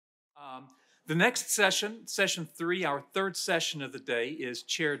The next session, session 3, our third session of the day, is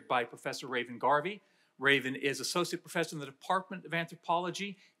chaired by Professor Raven Garvey. Raven is Associate Professor in the Department of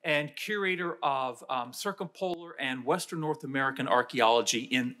Anthropology and Curator of Circumpolar and Western North American Archaeology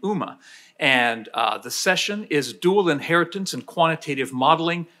in UMA. And the session is Dual Inheritance and Quantitative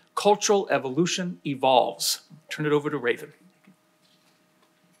Modeling, Cultural Evolution Evolves. Turn it over to Raven.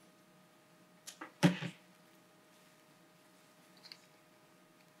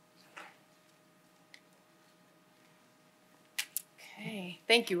 Okay,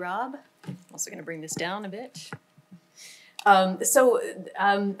 thank you, Rob. I'm also going to bring this down a bit. I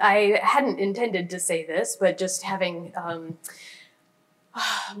hadn't intended to say this, but just having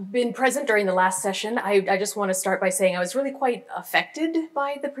been present during the last session, I just want to start by saying I was really quite affected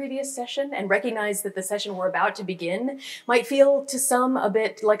by the previous session and recognize that the session we're about to begin might feel to some a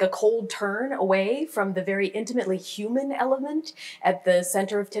bit like a cold turn away from the very intimately human element at the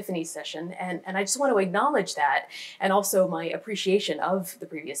center of Tiffany's session. And I just want to acknowledge that and also my appreciation of the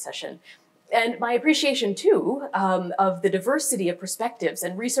previous session. And my appreciation, too, of the diversity of perspectives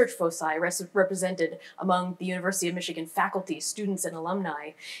and research foci represented among the University of Michigan faculty, students, and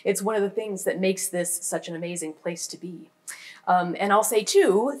alumni. It's one of the things that makes this such an amazing place to be. And I'll say,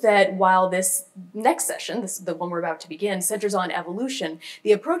 too, that while this next session, the one we're about to begin, centers on evolution,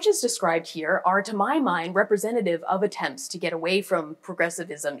 the approaches described here are, to my mind, representative of attempts to get away from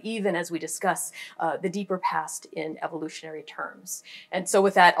progressivism, even as we discuss the deeper past in evolutionary terms. And so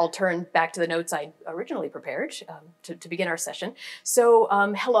with that, I'll turn back to the notes I originally prepared to begin our session. So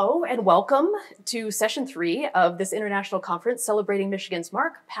hello and welcome to session 3 of this international conference celebrating Michigan's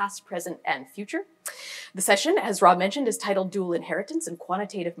mark, past, present, and future. The session, as Rob mentioned, is titled Dual Inheritance and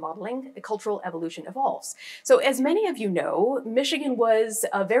Quantitative Modeling, Cultural Evolution Evolves. So as many of you know, Michigan was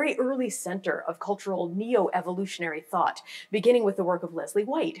a very early center of cultural neo-evolutionary thought, beginning with the work of Leslie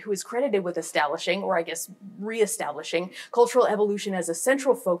White, who is credited with establishing, or I guess re-establishing, cultural evolution as a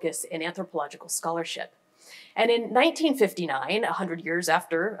central focus in anthropological scholarship. And in 1959, 100 years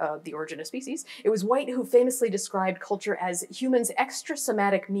after The Origin of Species, it was White who famously described culture as humans'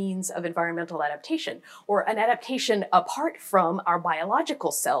 extrasomatic means of environmental adaptation, or an adaptation apart from our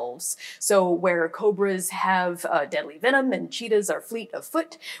biological selves. So where cobras have deadly venom and cheetahs are fleet of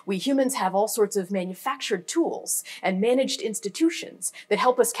foot, we humans have all sorts of manufactured tools and managed institutions that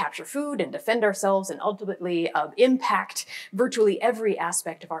help us capture food and defend ourselves and ultimately impact virtually every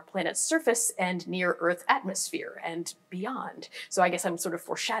aspect of our planet's surface and near-Earth atmosphere and beyond. So I guess I'm sort of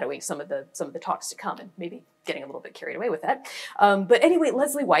foreshadowing some of the talks to come and maybe getting a little bit carried away with that. But anyway,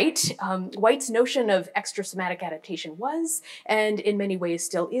 Leslie White, White's notion of extrasomatic adaptation was, and in many ways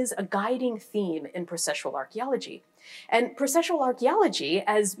still is, a guiding theme in processual archaeology. And processual archaeology,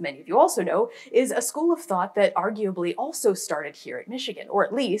 as many of you also know, is a school of thought that arguably also started here at Michigan, or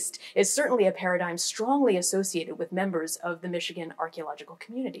at least is certainly a paradigm strongly associated with members of the Michigan archaeological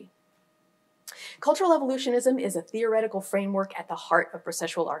community. Cultural evolutionism is a theoretical framework at the heart of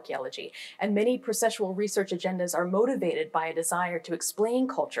processual archaeology, and many processual research agendas are motivated by a desire to explain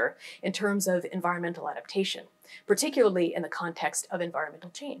culture in terms of environmental adaptation, particularly in the context of environmental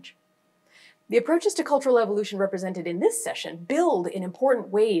change. The approaches to cultural evolution represented in this session build in important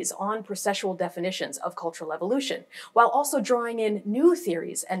ways on processual definitions of cultural evolution, while also drawing in new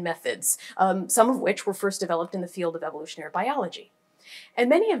theories and methods, some of which were first developed in the field of evolutionary biology. And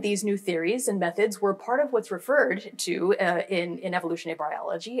many of these new theories and methods were part of what's referred to in evolutionary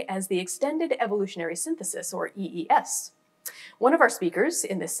biology as the extended evolutionary synthesis, or EES. One of our speakers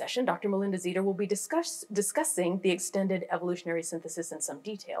in this session, Dr. Melinda Zeter, will be discussing the extended evolutionary synthesis in some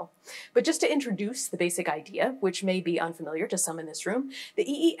detail. But just to introduce the basic idea, which may be unfamiliar to some in this room,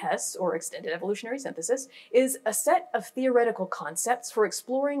 the EES, or extended evolutionary synthesis, is a set of theoretical concepts for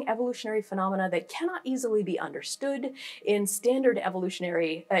exploring evolutionary phenomena that cannot easily be understood in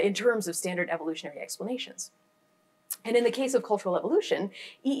terms of standard evolutionary explanations. And in the case of cultural evolution,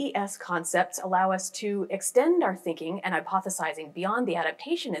 EES concepts allow us to extend our thinking and hypothesizing beyond the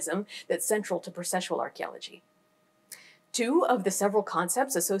adaptationism that's central to processual archaeology. Two of the several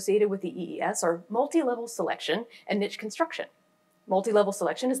concepts associated with the EES are multi-level selection and niche construction. Multi-level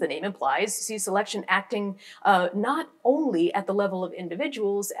selection, as the name implies, sees selection acting not only at the level of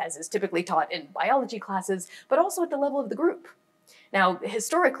individuals, as is typically taught in biology classes, but also at the level of the group. Now,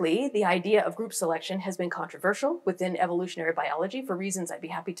 historically, the idea of group selection has been controversial within evolutionary biology for reasons I'd be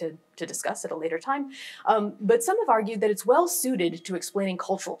happy to discuss at a later time. But some have argued that it's well suited to explaining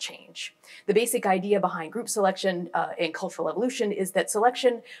cultural change. The basic idea behind group selection in cultural evolution is that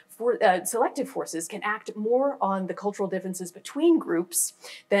selective forces can act more on the cultural differences between groups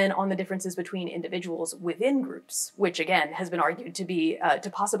than on the differences between individuals within groups, which again has been argued to be to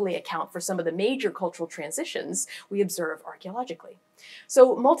possibly account for some of the major cultural transitions we observe archaeologically.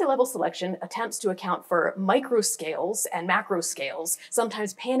 So multi-level selection attempts to account for micro scales and macro scales,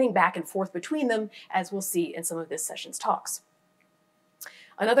 sometimes panning back and forth between them, as we'll see in some of this session's talks.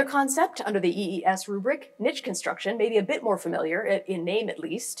 Another concept under the EES rubric, niche construction, may be a bit more familiar, in name at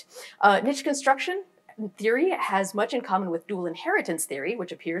least. Niche construction theory has much in common with dual inheritance theory,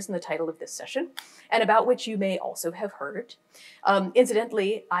 which appears in the title of this session, and about which you may also have heard.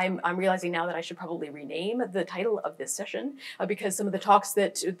 Incidentally, I'm realizing now that I should probably rename the title of this session because some of the talks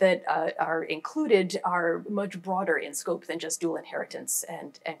that are included are much broader in scope than just dual inheritance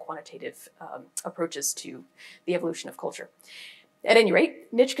and quantitative approaches to the evolution of culture. At any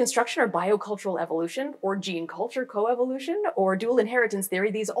rate, niche construction or biocultural evolution or gene culture co-evolution or dual inheritance theory,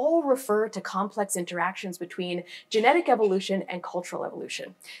 these all refer to complex interactions between genetic evolution and cultural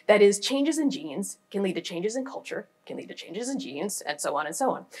evolution. That is, changes in genes can lead to changes in culture, can lead to changes in genes, and so on and so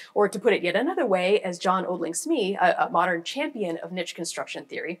on. Or to put it yet another way, as John Odling Smee, a modern champion of niche construction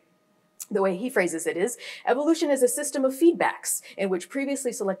theory, the way he phrases it is, evolution is a system of feedbacks in which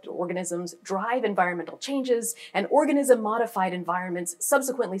previously selected organisms drive environmental changes and organism-modified environments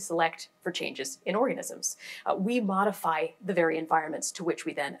subsequently select for changes in organisms. We modify the very environments to which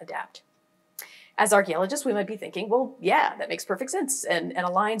we then adapt. As archaeologists, we might be thinking, well, yeah, that makes perfect sense and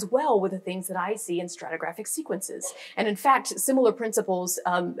aligns well with the things that I see in stratigraphic sequences. And in fact, similar principles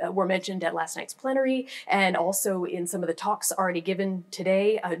were mentioned at last night's plenary and also in some of the talks already given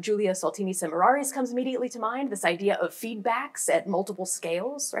today. Julia Saltini-Semerari's comes immediately to mind, this idea of feedbacks at multiple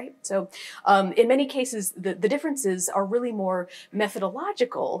scales, right? So in many cases, the differences are really more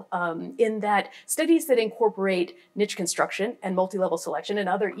methodological in that studies that incorporate niche construction and multi-level selection and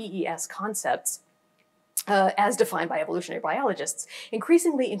other EES concepts as defined by evolutionary biologists,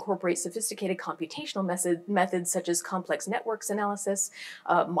 increasingly incorporate sophisticated computational methods such as complex networks analysis,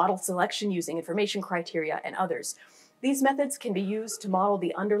 model selection using information criteria, and others. These methods can be used to model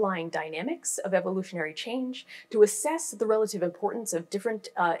the underlying dynamics of evolutionary change, to assess the relative importance of different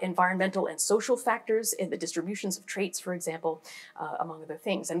environmental and social factors in the distributions of traits, for example, among other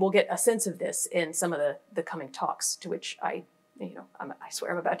things. And we'll get a sense of this in some of the coming talks, to which I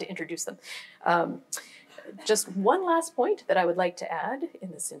swear I'm about to introduce them. Just one last point that I would like to add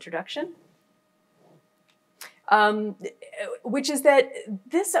in this introduction, which is that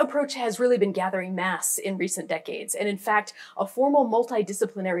this approach has really been gathering mass in recent decades. And in fact, a formal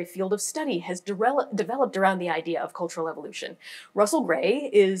multidisciplinary field of study has developed around the idea of cultural evolution. Russell Gray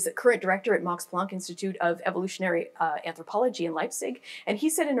is current director at Max Planck Institute of Evolutionary Anthropology in Leipzig. And he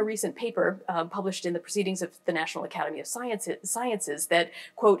said in a recent paper published in the Proceedings of the National Academy of Sciences that,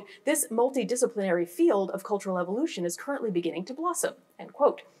 quote, "This multidisciplinary field of cultural evolution is currently beginning to blossom," end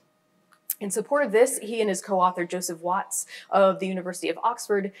quote. In support of this, he and his co-author Joseph Watts of the University of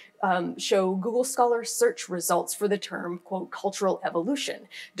Oxford show Google Scholar search results for the term, quote, cultural evolution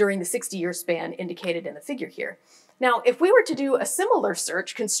during the 60-year span indicated in the figure here. Now, if we were to do a similar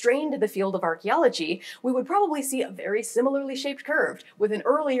search constrained to the field of archaeology, we would probably see a very similarly shaped curve with an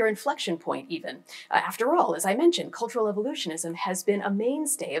earlier inflection point even. After all, as I mentioned, cultural evolutionism has been a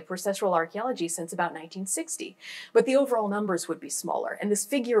mainstay of processual archaeology since about 1960, but the overall numbers would be smaller. And this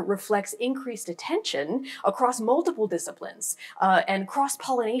figure reflects increased attention across multiple disciplines and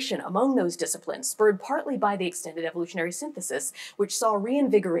cross-pollination among those disciplines, spurred partly by the extended evolutionary synthesis, which saw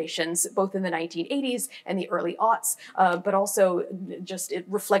reinvigorations both in the 1980s and the early aughts, but also just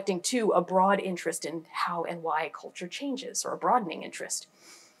reflecting too a broad interest in how and why culture changes, or a broadening interest.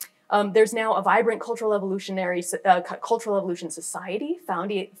 There's now a vibrant cultural evolution society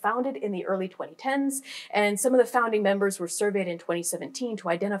founded in the early 2010s, and some of the founding members were surveyed in 2017 to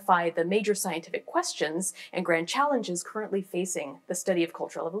identify the major scientific questions and grand challenges currently facing the study of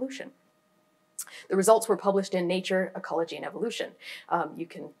cultural evolution. The results were published in Nature, Ecology, and Evolution. You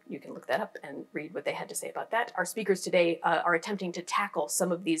can look that up and read what they had to say about that. Our speakers today are attempting to tackle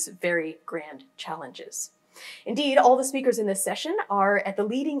some of these very grand challenges. Indeed, all the speakers in this session are at the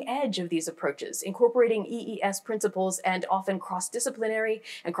leading edge of these approaches, incorporating EES principles and often cross-disciplinary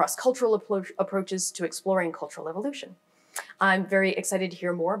and cross-cultural approaches to exploring cultural evolution. I'm very excited to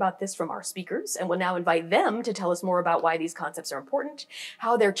hear more about this from our speakers, and will now invite them to tell us more about why these concepts are important,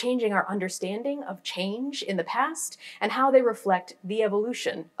 how they're changing our understanding of change in the past, and how they reflect the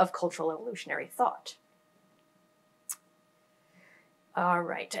evolution of cultural evolutionary thought. All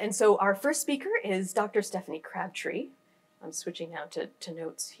right, and so our first speaker is Dr. Stefani Crabtree. I'm switching now to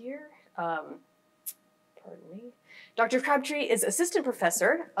notes here. Pardon me. Dr. Crabtree is Assistant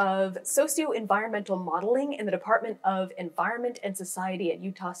Professor of Socio-Environmental Modeling in the Department of Environment and Society at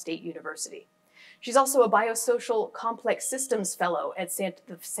Utah State University. She's also a Biosocial Complex Systems Fellow at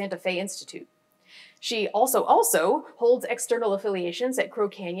the Santa Fe Institute. She also holds external affiliations at Crow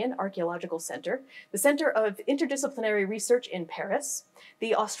Canyon Archaeological Center, the Center of Interdisciplinary Research in Paris,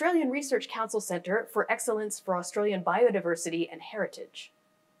 the Australian Research Council Center for Excellence for Australian Biodiversity and Heritage.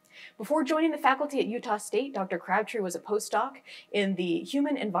 Before joining the faculty at Utah State, Dr. Crabtree was a postdoc in the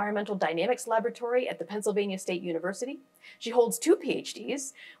Human Environmental Dynamics Laboratory at the Pennsylvania State University. She holds 2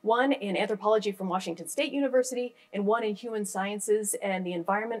 PhDs, one in anthropology from Washington State University and one in human sciences and the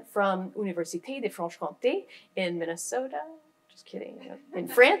environment from Université de Franche-Comté in Minnesota. Just kidding, in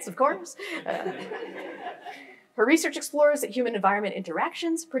France, of course. Her research explores human-environment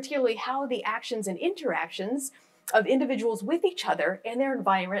interactions, particularly how the actions and interactions of individuals with each other and their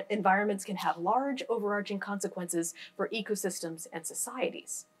environments can have large overarching consequences for ecosystems and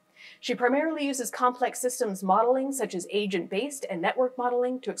societies. She primarily uses complex systems modeling, such as agent-based and network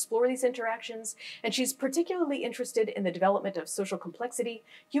modeling, to explore these interactions, and she's particularly interested in the development of social complexity,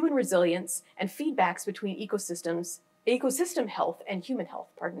 human resilience, and feedbacks between ecosystem health and human health,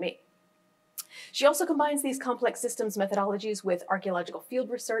 She also combines these complex systems methodologies with archaeological field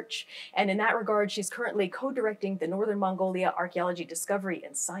research, and in that regard, she's currently co-directing the Northern Mongolia Archaeology Discovery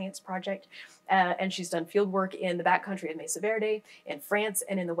and Science Project, and she's done field work in the backcountry of Mesa Verde, in France,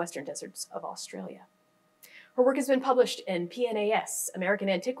 and in the western deserts of Australia. Her work has been published in PNAS, American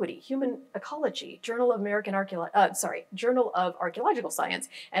Antiquity, Human Ecology, Journal of Archaeological Science,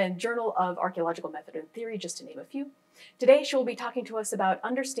 and Journal of Archaeological Method and Theory, just to name a few. Today, she will be talking to us about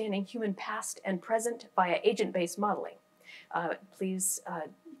understanding human past and present via agent-based modeling. Please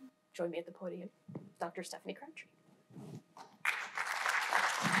join me at the podium, Dr. Stefani Crabtree.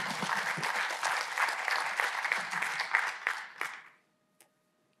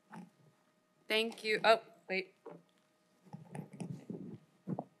 Thank you. Oh, wait.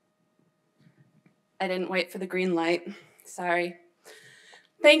 I didn't wait for the green light. Sorry.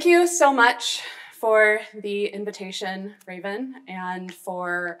 Thank you so much for the invitation, Raven, and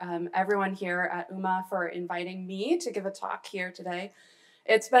for everyone here at UMA for inviting me to give a talk here today.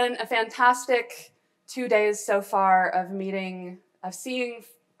 It's been a fantastic 2 days so far of seeing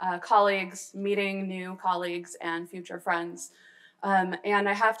colleagues, meeting new colleagues and future friends. And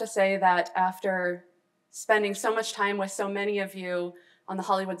I have to say that after spending so much time with so many of you on the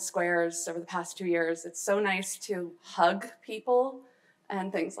Hollywood squares over the past 2 years, it's so nice to hug people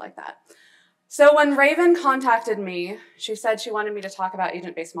and things like that. So when Raven contacted me, she said she wanted me to talk about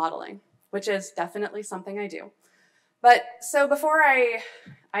agent-based modeling, which is definitely something I do. But so before I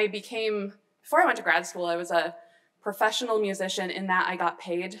went to grad school, I was a professional musician in that I got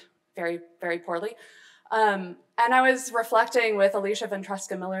paid very, very poorly. And I was reflecting with Alicia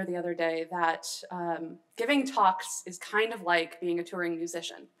Ventresca-Miller the other day that giving talks is kind of like being a touring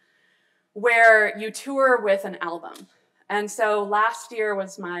musician, where you tour with an album. And so last year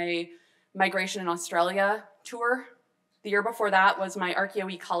was my Migration in Australia tour. The year before that was my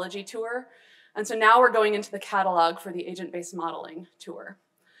Archaeology tour. And so now we're going into the catalog for the agent-based modeling tour.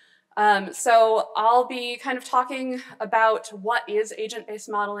 So I'll be kind of talking about what is agent-based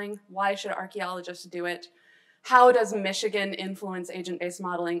modeling, why should archaeologists do it, how does Michigan influence agent-based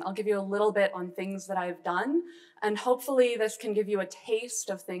modeling. I'll give you a little bit on things that I've done, and hopefully this can give you a taste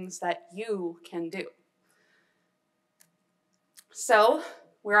of things that you can do. So,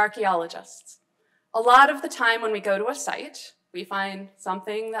 we're archaeologists. A lot of the time when we go to a site, we find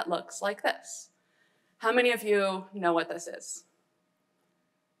something that looks like this. How many of you know what this is?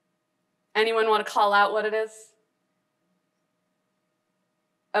 Anyone want to call out what it is?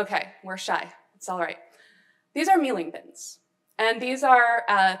 Okay, we're shy. It's all right. These are mealing bins. And these are,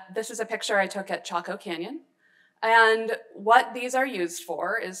 this is a picture I took at Chaco Canyon. And what these are used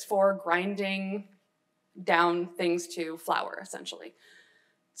for is for grinding down things to flour, essentially.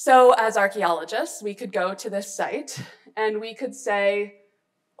 So as archaeologists, we could go to this site and we could say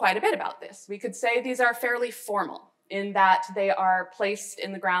quite a bit about this. We could say these are fairly formal in that they are placed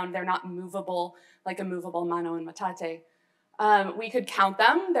in the ground. They're not movable like a movable mano and matate. We could count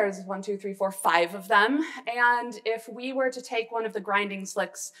them. There's 1, 2, 3, 4, 5 of them. And if we were to take one of the grinding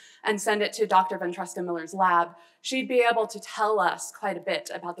slicks and send it to Dr. Ventresta Miller's lab, she'd be able to tell us quite a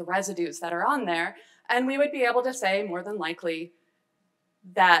bit about the residues that are on there. And we would be able to say, more than likely,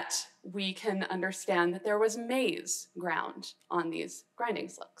 that we can understand that there was maize ground on these grinding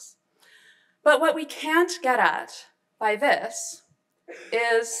slicks. But what we can't get at by this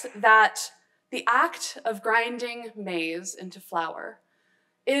is that the act of grinding maize into flour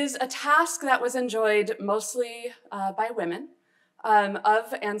is a task that was enjoyed mostly by women of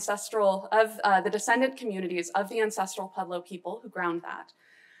the descendant communities of the ancestral Pueblo people who ground that,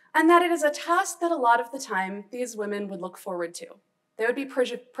 and that it is a task that a lot of the time these women would look forward to. They would be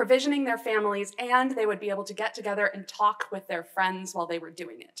provisioning their families, and they would be able to get together and talk with their friends while they were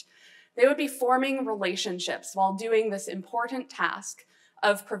doing it. They would be forming relationships while doing this important task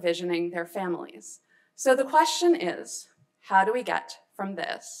of provisioning their families. So the question is, how do we get from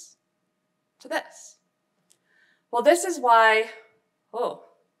this to this? Well, this is why, oh,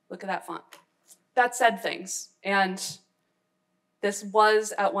 look at that font. That said things, and this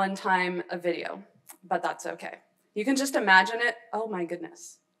was at one time a video, but that's okay. You can just imagine it. Oh my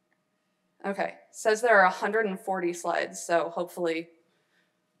goodness. Okay, it says there are 140 slides, so hopefully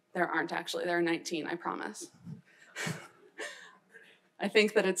there aren't actually. There are 19, I promise. I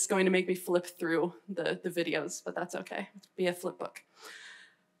think that it's going to make me flip through the videos, but that's okay. It'll be a flip book.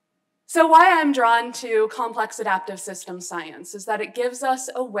 So why I'm drawn to complex adaptive system science is that it gives us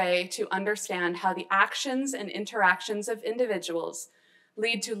a way to understand how the actions and interactions of individuals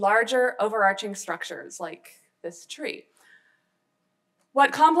lead to larger overarching structures like this tree.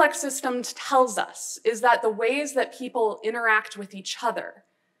 What complex systems tells us is that the ways that people interact with each other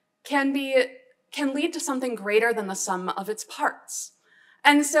can lead to something greater than the sum of its parts.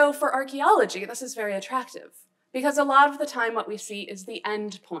 And so for archaeology, this is very attractive because a lot of the time what we see is the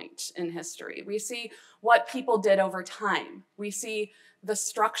end point in history. We see what people did over time. We see the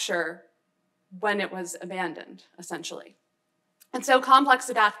structure when it was abandoned, essentially. And so complex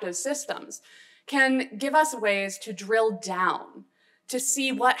adaptive systems can give us ways to drill down, to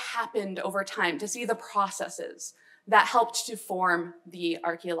see what happened over time, to see the processes that helped to form the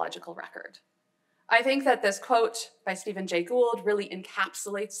archaeological record. I think that this quote by Stephen Jay Gould really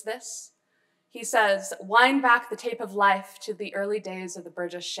encapsulates this. He says, "Wind back the tape of life to the early days of the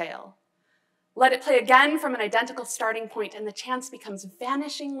Burgess Shale. Let it play again from an identical starting point, and the chance becomes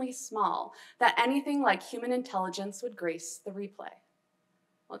vanishingly small that anything like human intelligence would grace the replay."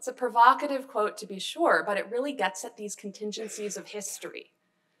 Well, it's a provocative quote to be sure, but it really gets at these contingencies of history.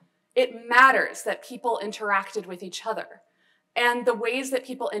 It matters that people interacted with each other, and the ways that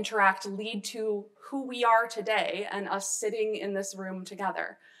people interact lead to who we are today and us sitting in this room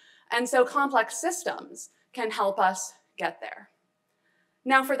together. And so complex systems can help us get there.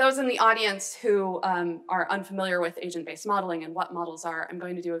 Now, for those in the audience who are unfamiliar with agent-based modeling and what models are, I'm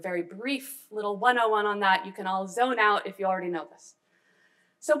going to do a very brief little 101 on that. You can all zone out if you already know this.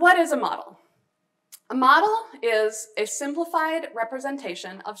 So what is a model? A model is a simplified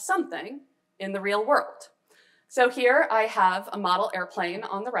representation of something in the real world. So here I have a model airplane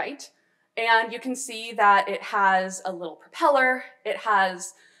on the right, and you can see that it has a little propeller, it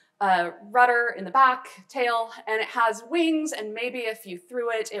has a rudder in the back, tail, and it has wings, and maybe if you threw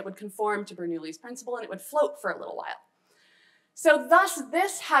it, it would conform to Bernoulli's principle and it would float for a little while. So thus,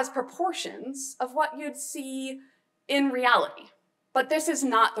 this has proportions of what you'd see in reality. But this is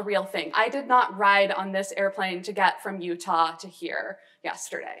not the real thing. I did not ride on this airplane to get from Utah to here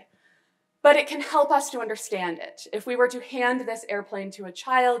yesterday. But it can help us to understand it. If we were to hand this airplane to a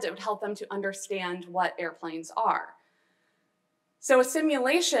child, it would help them to understand what airplanes are. So a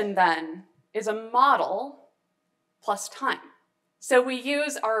simulation then is a model plus time. So we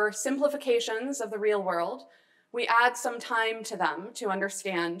use our simplifications of the real world, we add some time to them to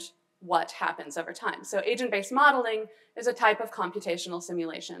understand what happens over time. So agent-based modeling is a type of computational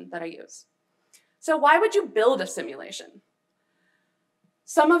simulation that I use. So why would you build a simulation?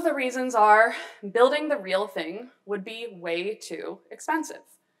 Some of the reasons are building the real thing would be way too expensive.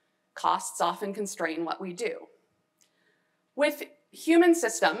 Costs often constrain what we do. With human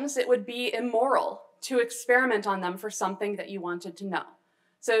systems, it would be immoral to experiment on them for something that you wanted to know.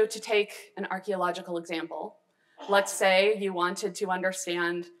 So to take an archaeological example, let's say you wanted to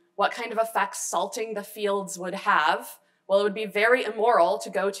understand what kind of effects salting the fields would have. Well, it would be very immoral to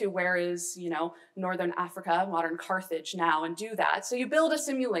go to where is, northern Africa, modern Carthage now, and do that. So you build a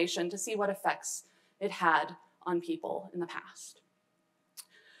simulation to see what effects it had on people in the past.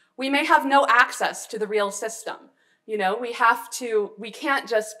 We may have no access to the real system. You know, we can't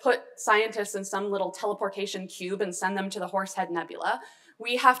just put scientists in some little teleportation cube and send them to the Horsehead Nebula.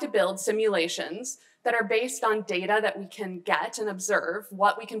 We have to build simulations that are based on data that we can get and observe,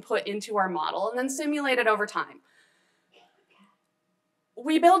 what we can put into our model, and then simulate it over time.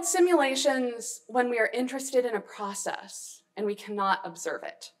 We build simulations when we are interested in a process and we cannot observe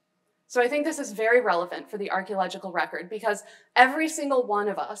it. So I think this is very relevant for the archaeological record because every single one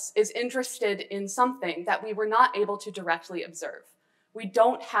of us is interested in something that we were not able to directly observe. We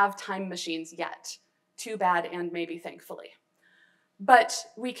don't have time machines yet. Too bad, and maybe thankfully. But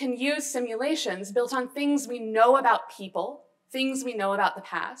we can use simulations built on things we know about people, things we know about the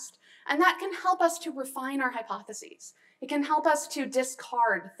past, and that can help us to refine our hypotheses. It can help us to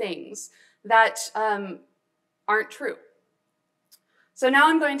discard things that aren't true. So now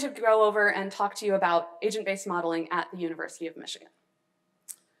I'm going to go over and talk to you about agent-based modeling at the University of Michigan.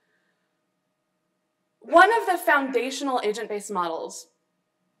 One of the foundational agent-based models,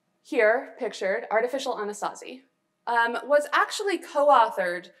 here pictured, artificial Anasazi, was actually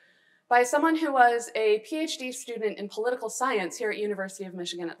co-authored by someone who was a PhD student in political science here at University of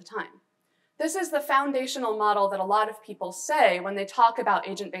Michigan at the time. This is the foundational model that a lot of people say when they talk about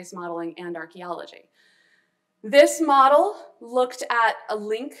agent-based modeling and archaeology. This model looked at a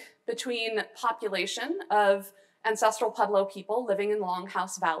link between population of ancestral Pueblo people living in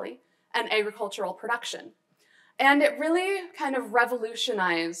Longhouse Valley and agricultural production. And it really kind of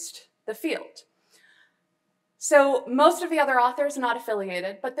revolutionized the field. So most of the other authors are not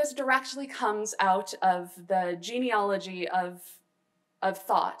affiliated, but this directly comes out of the genealogy of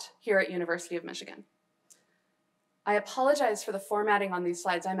thought here at University of Michigan. I apologize for the formatting on these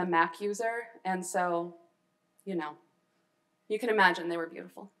slides. I'm a Mac user, and so, you know, you can imagine they were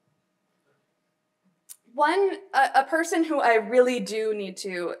beautiful. A person who I really do need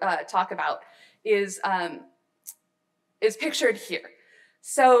to talk about is pictured here.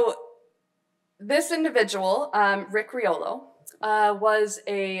 So this individual, Rick Riolo, was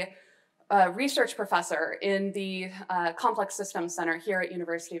a research professor in the Complex Systems Center here at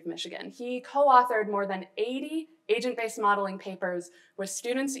University of Michigan. He co-authored more than 80 agent-based modeling papers with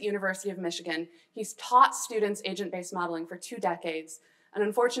students at University of Michigan. He's taught students agent-based modeling for 2 decades, and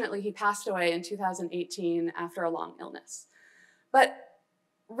unfortunately he passed away in 2018 after a long illness. But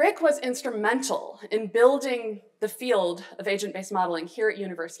Rick was instrumental in building the field of agent-based modeling here at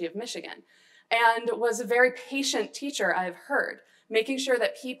University of Michigan, and was a very patient teacher, I've heard, making sure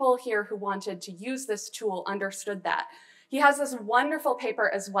that people here who wanted to use this tool understood that. He has this wonderful paper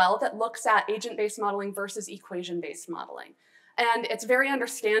as well that looks at agent-based modeling versus equation-based modeling. And it's very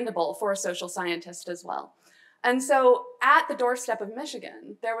understandable for a social scientist as well. And so at the doorstep of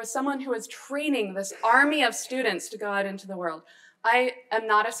Michigan, there was someone who was training this army of students to go out into the world. I am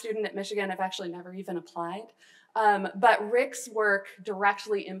not a student at Michigan. I've actually never even applied. But Rick's work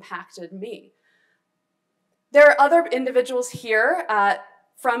directly impacted me. There are other individuals here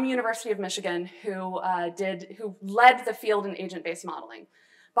from University of Michigan who led the field in agent-based modeling.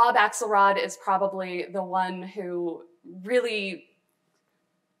 Bob Axelrod is probably the one who really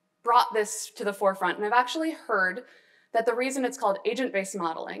brought this to the forefront. And I've actually heard that the reason it's called agent-based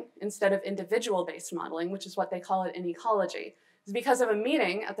modeling instead of individual-based modeling, which is what they call it in ecology, is because of a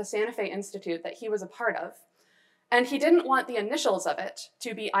meeting at the Santa Fe Institute that he was a part of. And he didn't want the initials of it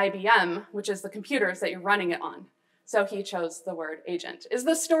to be IBM, which is the computers that you're running it on. So he chose the word agent, is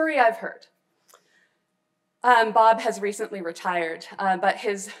the story I've heard. Bob has recently retired, but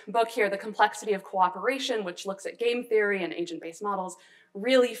his book here, The Complexity of Cooperation, which looks at game theory and agent-based models,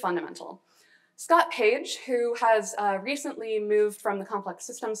 really fundamental. Scott Page, who has recently moved from the Complex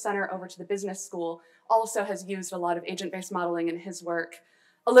Systems Center over to the business school, also has used a lot of agent-based modeling in his work.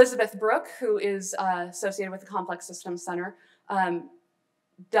 Elizabeth Brooke, who is associated with the Complex Systems Center,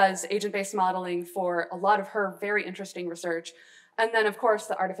 does agent-based modeling for a lot of her very interesting research. And then, of course,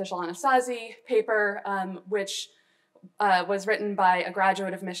 the artificial Anasazi paper, which was written by a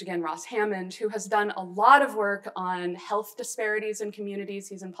graduate of Michigan, Ross Hammond, who has done a lot of work on health disparities in communities.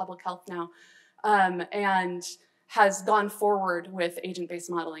 He's in public health now, and has gone forward with agent-based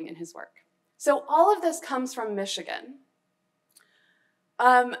modeling in his work. So all of this comes from Michigan.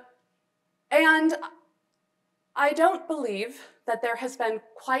 And I don't believe that there has been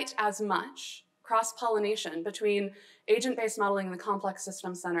quite as much cross-pollination between agent-based modeling in the Complex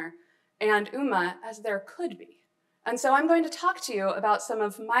Systems Center and UMA as there could be. And so I'm going to talk to you about some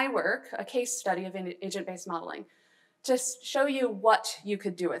of my work, a case study of agent-based modeling, to show you what you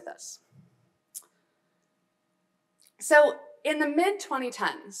could do with this. So in the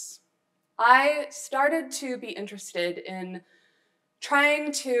mid-2010s, I started to be interested in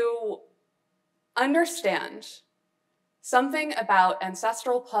trying to understand something about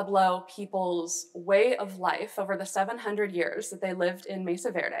ancestral Pueblo people's way of life over the 700 years that they lived in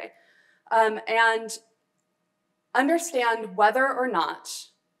Mesa Verde, and understand whether or not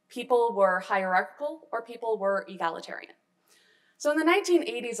people were hierarchical or people were egalitarian. So in the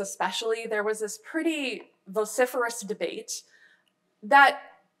 1980s especially, there was this pretty vociferous debate that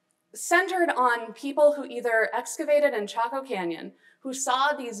centered on people who either excavated in Chaco Canyon, who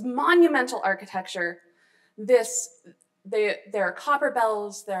saw these monumental architecture, there are copper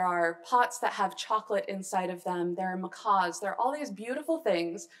bells, there are pots that have chocolate inside of them, there are macaws, there are all these beautiful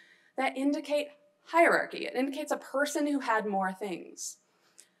things that indicate hierarchy. It indicates a person who had more things.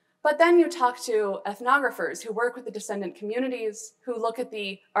 But then you talk to ethnographers who work with the descendant communities, who look at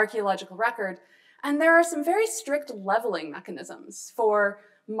the archaeological record, and there are some very strict leveling mechanisms for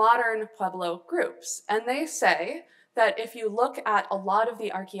modern Pueblo groups. And they say that if you look at a lot of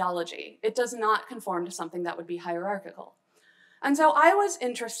the archaeology, it does not conform to something that would be hierarchical. And so I was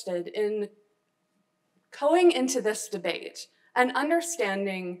interested in going into this debate and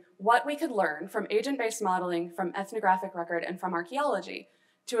understanding what we could learn from agent-based modeling, from ethnographic record, and from archaeology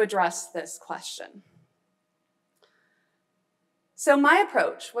to address this question. So my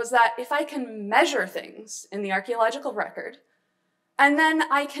approach was that if I can measure things in the archaeological record, and then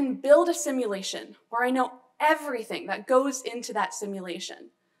I can build a simulation where I know everything that goes into that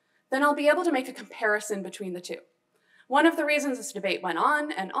simulation, then I'll be able to make a comparison between the two. One of the reasons this debate went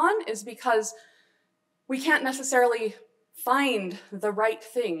on and on is because we can't necessarily find the right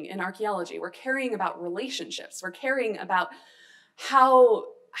thing in archaeology. We're caring about relationships. We're caring about how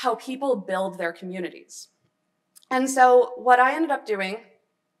people build their communities. And so what I ended up doing,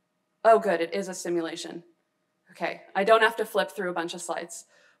 oh good, it is a simulation. Okay, I don't have to flip through a bunch of slides.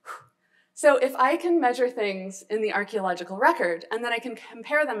 So if I can measure things in the archaeological record and then I can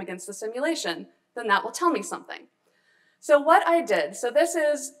compare them against the simulation, then that will tell me something. So what I did, so this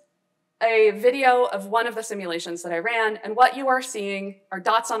is a video of one of the simulations that I ran, and what you are seeing are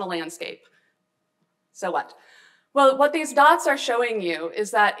dots on a landscape. So what? Well, what these dots are showing you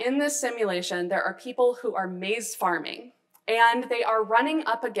is that in this simulation, there are people who are maize farming, and they are running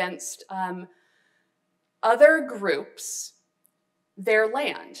up against other groups, their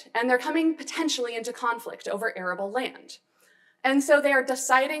land, and they're coming potentially into conflict over arable land. And so they are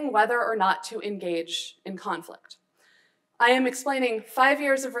deciding whether or not to engage in conflict. I am explaining 5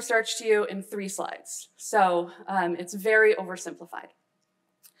 years of research to you in 3 slides, so it's very oversimplified.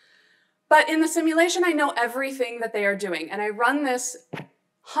 But in the simulation, I know everything that they are doing, and I run this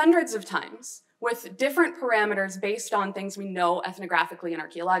hundreds of times with different parameters based on things we know ethnographically and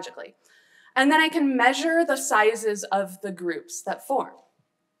archaeologically. And then I can measure the sizes of the groups that form.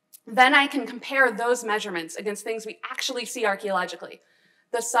 Then I can compare those measurements against things we actually see archaeologically.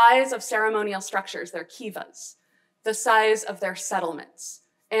 The size of ceremonial structures, their kivas, the size of their settlements,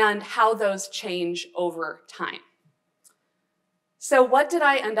 and how those change over time. So what did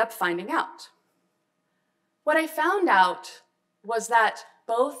I end up finding out? What I found out was that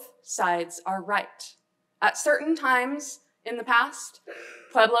both sides are right. At certain times in the past,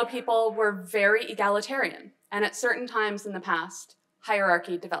 Pueblo people were very egalitarian, and at certain times in the past,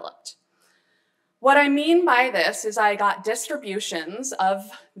 hierarchy developed. What I mean by this is I got distributions of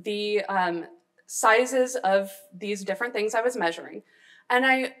the sizes of these different things I was measuring, and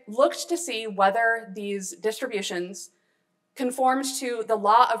I looked to see whether these distributions conformed to the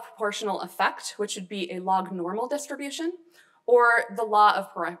law of proportional effect, which would be a log normal distribution, or the law of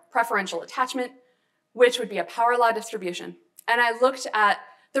preferential attachment, which would be a power law distribution. And I looked at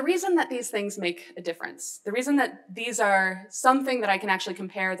the reason that these things make a difference, the reason that these are something that I can actually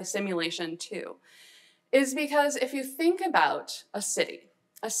compare the simulation to, is because if you think about a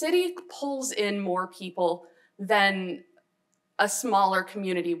city pulls in more people than a smaller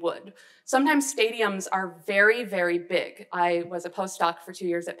community would. Sometimes stadiums are very, very big. I was a postdoc for 2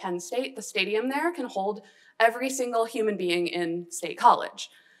 years at Penn State. The stadium there can hold every single human being in State College,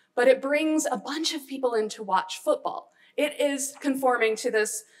 but it brings a bunch of people in to watch football. It is conforming to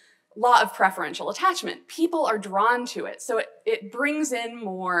this law of preferential attachment. People are drawn to it, so it brings in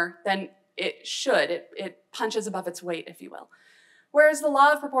more than it should. It punches above its weight, if you will. Whereas the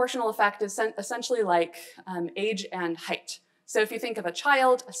law of proportional effect is essentially like age and height. So if you think of a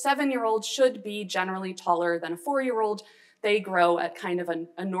child, a 7-year-old should be generally taller than a 4-year-old. They grow at kind of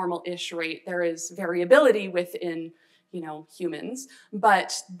a normal-ish rate. There is variability within, humans,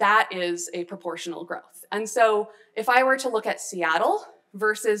 but that is a proportional growth. And so if I were to look at Seattle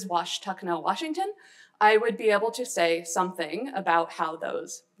versus Washtenaw, Washington, I would be able to say something about how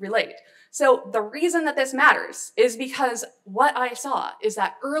those relate. So the reason that this matters is because what I saw is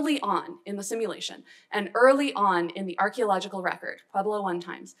that early on in the simulation and early on in the archaeological record, Pueblo 1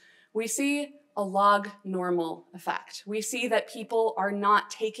 times, we see a log normal effect. We see that people are not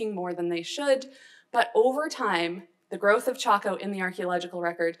taking more than they should, but over time, the growth of Chaco in the archaeological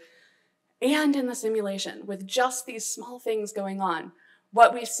record and in the simulation, with just these small things going on,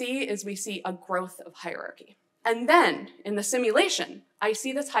 what we see is we see a growth of hierarchy. And then in the simulation, I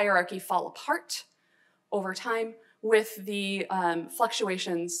see this hierarchy fall apart over time with the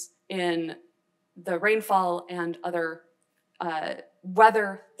fluctuations in the rainfall and other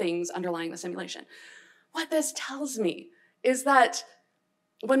weather things underlying the simulation. What this tells me is that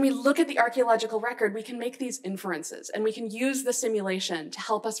when we look at the archaeological record, we can make these inferences and we can use the simulation to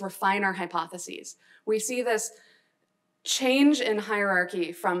help us refine our hypotheses. We see this change in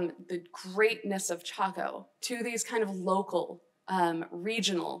hierarchy from the greatness of Chaco to these kind of local,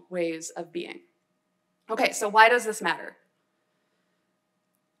 regional ways of being. Okay, so why does this matter?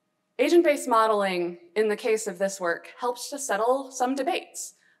 Agent-based modeling, in the case of this work, helps to settle some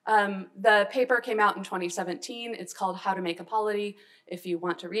debates. The paper came out in 2017. It's called How to Make a Polity, if you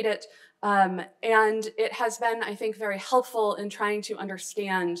want to read it. And it has been, I think, very helpful in trying to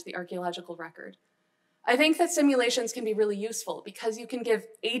understand the archaeological record. I think that simulations can be really useful because you can give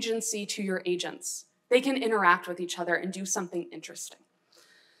agency to your agents. They can interact with each other and do something interesting.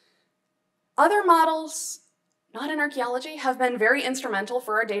 Other models, not in archaeology, have been very instrumental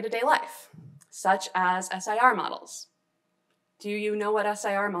for our day-to-day life, such as SIR models. Do you know what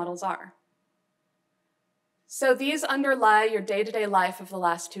SIR models are? So these underlie your day-to-day life of the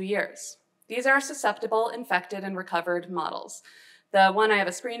last 2 years. These are susceptible, infected, and recovered models. The one I have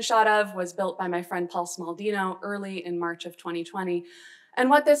a screenshot of was built by my friend Paul Smaldino early in March of 2020. And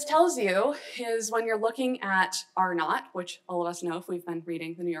what this tells you is when you're looking at R0, which all of us know if we've been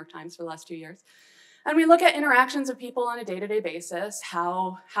reading the New York Times for the last 2 years, and we look at interactions of people on a day-to-day basis,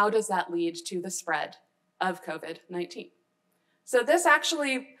 how does that lead to the spread of COVID-19? So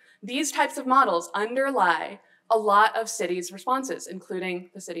these types of models underlie a lot of cities' responses, including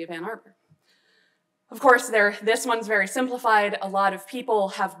the city of Ann Arbor. Of course, this one's very simplified. A lot of people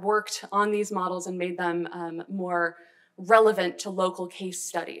have worked on these models and made them more relevant to local case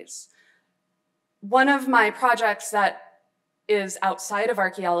studies. One of my projects that is outside of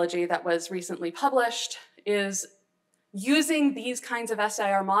archaeology that was recently published is using these kinds of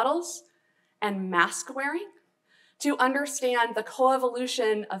SIR models and mask wearing to understand the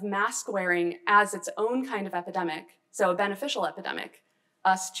coevolution of mask wearing as its own kind of epidemic, so a beneficial epidemic,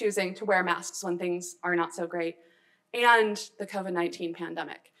 us choosing to wear masks when things are not so great, and the COVID-19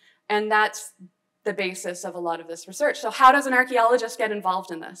 pandemic. And that's the basis of a lot of this research. So how does an archaeologist get involved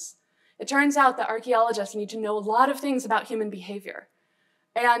in this? It turns out that archaeologists need to know a lot of things about human behavior.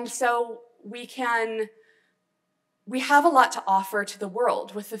 And so we have a lot to offer to the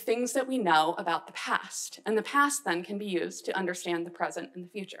world with the things that we know about the past. And the past then can be used to understand the present and the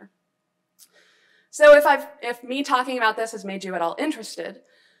future. So if me talking about this has made you at all interested,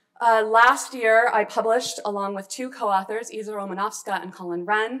 last year I published, along with 2 co-authors, Isa Romanovska and Colin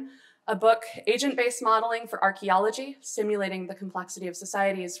Wren, a book, Agent-Based Modeling for Archaeology, Simulating the Complexity of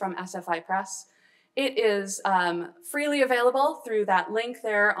Societies, from SFI Press. It is freely available through that link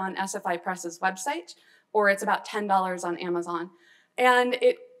there on SFI Press's website, or it's about $10 on Amazon. And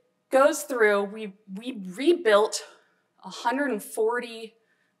it goes through, we rebuilt 140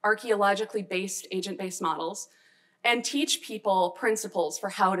 archaeologically based agent-based models and teach people principles for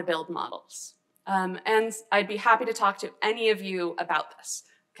how to build models. And I'd be happy to talk to any of you about this,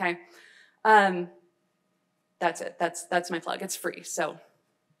 okay? That's it, that's my plug. It's free, so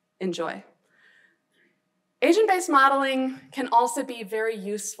enjoy. Agent-based modeling can also be very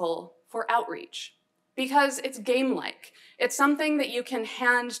useful for outreach because it's game-like. It's something that you can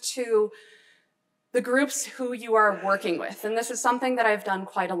hand to the groups who you are working with, and this is something that I've done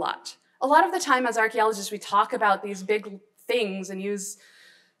quite a lot. A lot of the time as archaeologists, we talk about these big things and use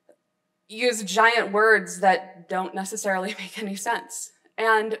giant words that don't necessarily make any sense.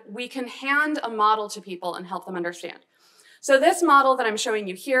 And we can hand a model to people and help them understand. So this model that I'm showing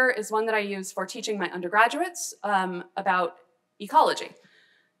you here is one that I use for teaching my undergraduates about ecology.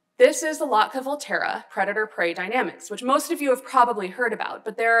 This is the Lotka-Volterra predator-prey dynamics, which most of you have probably heard about,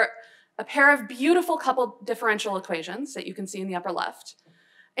 but they're a pair of beautiful coupled differential equations that you can see in the upper left.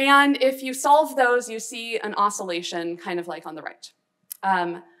 And if you solve those, you see an oscillation kind of like on the right.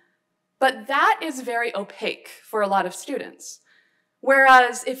 But that is very opaque for a lot of students.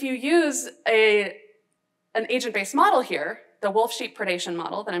 Whereas if you use an agent-based model here, the wolf-sheep predation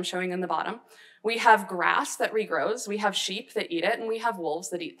model that I'm showing in the bottom. We have grass that regrows, we have sheep that eat it, and we have wolves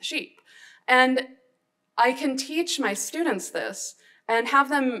that eat the sheep. And I can teach my students this and have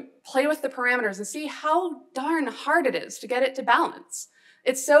them play with the parameters and see how darn hard it is to get it to balance.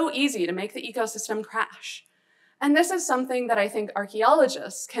 It's so easy to make the ecosystem crash. And this is something that I think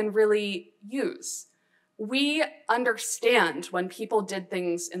archaeologists can really use. We understand when people did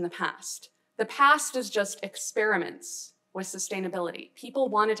things in the past. The past is just experiments with sustainability. People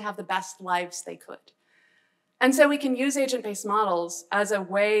wanted to have the best lives they could. And so we can use agent-based models as a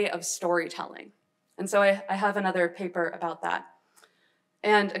way of storytelling. And so I have another paper about that.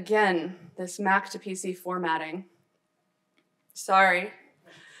 And again, this Mac to PC formatting. Sorry.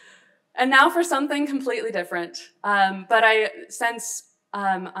 And now for something completely different. Since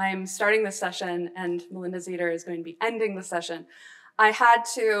I'm starting this session and Melinda Zeter is going to be ending the session, I had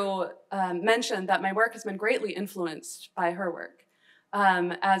to mention that my work has been greatly influenced by her work,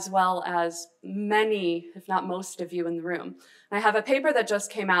 as well as many, if not most of you in the room. And I have a paper that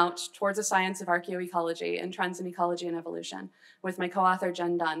just came out, Towards a Science of Archaeoecology and Trends in Ecology and Evolution, with my co-author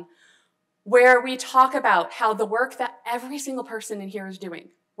Jen Dunn, where we talk about how the work that every single person in here is doing,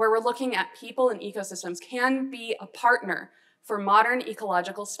 where we're looking at people and ecosystems, can be a partner for modern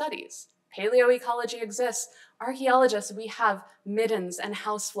ecological studies. Paleoecology exists. Archaeologists, we have middens and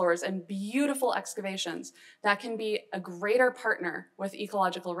house floors and beautiful excavations that can be a greater partner with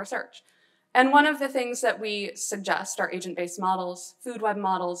ecological research. And one of the things that we suggest are agent-based models, food web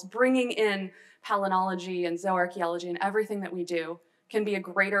models, bringing in palynology and zooarchaeology, and everything that we do can be a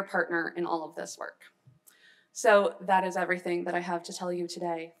greater partner in all of this work. So that is everything that I have to tell you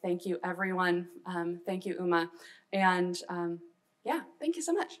today. Thank you, everyone. Thank you, Uma. And yeah, thank you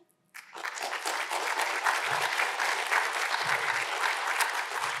so much. I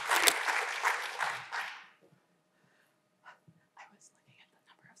was looking at the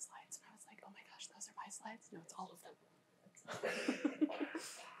number of slides and I was like, oh my gosh, those are my slides? No, it's all of them.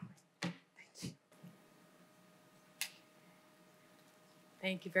 Thank you.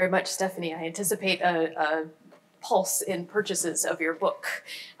 Thank you very much, Stephanie. I anticipate a pulse in purchases of your book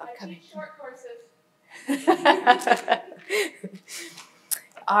upcoming. I teach short courses.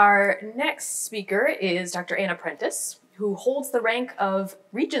 Our next speaker is Dr. Anna Prentice, who holds the rank of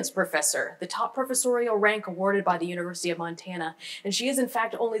Regents Professor, the top professorial rank awarded by the University of Montana, and she is in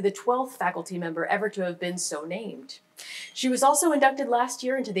fact only the 12th faculty member ever to have been so named. She was also inducted last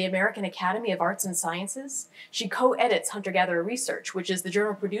year into the American Academy of Arts and Sciences. She co-edits Hunter-Gatherer Research, which is the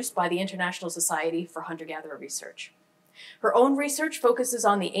journal produced by the International Society for Hunter-Gatherer Research. Her own research focuses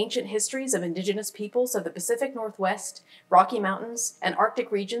on the ancient histories of indigenous peoples of the Pacific Northwest, Rocky Mountains, and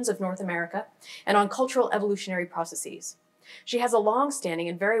Arctic regions of North America, and on cultural evolutionary processes. She has a long-standing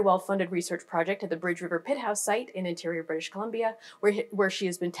and very well-funded research project at the Bridge River Pit House site in interior British Columbia, where she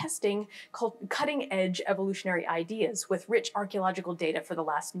has been testing cutting-edge evolutionary ideas with rich archaeological data for the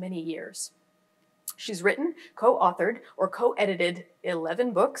last many years. She's written, co-authored, or co-edited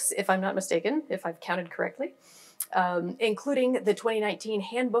 11 books, if I'm not mistaken, if I've counted correctly, including the 2019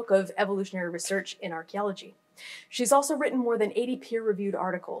 Handbook of Evolutionary Research in Archaeology. She's also written more than 80 peer-reviewed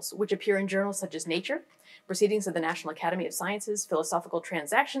articles, which appear in journals such as Nature, Proceedings of the National Academy of Sciences, Philosophical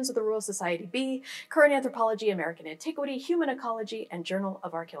Transactions of the Royal Society B, Current Anthropology, American Antiquity, Human Ecology, and Journal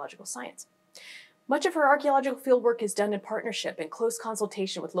of Archaeological Science. Much of her archaeological fieldwork is done in partnership and close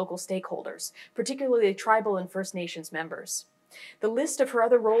consultation with local stakeholders, particularly tribal and First Nations members. The list of her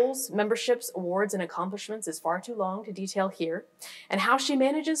other roles, memberships, awards, and accomplishments is far too long to detail here. And how she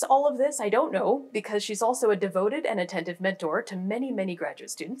manages all of this, I don't know, because she's also a devoted and attentive mentor to many, many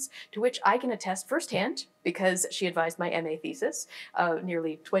graduate students, to which I can attest firsthand, because she advised my MA thesis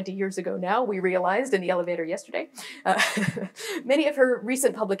nearly 20 years ago now, we realized in the elevator yesterday. Many of her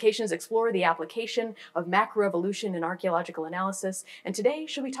recent publications explore the application of macroevolution in archaeological analysis, and today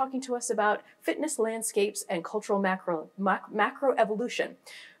she'll be talking to us about fitness landscapes and cultural macroevolution,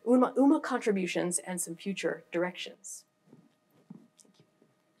 UMA contributions, and some future directions.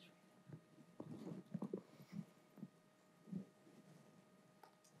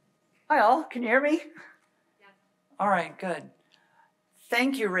 Hi all, can you hear me? Yeah. All right, good.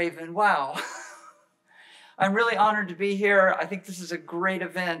 Thank you, Raven. Wow. I'm really honored to be here. I think this is a great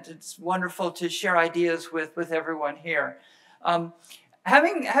event. It's wonderful to share ideas with everyone here.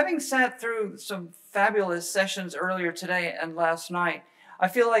 Having sat through some fabulous sessions earlier today and last night, I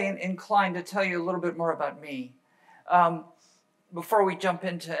feel like inclined to tell you a little bit more about me before we jump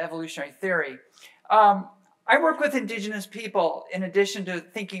into evolutionary theory. I work with indigenous people in addition to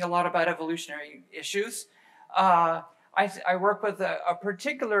thinking a lot about evolutionary issues. I work with a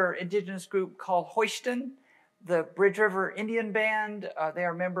particular indigenous group called Hoiston, the Bridge River Indian Band. They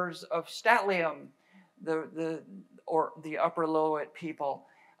are members of Statlium, the Upper Lillooet people.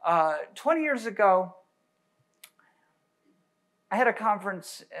 20 years ago, I had a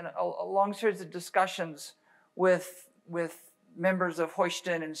conference and a long series of discussions with members of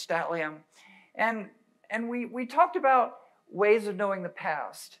Houston and Statlium, and we talked about ways of knowing the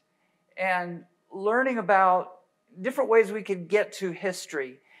past and learning about different ways we could get to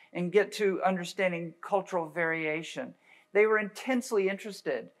history and get to understanding cultural variation. They were intensely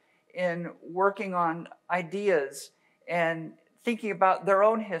interested in working on ideas and thinking about their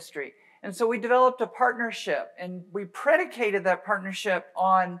own history. And so we developed a partnership, and we predicated that partnership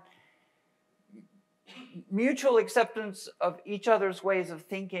on mutual acceptance of each other's ways of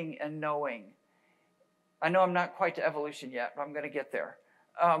thinking and knowing. I know I'm not quite to evolution yet, but I'm going to get there.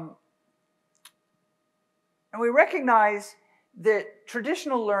 And we recognize that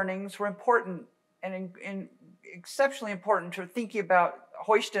traditional learnings were important and exceptionally important to thinking about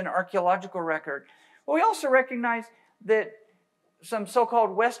Houston archaeological record. But we also recognize that some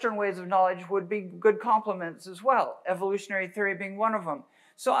so-called Western ways of knowledge would be good complements as well, evolutionary theory being one of them.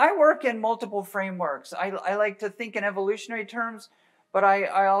 So I work in multiple frameworks. I like to think in evolutionary terms, but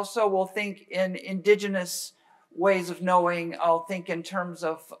I also will think in indigenous ways of knowing. I'll think in terms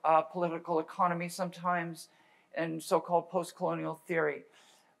of political economy sometimes, and so-called post-colonial theory.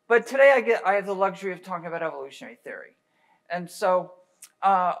 But today I have the luxury of talking about evolutionary theory. And so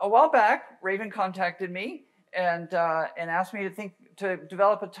a while back, Raven contacted me and asked me to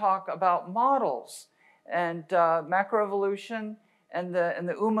develop a talk about models and macroevolution and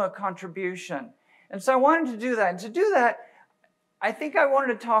the UMA contribution. And so I wanted to do that. And to do that, I think I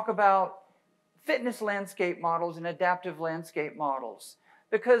wanted to talk about fitness landscape models and adaptive landscape models,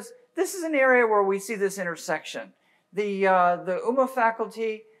 because this is an area where we see this intersection. The UMA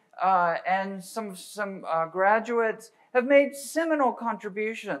faculty and some graduates have made seminal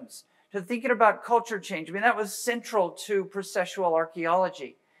contributions to thinking about culture change. I mean, that was central to processual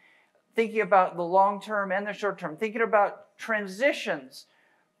archaeology. Thinking about the long-term and the short-term, thinking about transitions,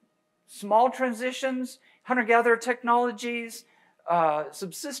 small transitions, hunter-gatherer technologies,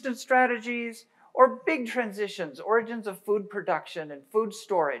 subsistence strategies, or big transitions, origins of food production and food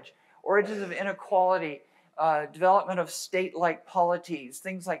storage, origins of inequality, development of state-like polities,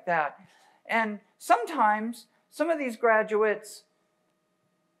 things like that. And sometimes some of these graduates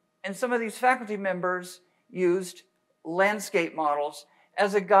and some of these faculty members used landscape models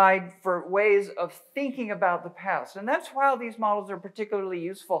as a guide for ways of thinking about the past. And that's why these models are particularly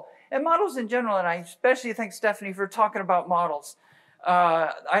useful. And models in general, and I especially thank Stefani for talking about models.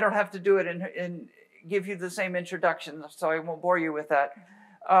 I don't have to do it and give you the same introduction, so I won't bore you with that.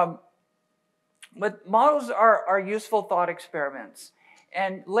 But models are useful thought experiments.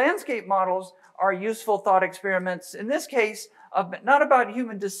 And landscape models are useful thought experiments, in this case, not about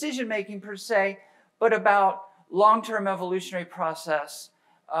human decision-making per se, but about long-term evolutionary process,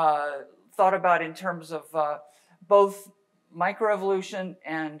 thought about in terms of both microevolution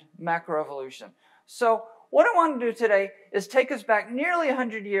and macroevolution. So what I want to do today is take us back nearly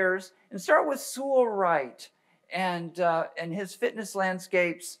 100 years and start with Sewell Wright and his fitness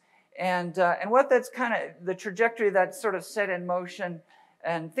landscapes and what that's kind of the trajectory that's sort of set in motion,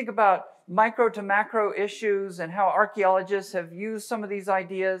 and think about micro to macro issues and how archaeologists have used some of these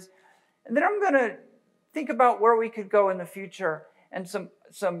ideas. And then I'm going to think about where we could go in the future and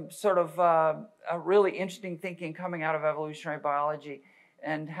some sort of a really interesting thinking coming out of evolutionary biology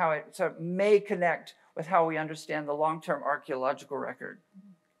and how it sort of may connect with how we understand the long-term archaeological record.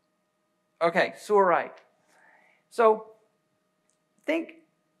 Okay, Sewell Wright. So think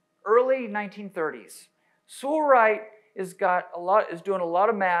early 1930s. Sewell Wright is doing a lot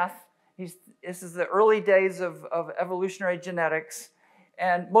of math. This is the early days of evolutionary genetics,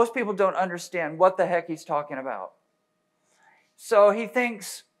 and most people don't understand what the heck he's talking about. So he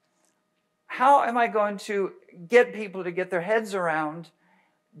thinks, how am I going to get people to get their heads around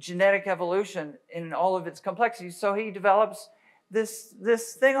genetic evolution in all of its complexities? So he develops this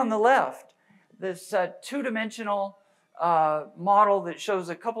thing on the left, this two-dimensional model that shows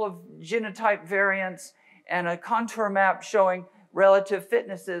a couple of genotype variants and a contour map showing relative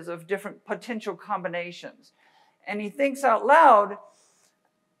fitnesses of different potential combinations. And he thinks out loud,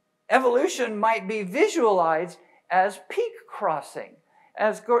 evolution might be visualized as peak crossing,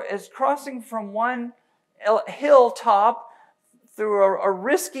 as crossing from one hilltop through a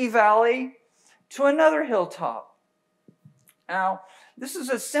risky valley to another hilltop. Now, this is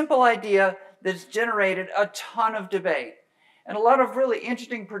a simple idea that's generated a ton of debate and a lot of really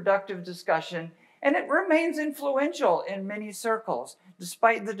interesting, productive discussion, and it remains influential in many circles,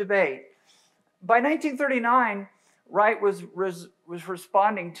 despite the debate. by 1939, Wright was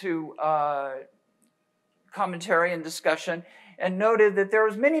responding to commentary and discussion and noted that there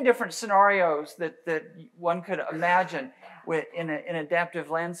was many different scenarios that one could imagine in adaptive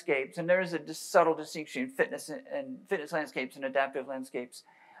landscapes. And there is a subtle distinction between fitness landscapes and adaptive landscapes.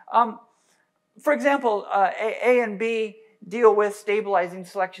 For example, A and B deal with stabilizing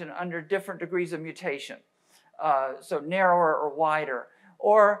selection under different degrees of mutation, so narrower or wider.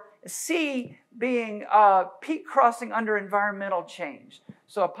 Or C being peak crossing under environmental change.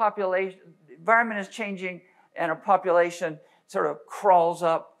 So a population, environment is changing and a population sort of crawls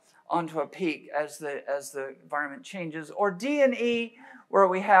up onto a peak as the environment changes. Or D and E, where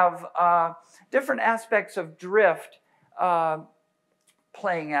we have different aspects of drift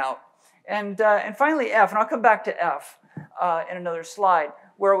playing out. And finally F, and I'll come back to F in another slide,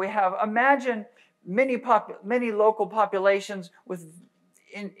 where we have, imagine many local populations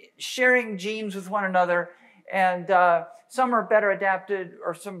sharing genes with one another, and some are better adapted,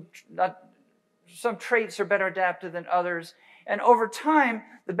 or some traits are better adapted than others. And over time,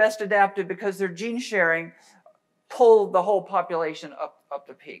 the best adapted, because their gene sharing, pull the whole population up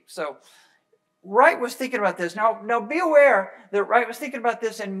the peak. So Wright was thinking about this. Now be aware that Wright was thinking about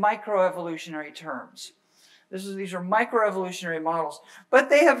this in microevolutionary terms. These are microevolutionary models, but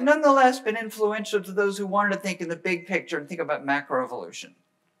they have nonetheless been influential to those who wanted to think in the big picture and think about macroevolution.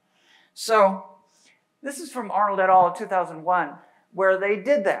 So this is from Arnold et al. 2001, where they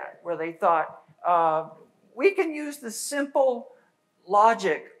did that, where they thought, we can use the simple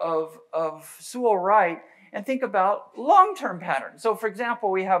logic of Sewell-Wright and think about long-term patterns. So for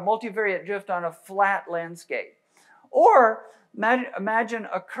example, we have multivariate drift on a flat landscape. Or imagine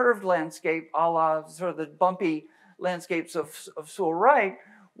a curved landscape, a la sort of the bumpy landscapes of Sewell-Wright,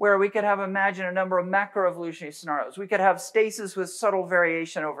 where we could imagine a number of macroevolutionary scenarios. We could have stasis with subtle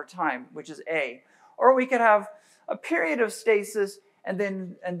variation over time, which is A. Or we could have a period of stasis and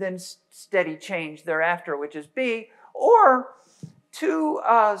then steady change thereafter, which is B. Or two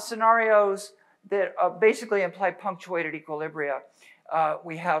scenarios that basically imply punctuated equilibria.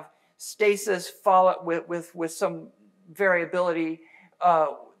 We have stasis followed with some variability,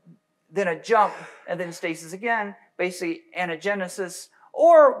 then a jump, and then stasis again, basically anagenesis.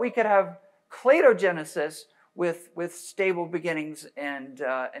 Or we could have cladogenesis with stable beginnings and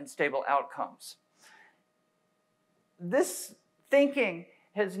stable outcomes. This thinking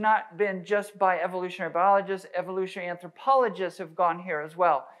has not been just by evolutionary biologists. Evolutionary anthropologists have gone here as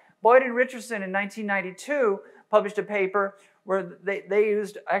well. Boyd and Richardson in 1992 published a paper where they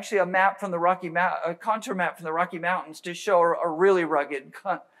used actually a map from a contour map from the Rocky Mountains to show a really rugged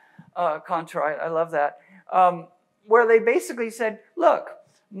contour. I love that. Where they basically said, look,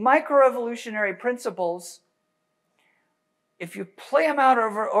 microevolutionary principles, if you play them out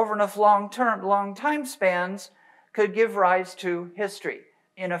over enough long time spans, could give rise to history,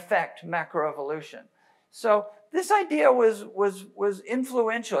 in effect, macroevolution. So this idea was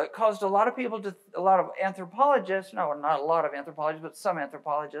influential. It caused a lot of anthropologists, no, not a lot of anthropologists, but some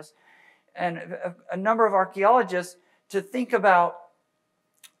anthropologists, and a number of archaeologists to think about,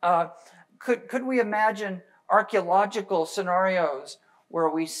 could we imagine archaeological scenarios where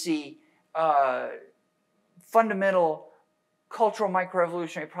we see fundamental cultural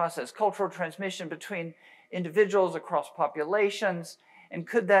microevolutionary process, cultural transmission between individuals across populations, and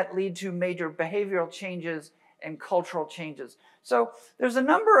could that lead to major behavioral changes and cultural changes? So there's a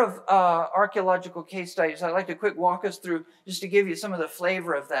number of archaeological case studies I'd like to quick walk us through just to give you some of the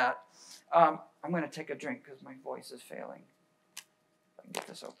flavor of that. I'm going to take a drink because my voice is failing. If I can get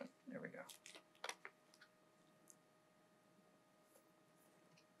this open. There we go.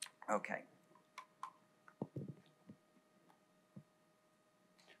 Okay.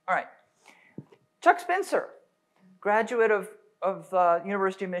 All right. Chuck Spencer, graduate of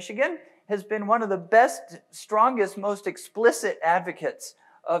University of Michigan, has been one of the best, strongest, most explicit advocates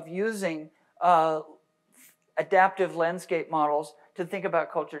of using adaptive landscape models to think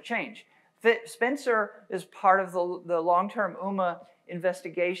about culture change. Spencer is part of the long-term UMA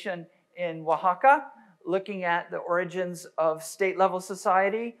investigation in Oaxaca, looking at the origins of state-level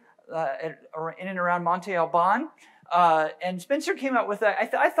society in and around Monte Alban. And Spencer came up with,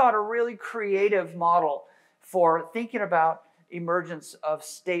 I thought, a really creative model for thinking about emergence of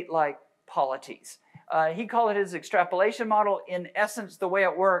state-like polities. He called it his extrapolation model. In essence, the way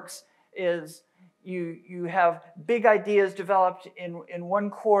it works is you have big ideas developed in one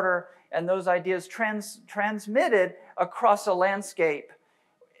quarter, and those ideas transmitted across a landscape,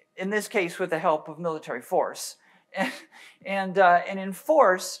 in this case with the help of military force, and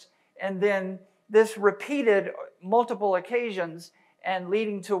enforced, and then this repeated multiple occasions, and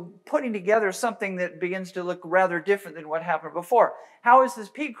leading to putting together something that begins to look rather different than what happened before. How is this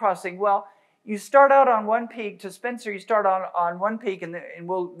peak crossing? Well, you start out on one peak. To Spencer, you start on one peak, and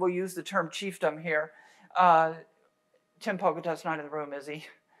we'll use the term chiefdom here. Tim Pogutow's not in the room, is he?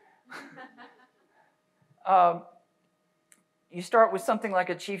 You start with something like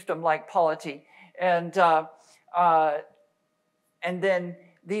a chiefdom-like polity, and then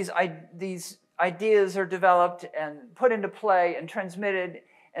these ideas are developed and put into play and transmitted,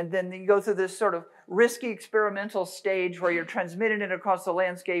 and then you go through this sort of risky experimental stage where you're transmitting it across the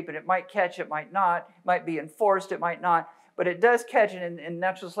landscape, and it might catch, it might not, it might be enforced, it might not, but it does catch it, and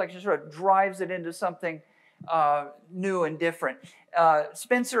natural selection sort of drives it into something new and different.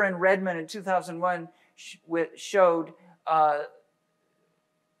 Spencer and Redmond in 2001 showed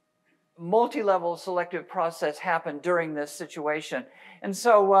multi-level selective process happened during this situation. And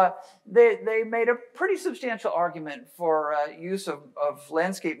so they made a pretty substantial argument for use of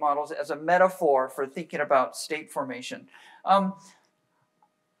landscape models as a metaphor for thinking about state formation.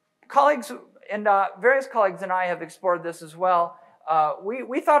 Colleagues and various colleagues and I have explored this as well.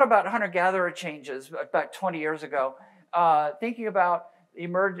 We thought about hunter-gatherer changes about 20 years ago, thinking about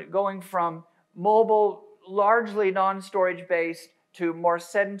going from mobile, largely non-storage-based to more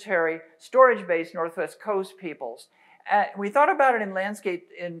sedentary, storage-based Northwest Coast peoples. We thought about it in landscape,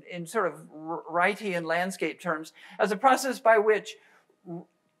 in sort of Wrightian landscape terms, as a process by which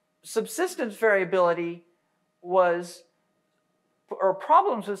subsistence variability was, or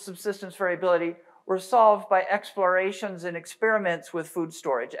problems with subsistence variability were solved by explorations and experiments with food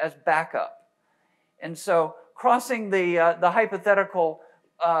storage as backup. And so crossing the hypothetical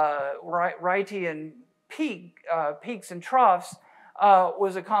Wrightian peaks and troughs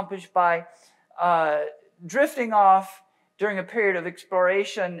was accomplished by drifting off during a period of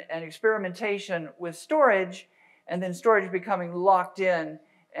exploration and experimentation with storage, and then storage becoming locked in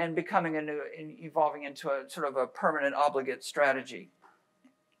and becoming evolving into a sort of a permanent obligate strategy.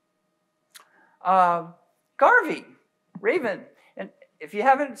 Garvey, Raven, and if you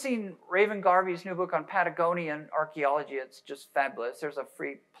haven't seen Raven Garvey's new book on Patagonian archaeology, it's just fabulous. There's a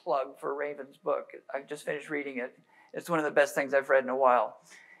free plug for Raven's book. I've just finished reading it. It's one of the best things I've read in a while.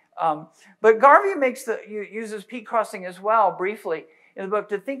 But Garvey uses peak crossing as well, briefly, in the book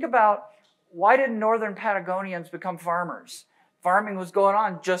to think about why did northern Patagonians become farmers? Farming was going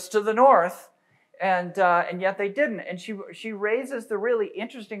on just to the north, and yet they didn't. And she raises the really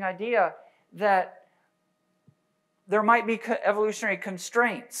interesting idea that there might be evolutionary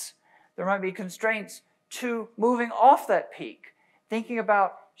constraints. There might be constraints to moving off that peak, thinking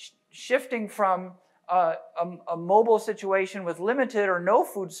about shifting from a mobile situation with limited or no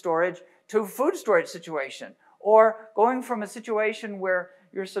food storage to a food storage situation, or going from a situation where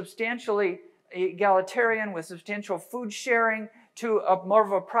you're substantially egalitarian with substantial food sharing to more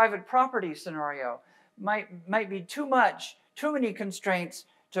of a private property scenario. Might be too many constraints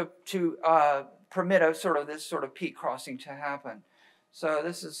to permit this sort of peak crossing to happen. So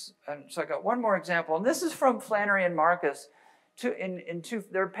so I got one more example, and this is from Flannery and Marcus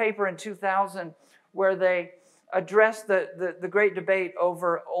their paper in 2000, where they addressed the great debate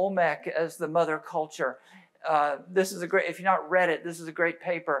over Olmec as the mother culture. This is if you've not read it, this is a great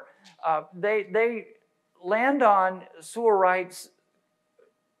paper. They land on Sewell Wright's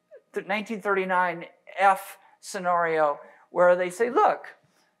 1939 F scenario, where they say, look,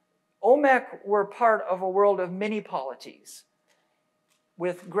 Olmec were part of a world of many polities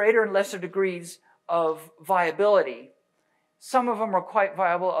with greater and lesser degrees of viability. Some of them were quite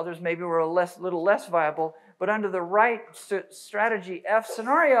viable, others maybe were a little less viable, but under the right strategy F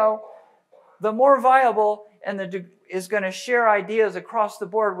scenario, the more viable is going to share ideas across the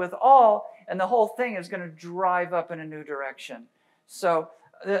board with all, and the whole thing is going to drive up in a new direction. So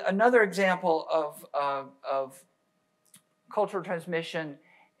another example of cultural transmission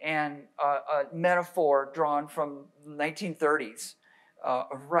and a metaphor drawn from the 1930s.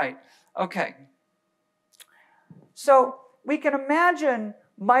 Right, okay. So we can imagine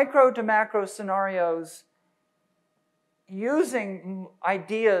micro to macro scenarios using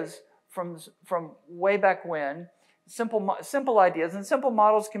ideas from way back when, simple ideas, and simple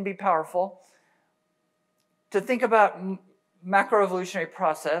models can be powerful to think about macroevolutionary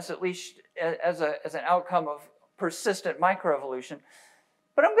process, at least as an outcome of persistent microevolution.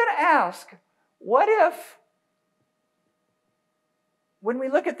 But I'm going to ask, what if, when we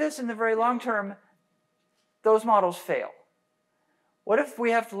look at this in the very long term, those models fail? What if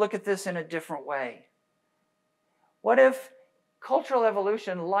we have to look at this in a different way? What if cultural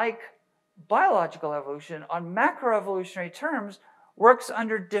evolution, like biological evolution, on macroevolutionary terms, works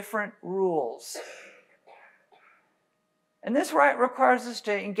under different rules? And this requires us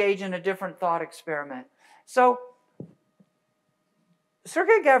to engage in a different thought experiment. So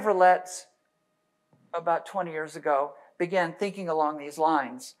Sergei Gavrilets, about 20 years ago, began thinking along these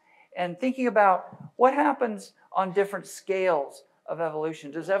lines and thinking about what happens on different scales of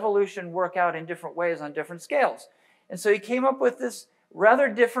evolution. Does evolution work out in different ways on different scales? And so he came up with this rather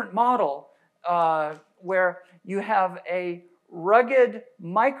different model where you have a rugged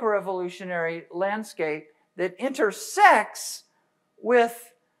microevolutionary landscape that intersects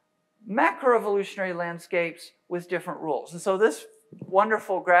with macroevolutionary landscapes with different rules. And so this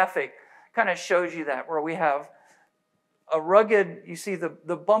wonderful graphic kind of shows you that, where we have a rugged, you see the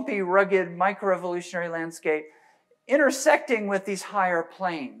bumpy, rugged microevolutionary landscape intersecting with these higher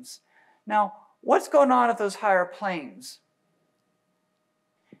planes. Now, what's going on at those higher planes?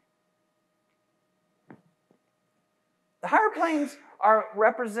 The higher planes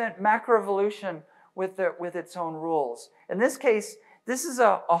represent macroevolution with its own rules. In this case, this is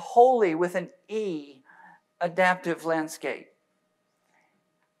a wholly, with an E, adaptive landscape.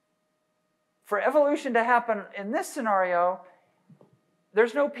 For evolution to happen in this scenario,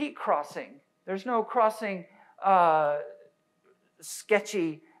 there's no peak crossing. There's no crossing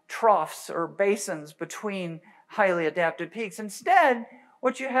sketchy troughs or basins between highly adapted peaks. Instead,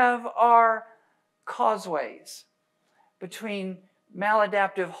 what you have are causeways between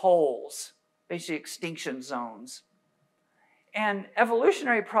maladaptive holes, basically extinction zones. And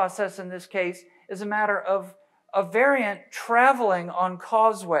evolutionary process in this case is a matter of a variant traveling on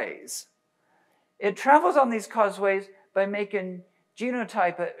causeways. It travels on these causeways by making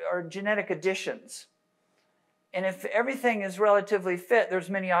genotype or genetic additions. And if everything is relatively fit, there's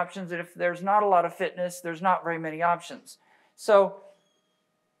many options. And if there's not a lot of fitness, there's not very many options. So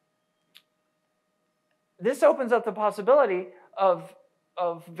this opens up the possibility of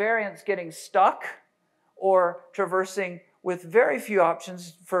variants getting stuck or traversing with very few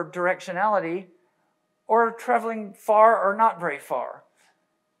options for directionality, or traveling far or not very far.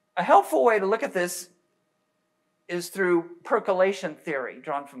 A helpful way to look at this is through percolation theory,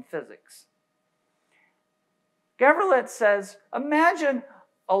 drawn from physics. Gavrilets says, imagine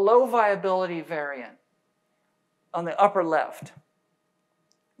a low viability variant on the upper left,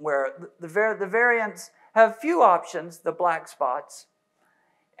 where the variants have few options, the black spots,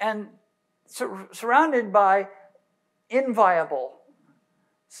 and surrounded by inviable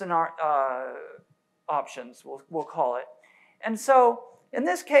options, we'll call it. And so in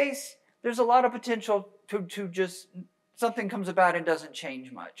this case, there's a lot of potential to just, something comes about and doesn't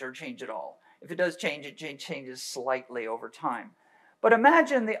change much or change at all. If it does change, it changes slightly over time. But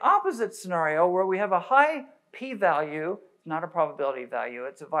imagine the opposite scenario where we have a high p-value, not a probability value,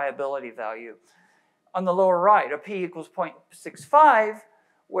 it's a viability value. On the lower right, a p equals 0.65,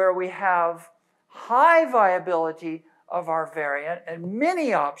 where we have high viability of our variant and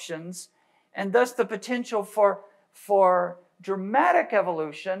many options, and thus the potential for dramatic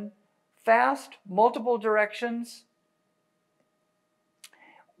evolution, fast, multiple directions,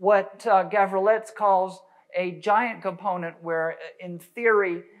 what Gavrilets calls a giant component, where in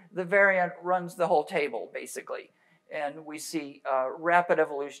theory the variant runs the whole table, basically, and we see a rapid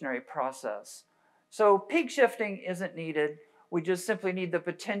evolutionary process. So peak shifting isn't needed. We just simply need the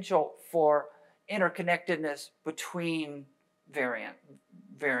potential for interconnectedness between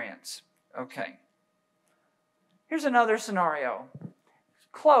variants. Okay. Here's another scenario.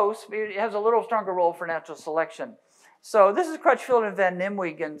 Close, but it has a little stronger role for natural selection. So this is Crutchfield and Van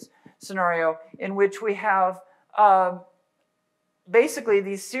Nimwegen's scenario, in which we have basically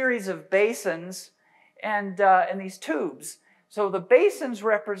these series of basins and these tubes. So the basins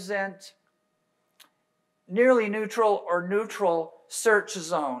represent nearly neutral or neutral search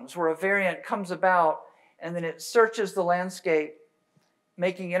zones, where a variant comes about and then it searches the landscape,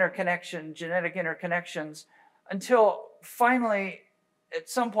 making genetic interconnections, until finally, at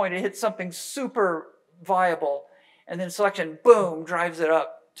some point, it hits something super viable, and then selection, boom, drives it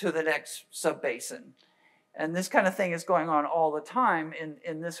up to the next subbasin. And this kind of thing is going on all the time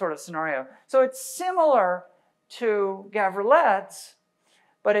in this sort of scenario. So it's similar to Gavrilets,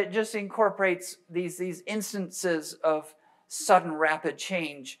 but it just incorporates these instances of sudden rapid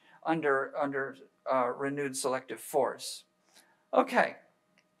change under renewed selective force. Okay.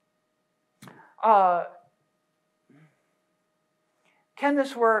 Can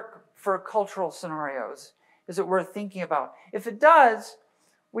this work for cultural scenarios? Is it worth thinking about? If it does,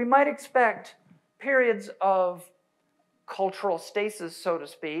 we might expect periods of cultural stasis, so to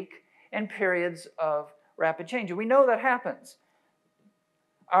speak, and periods of rapid change. And we know that happens.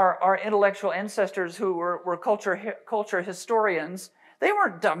 Our intellectual ancestors who were culture historians, they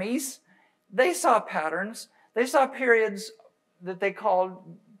weren't dummies. They saw patterns. They saw periods that they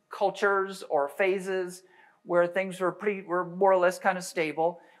called cultures or phases where things were more or less kind of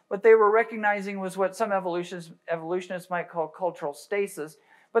stable. What they were recognizing was what some evolutionists might call cultural stasis.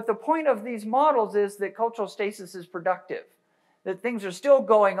 But the point of these models is that cultural stasis is productive, that things are still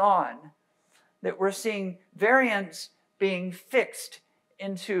going on, that we're seeing variants being fixed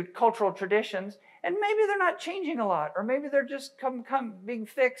into cultural traditions, and maybe they're not changing a lot, or maybe they're just being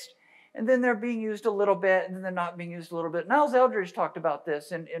fixed, and then they're being used a little bit, and then they're not being used a little bit. Niles Eldridge talked about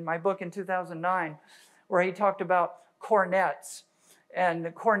this in my book in 2009, where he talked about cornets and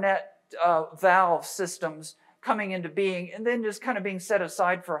the cornet valve systems coming into being and then just kind of being set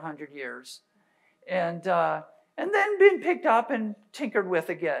aside for 100 years. And then being picked up and tinkered with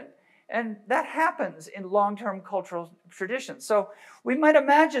again. And that happens in long-term cultural traditions. So we might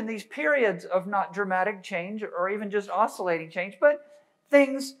imagine these periods of not dramatic change or even just oscillating change, but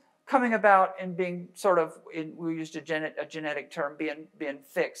things coming about and being sort of, we used a genetic term, being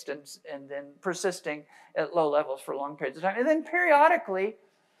fixed and then persisting at low levels for long periods of time. And then periodically,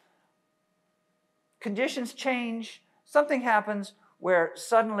 conditions change, something happens where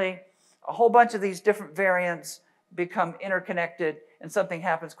suddenly a whole bunch of these different variants become interconnected and something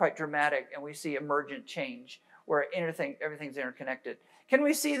happens quite dramatic and we see emergent change where everything's interconnected. Can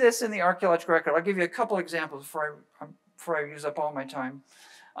we see this in the archaeological record? I'll give you a couple examples before I use up all my time.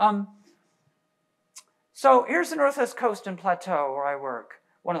 So here's the Northwest Coast and Plateau where I work,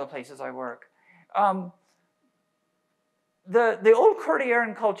 one of the places I work. The old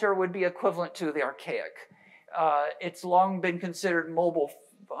Cordilleran culture would be equivalent to the archaic. It's long been considered mobile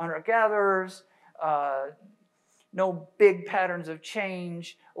hunter-gatherers, no big patterns of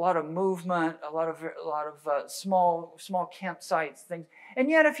change, a lot of movement, a lot of small campsites, things. And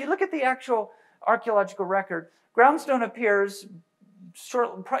yet, if you look at the actual archaeological record, groundstone appears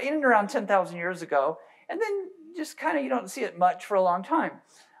in and around 10,000 years ago, and then just kind of you don't see it much for a long time.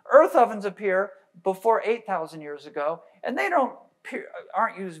 Earth ovens appear before 8,000 years ago, and they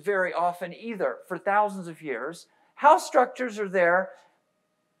aren't used very often either for thousands of years. House structures are there.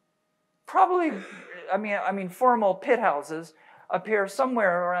 Probably, I mean, formal pit houses appear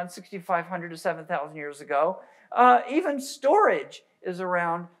somewhere around 6,500 to 7,000 years ago. Even storage is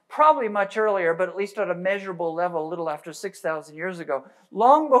around, probably much earlier, but at least at a measurable level, a little after 6,000 years ago,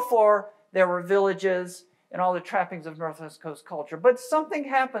 long before there were villages and all the trappings of Northwest Coast culture. But something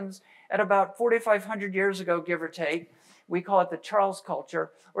happens at about 4,500 years ago, give or take. We call it the Charles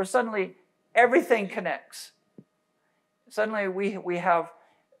culture, where suddenly everything connects. Suddenly we have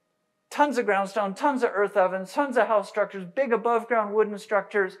tons of groundstone, tons of earth ovens, tons of house structures, big above ground wooden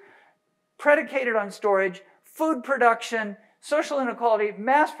structures, predicated on storage, food production, social inequality,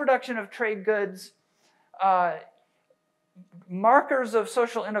 mass production of trade goods, markers of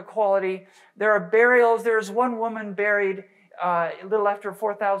social inequality. There are burials. There's one woman buried a little after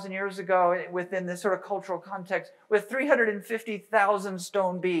 4,000 years ago within this sort of cultural context with 350,000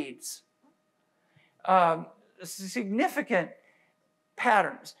 stone beads. Significant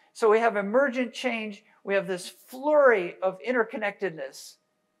patterns. So we have emergent change. We have this flurry of interconnectedness.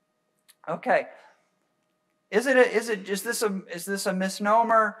 Okay. Is this a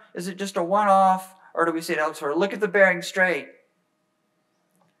misnomer? Is it just a one-off? Or do we see it elsewhere? Look at the Bering Strait.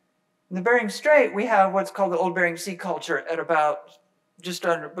 In the Bering Strait, we have what's called the Old Bering Sea culture at about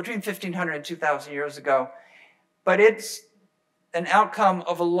between 1,500 and 2,000 years ago. But it's an outcome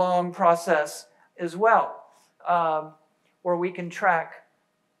of a long process as well, where we can track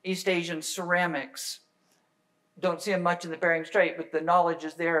East Asian ceramics. Don't see them much in the Bering Strait, but the knowledge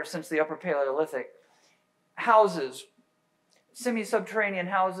is there since the Upper Paleolithic. Houses, semi-subterranean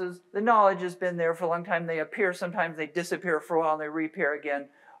houses, the knowledge has been there for a long time. They appear, sometimes they disappear for a while and they reappear again.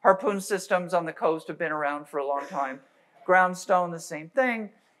 Harpoon systems on the coast have been around for a long time. Groundstone, the same thing.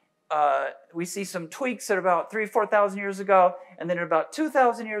 We see some tweaks at about 3,000 to 4,000 years ago, and then at about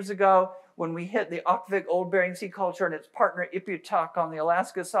 2,000 years ago, when we hit the Okvik Old Bering Sea culture and its partner Iputak on the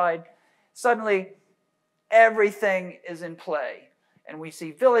Alaska side, suddenly everything is in play. And we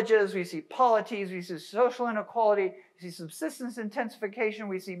see villages, we see polities, we see social inequality, we see subsistence intensification,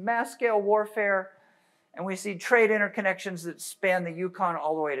 we see mass-scale warfare, and we see trade interconnections that span the Yukon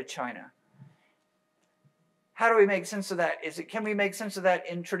all the way to China. How do we make sense of that? Can we make sense of that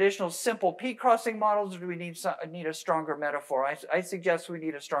in traditional simple P-crossing models, or do we need a stronger metaphor? I suggest we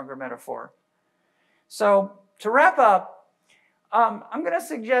need a stronger metaphor. So to wrap up, I'm going to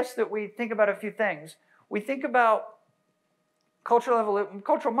suggest that we think about a few things. We think about cultural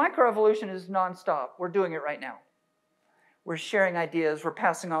microevolution is nonstop. We're doing it right now. We're sharing ideas. We're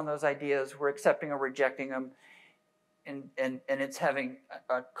passing on those ideas. We're accepting or rejecting them. And it's having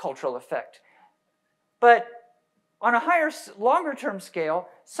a cultural effect. But On a higher, longer-term scale,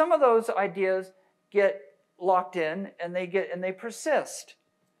 some of those ideas get locked in and they persist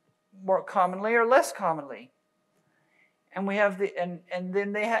more commonly or less commonly. And we have and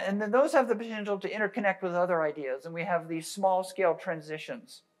then those have the potential to interconnect with other ideas, and we have these small-scale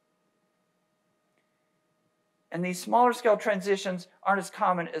transitions. And these smaller-scale transitions aren't as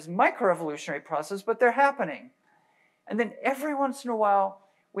common as microevolutionary processes, but they're happening. And then every once in a while,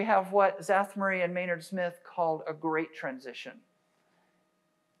 we have what Zathmary and Maynard Smith called a great transition.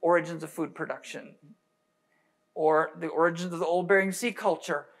 Origins of food production, or the origins of the old Bering Sea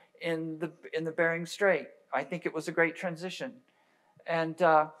culture in the Bering Strait. I think it was a great transition. And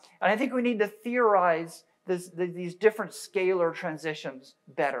I think we need to theorize these different scalar transitions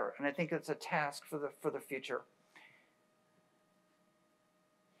better. And I think it's a task for the future.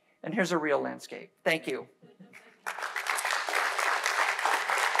 And here's a real landscape. Thank you.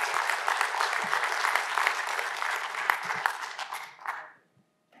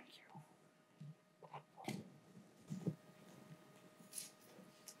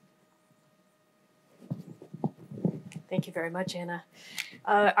 Thank you very much, Anna.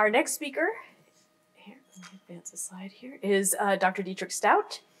 Our next speaker, here, let me advance a slide here, is Dr. Dietrich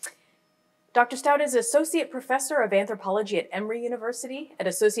Stout. Dr. Stout is Associate Professor of Anthropology at Emory University and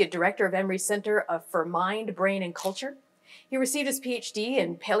Associate Director of Emory Center for Mind, Brain, and Culture. He received his PhD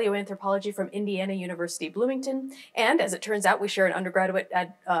in paleoanthropology from Indiana University, Bloomington, and as it turns out, we share an undergraduate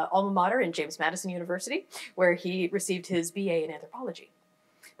at alma mater in James Madison University, where he received his BA in anthropology.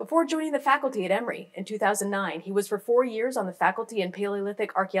 Before joining the faculty at Emory in 2009, he was for 4 years on the faculty in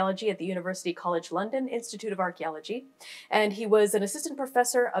Paleolithic Archaeology at the University College London Institute of Archaeology, and he was an assistant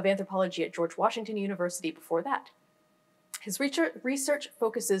professor of anthropology at George Washington University before that. His research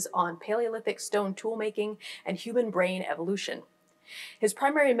focuses on Paleolithic stone toolmaking and human brain evolution. His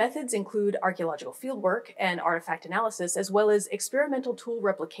primary methods include archaeological fieldwork and artifact analysis, as well as experimental tool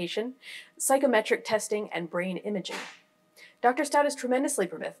replication, psychometric testing, and brain imaging. Dr. Stout is tremendously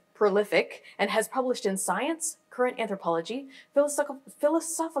prolific and has published in Science, Current Anthropology,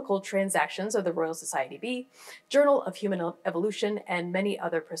 Philosophical Transactions of the Royal Society B, Journal of Human Evolution, and many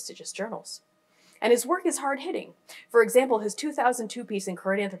other prestigious journals. And his work is hard-hitting. For example, his 2002 piece in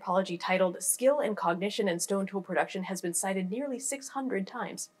Current Anthropology titled Skill in Cognition and Stone Tool Production has been cited nearly 600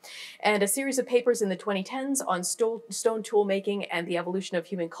 times. And a series of papers in the 2010s on stone tool making and the evolution of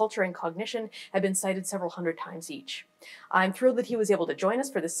human culture and cognition have been cited several hundred times each. I'm thrilled that he was able to join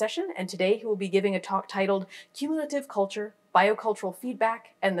us for this session, and today he will be giving a talk titled Cumulative Culture, Biocultural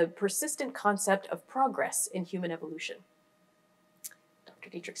Feedback, and the Persistent Concept of Progress in Human Evolution.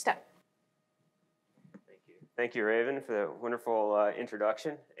 Dr. Dietrich Stout. Thank you, Raven, for the wonderful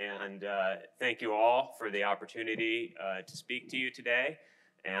introduction, and thank you all for the opportunity to speak to you today,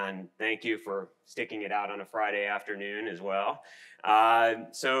 and thank you for sticking it out on a Friday afternoon as well.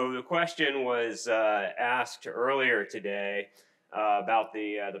 So the question was asked earlier today about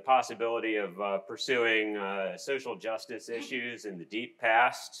the possibility of pursuing social justice issues in the deep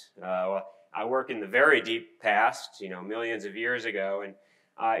past. I work in the very deep past, millions of years ago, and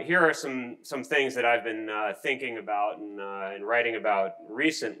here are some things that I've been thinking about and writing about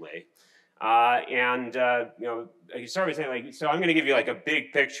recently. You start with saying, so I'm going to give you a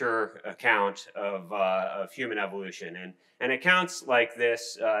big picture account of human evolution. And accounts like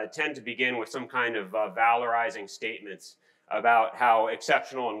this tend to begin with some kind of valorizing statements about how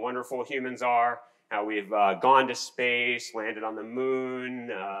exceptional and wonderful humans are, how we've gone to space, landed on the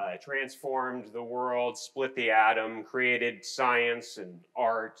moon, transformed the world, split the atom, created science and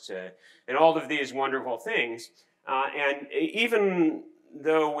art, and all of these wonderful things. And even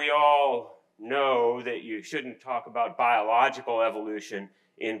though we all know that you shouldn't talk about biological evolution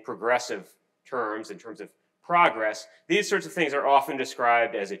in progressive terms, in terms of progress, these sorts of things are often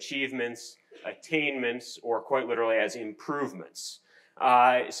described as achievements, attainments, or quite literally as improvements.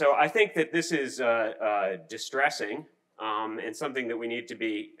 So I think that this is distressing and something that we need to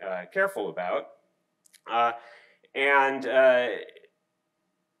be careful about.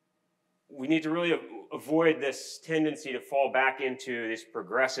 We need to really avoid this tendency to fall back into this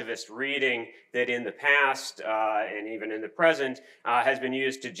progressivist reading that in the past and even in the present has been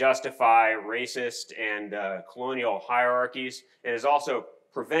used to justify racist and colonial hierarchies. It has also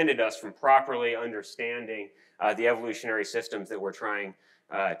prevented us from properly understanding the evolutionary systems that we're trying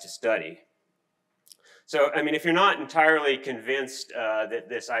to study. So, if you're not entirely convinced that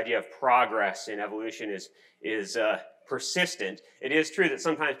this idea of progress in evolution is persistent, it is true that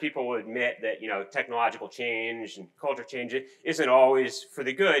sometimes people will admit that technological change and culture change isn't always for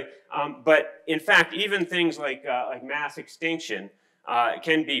the good. But in fact, even things like mass extinction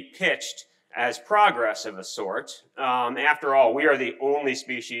can be pitched as progress of a sort. After all, we are the only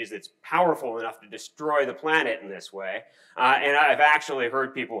species that's powerful enough to destroy the planet in this way. And I've actually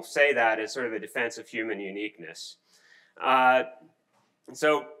heard people say that as sort of a defense of human uniqueness.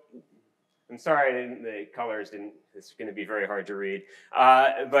 So I'm sorry, the colors didn't, it's going to be very hard to read.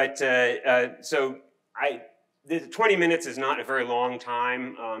 The 20 minutes is not a very long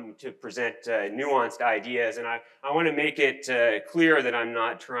time to present nuanced ideas, and I want to make it clear that I'm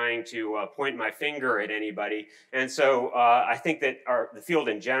not trying to point my finger at anybody. And so I think that the field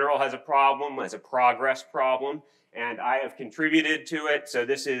in general has a problem, has a progress problem, and I have contributed to it. So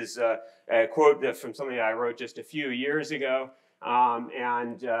this is a quote from something I wrote just a few years ago,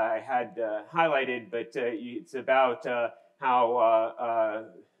 and I had highlighted, but it's about how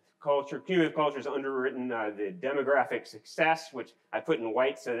cumulative culture has underwritten the demographic success, which I put in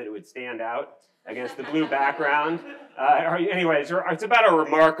white so that it would stand out against the blue background. Anyways, it's about our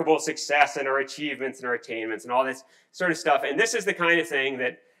remarkable success and our achievements and our attainments and all this sort of stuff. And this is the kind of thing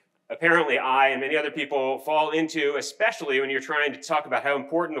that apparently I and many other people fall into, especially when you're trying to talk about how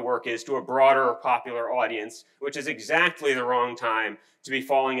important the work is to a broader popular audience, which is exactly the wrong time to be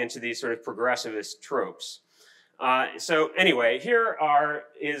falling into these sort of progressivist tropes. So anyway, here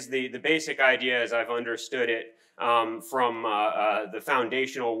is the basic idea as I've understood it from the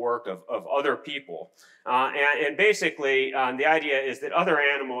foundational work of other people. And basically, the idea is that other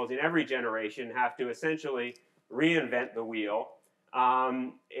animals in every generation have to essentially reinvent the wheel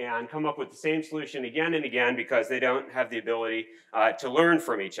and come up with the same solution again and again because they don't have the ability to learn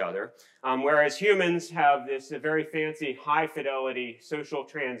from each other. Whereas humans have this very fancy high-fidelity social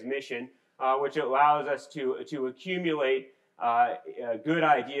transmission which allows us to accumulate good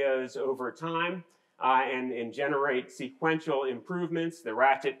ideas over time and generate sequential improvements. The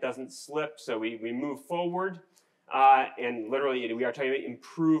ratchet doesn't slip, so we move forward. And literally, we are talking about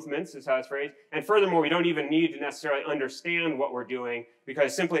improvements, is how it's phrased. And furthermore, we don't even need to necessarily understand what we're doing,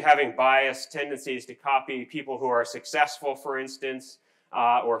 because simply having biased tendencies to copy people who are successful, for instance,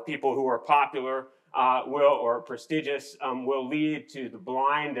 or people who are popular, or prestigious, will lead to the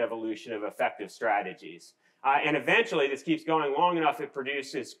blind evolution of effective strategies. And eventually, this keeps going long enough, it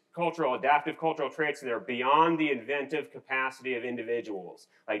produces adaptive cultural traits that are beyond the inventive capacity of individuals.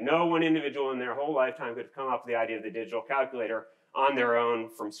 Like no one individual in their whole lifetime could have come up with the idea of the digital calculator on their own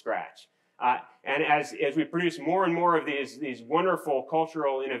from scratch. And as we produce more and more of these wonderful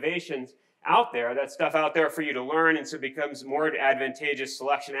cultural innovations out there, that stuff out there for you to learn, and so it becomes more advantageous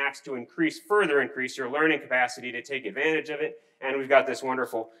selection acts to further increase your learning capacity to take advantage of it. And we've got this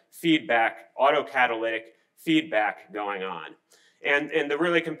wonderful feedback, autocatalytic feedback going on. And the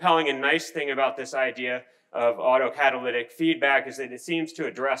really compelling and nice thing about this idea of autocatalytic feedback is that it seems to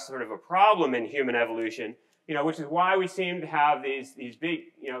address sort of a problem in human evolution, which is why we seem to have these big,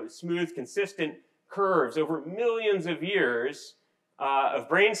 smooth, consistent curves over millions of years of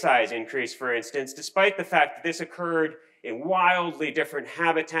brain size increase, for instance, despite the fact that this occurred in wildly different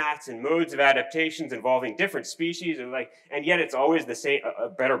habitats and modes of adaptations involving different species, and yet it's always the same.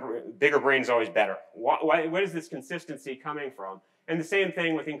 Bigger brain is always better. What is this consistency coming from? And the same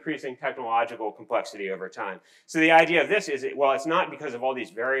thing with increasing technological complexity over time. So the idea of this is, well, it's not because of all these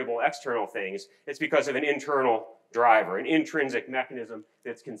variable external things. It's because of an internal driver, an intrinsic mechanism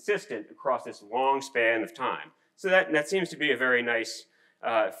that's consistent across this long span of time. So that seems to be a very nice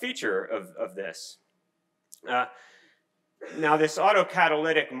feature of this. Now, this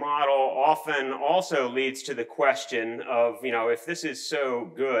autocatalytic model often also leads to the question of, if this is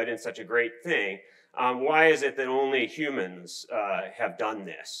so good and such a great thing, why is it that only humans have done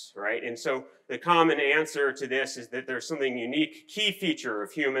this, right? And so the common answer to this is that there's something unique, key feature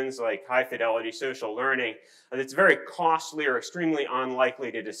of humans, like high-fidelity social learning, that's very costly or extremely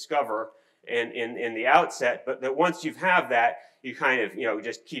unlikely to discover in the outset, but that once you have that, you kind of, it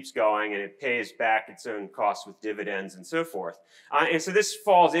just keeps going and it pays back its own costs with dividends and so forth. And so this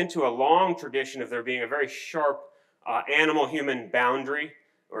falls into a long tradition of there being a very sharp animal-human boundary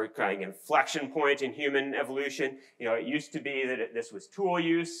or kind of inflection point in human evolution. It used to be that this was tool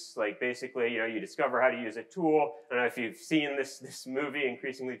use, like basically, you discover how to use a tool. I don't know if you've seen this movie,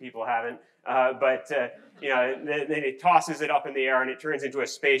 increasingly people haven't, but then it tosses it up in the air and it turns into a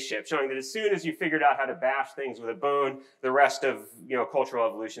spaceship, showing that as soon as you figured out how to bash things with a bone, the rest of cultural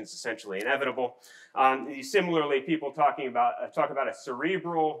evolution is essentially inevitable. Similarly, people talk about a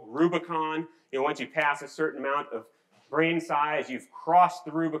cerebral Rubicon. Once you pass a certain amount of brain size, you've crossed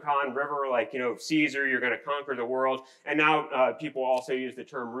the Rubicon River like, Caesar, you're going to conquer the world. And now people also use the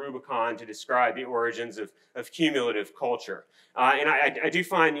term Rubicon to describe the origins of cumulative culture. And I do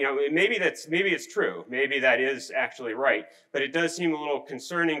find, maybe it's true. Maybe that is actually right. But it does seem a little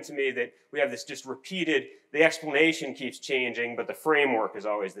concerning to me that we have this just repeated, the explanation keeps changing, but the framework is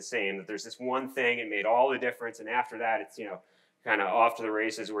always the same, that there's this one thing, it made all the difference, and after that, it's, kind of off to the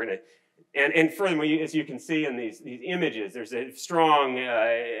races. We're going to, and furthermore, as you can see in these images, there's a strong,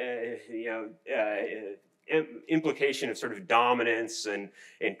 implication of sort of dominance and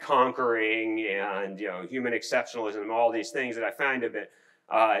conquering and human exceptionalism, all these things that I find a bit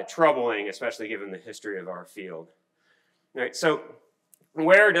troubling, especially given the history of our field. All right, so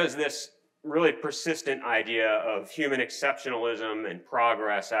where does this really persistent idea of human exceptionalism and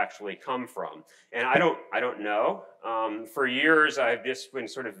progress actually come from? And I don't know. For years, I've just been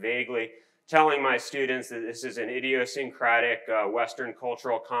sort of vaguely telling my students that this is an idiosyncratic Western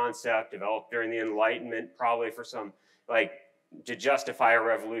cultural concept developed during the Enlightenment, probably for some, to justify a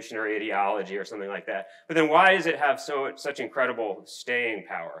revolutionary ideology or something like that. But then why does it have such incredible staying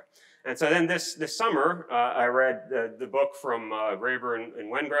power? And so then this summer, I read the book from Graeber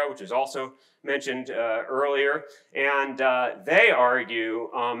and Wengrow, which was also mentioned earlier, and they argue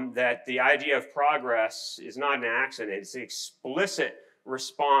that the idea of progress is not an accident. It's an explicit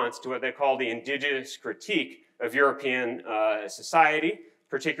response to what they call the indigenous critique of European society,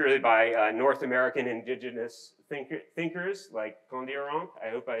 particularly by North American indigenous thinkers like Condillac.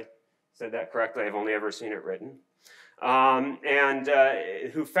 I hope I said that correctly. I've only ever seen it written.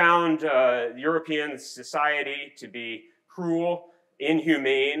 Who found European society to be cruel,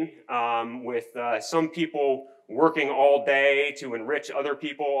 inhumane, with some people working all day to enrich other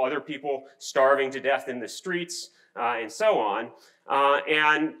people starving to death in the streets, and so on.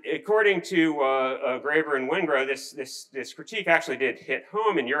 And according to Graeber and Wengrow, this critique actually did hit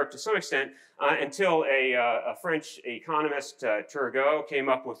home in Europe to some extent until a French economist, Turgot, came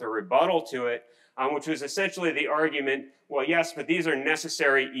up with a rebuttal to it, which was essentially the argument, well, yes, but these are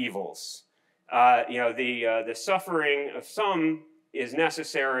necessary evils. The suffering of some is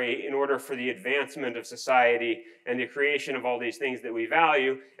necessary in order for the advancement of society and the creation of all these things that we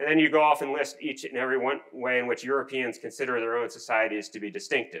value. And then you go off and list each and every one way in which Europeans consider their own societies to be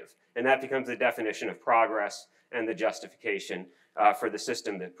distinctive. And that becomes the definition of progress and the justification for the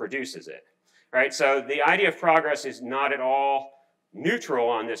system that produces it. Right? So the idea of progress is not at all neutral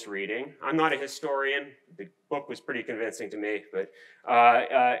on this reading. I'm not a historian. The book was pretty convincing to me, but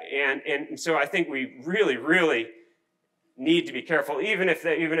and so I think we really need to be careful, even if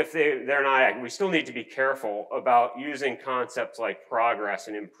they're not. We still need to be careful about using concepts like progress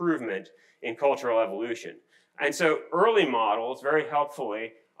and improvement in cultural evolution. And so early models, very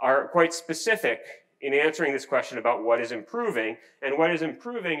helpfully, are quite specific in answering this question about what is improving, and what is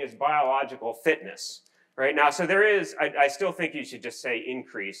improving is biological fitness. Right now, so there is, I still think you should just say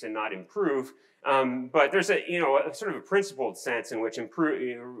increase and not improve, but there's a sort of a principled sense in which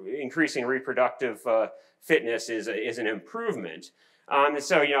increasing reproductive fitness is an improvement. And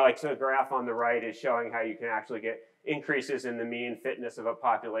so, so the graph on the right is showing how you can actually get increases in the mean fitness of a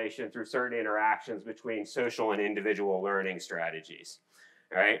population through certain interactions between social and individual learning strategies,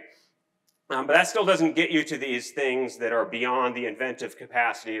 right? But that still doesn't get you to these things that are beyond the inventive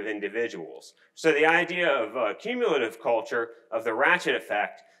capacity of individuals. So the idea of cumulative culture, of the ratchet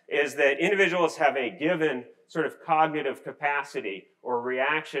effect, is that individuals have a given sort of cognitive capacity or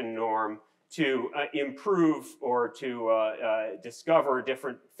reaction norm to improve or to discover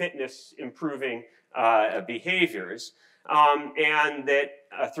different fitness improving behaviors. And that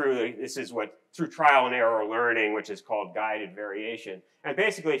through trial and error learning, which is called guided variation. And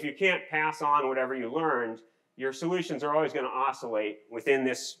basically, if you can't pass on whatever you learned, your solutions are always going to oscillate within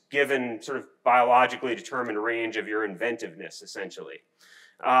this given sort of biologically determined range of your inventiveness, essentially.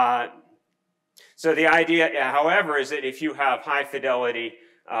 So the idea, however, is that if you have high fidelity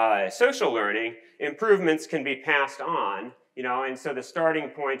social learning, improvements can be passed on, and so the starting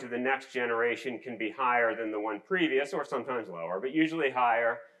point of the next generation can be higher than the one previous, or sometimes lower, but usually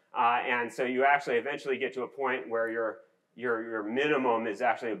higher. And so you actually eventually get to a point where your minimum is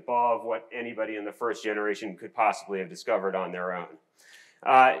actually above what anybody in the first generation could possibly have discovered on their own.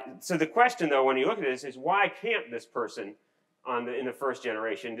 So the question, though, when you look at this is, why can't this person in the first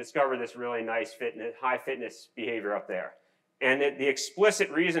generation discover this really nice high fitness behavior up there? And the explicit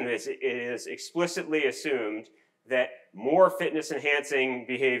reason is it is explicitly assumed that more fitness enhancing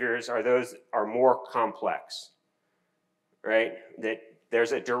behaviors are more complex, right? That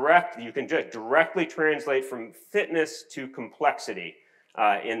there's you can just directly translate from fitness to complexity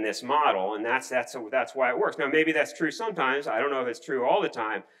in this model, and that's why it works. Now, maybe that's true sometimes. I don't know if it's true all the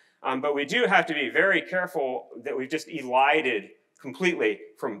time, but we do have to be very careful that we've just elided completely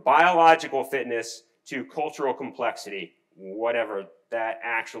from biological fitness to cultural complexity, whatever that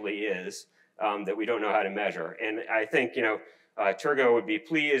actually is, that we don't know how to measure. And I think, Turgot would be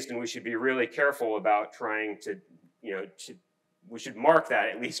pleased, and we should be really careful about trying to, we should mark that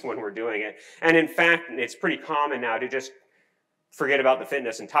at least when we're doing it. And in fact, it's pretty common now to just forget about the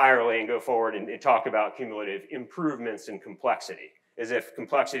fitness entirely and go forward and talk about cumulative improvements in complexity, as if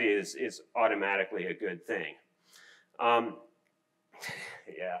complexity is automatically a good thing. Yeah,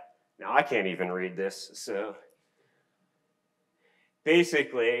 now I can't even read this, so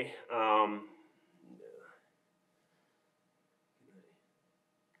basically,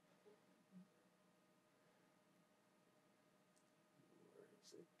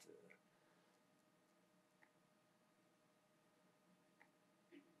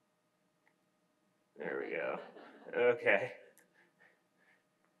 there we go. Okay.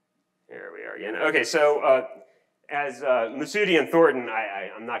 There we are again. Okay, so as Masudi and Thornton,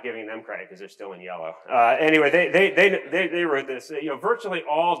 I'm not giving them credit because they're still in yellow. Anyway, they wrote this. Virtually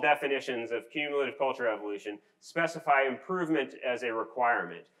all definitions of cumulative cultural evolution specify improvement as a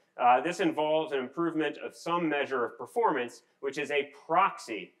requirement. This involves an improvement of some measure of performance, which is a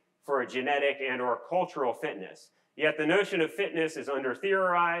proxy for a genetic and/or cultural fitness. Yet the notion of fitness is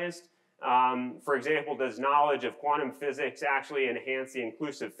under-theorized. For example, does knowledge of quantum physics actually enhance the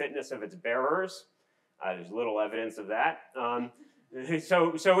inclusive fitness of its bearers? There's little evidence of that.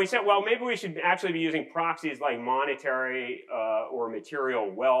 So we said, well, maybe we should actually be using proxies like monetary or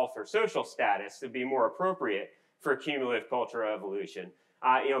material wealth or social status to be more appropriate for cumulative cultural evolution.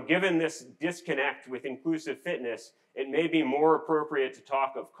 Given this disconnect with inclusive fitness, it may be more appropriate to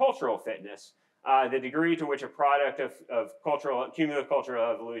talk of cultural fitness. The degree to which a product of cumulative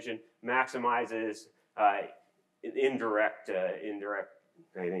cultural evolution maximizes indirect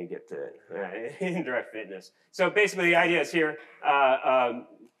fitness. So basically, the idea is here that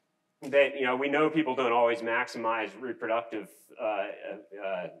we know people don't always maximize reproductive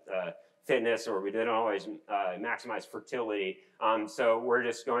fitness, or we don't always maximize fertility. So we're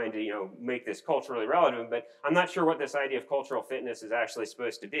just going to make this culturally relevant. But I'm not sure what this idea of cultural fitness is actually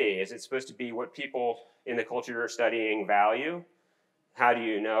supposed to be. Is it supposed to be what people in the culture you're studying value? How do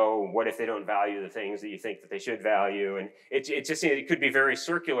you know what if they don't value the things that you think that they should value? And it could be very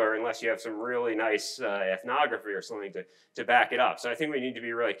circular unless you have some really nice ethnography or something to back it up. So I think we need to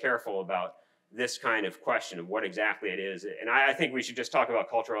be really careful about this kind of question of what exactly it is. And I think we should just talk about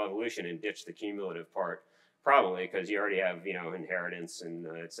cultural evolution and ditch the cumulative part, probably, because you already have inheritance and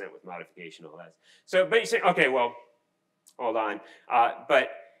descent with modification, all that. So, but you say, okay, well, hold on.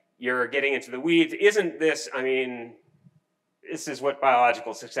 But you're getting into the weeds. Isn't this, this is what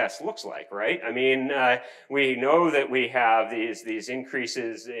biological success looks like, right? We know that we have these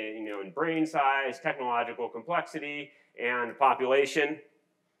increases in brain size, technological complexity, and population,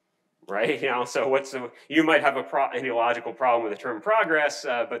 right? So you might have an ideological problem with the term progress,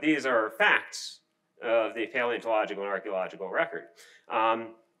 but these are facts of the paleontological and archaeological record.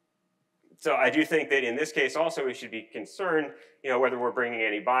 So I do think that in this case also we should be concerned, whether we're bringing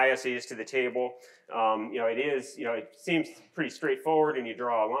any biases to the table. It seems pretty straightforward, and you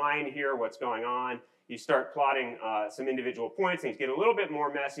draw a line here, what's going on. You start plotting some individual points, things get a little bit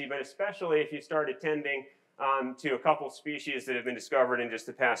more messy, but especially if you start attending to a couple species that have been discovered in just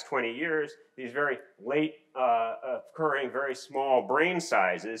the past 20 years, these very late occurring, very small brain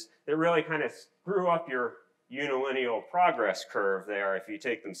sizes that really kind of screw up your unilineal progress curve there if you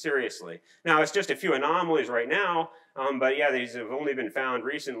take them seriously. Now, it's just a few anomalies right now, but yeah, these have only been found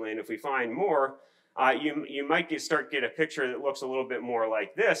recently, and if we find more, you might start to get a picture that looks a little bit more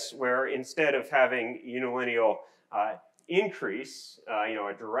like this, where instead of having unilineal increase,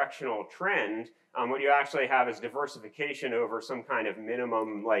 a directional trend, what you actually have is diversification over some kind of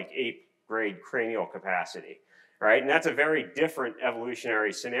minimum like ape-grade cranial capacity, right? And that's a very different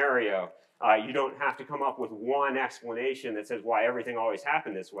evolutionary scenario. You don't have to come up with one explanation that says why everything always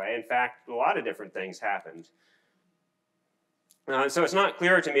happened this way. In fact, a lot of different things happened. So it's not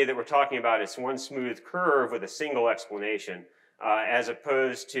clear to me that we're talking about this one smooth curve with a single explanation, as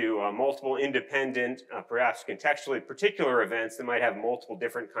opposed to multiple independent, perhaps contextually particular events that might have multiple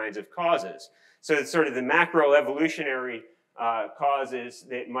different kinds of causes. So it's sort of the macroevolutionary causes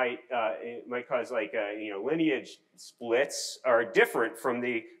that might cause lineage splits are different from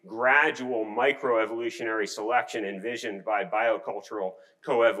the gradual microevolutionary selection envisioned by biocultural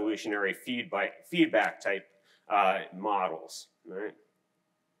co-evolutionary feedback type models, right?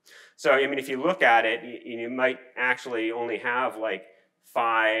 So if you look at it, you might actually only have like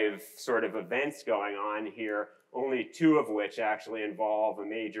 5 sort of events going on here, only 2 of which actually involve a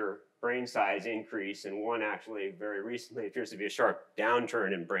major brain size increase, and 1 actually very recently appears to be a sharp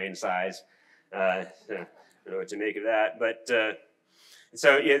downturn in brain size. I don't know what to make of that, but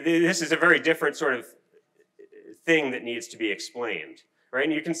so yeah, this is a very different sort of thing that needs to be explained, right?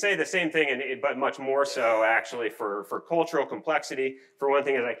 And you can say the same thing, but much more so actually for cultural complexity. For one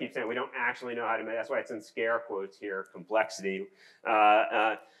thing, as I keep saying, we don't actually know how to measure. That's why it's in scare quotes here, complexity.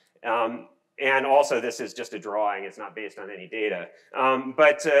 And also, this is just a drawing. It's not based on any data.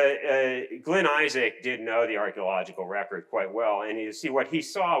 But Glenn Isaac did know the archaeological record quite well. And you see what he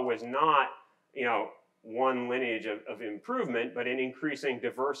saw was not, one lineage of improvement, but an increasing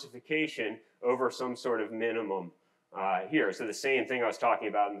diversification over some sort of minimum here. So the same thing I was talking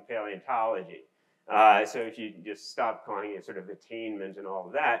about in the paleontology. So if you just stop calling it sort of attainment and all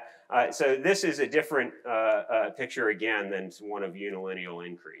of that. So this is a different picture again than one of unilineal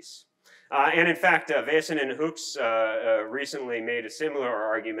increase. And in fact, Vaesen and Hoeks recently made a similar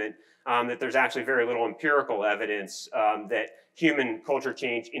argument that there's actually very little empirical evidence that human culture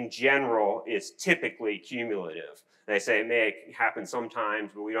change in general is typically cumulative. They say it may happen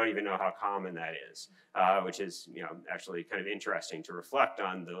sometimes, but we don't even know how common that is, which is actually kind of interesting to reflect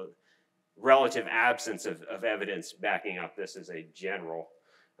on the relative absence of evidence backing up this as a general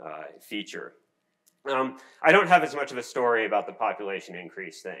feature. I don't have as much of a story about the population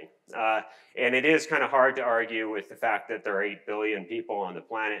increase thing. And it is kind of hard to argue with the fact that there are 8 billion people on the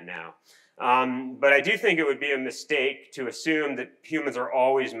planet now. But I do think it would be a mistake to assume that humans are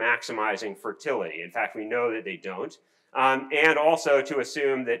always maximizing fertility. In fact, we know that they don't. And also to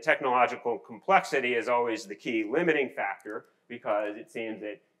assume that technological complexity is always the key limiting factor, because it seems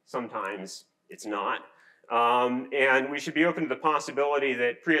that sometimes it's not. And we should be open to the possibility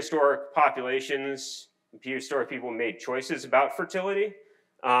that prehistoric populations, prehistoric people made choices about fertility,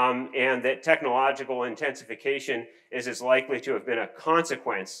 and that technological intensification is as likely to have been a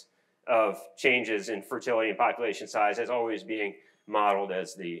consequence of changes in fertility and population size as always being modeled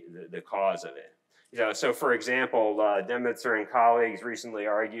as the cause of it. So for example, Demitzer and colleagues recently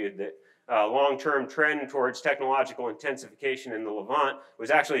argued that long-term trend towards technological intensification in the Levant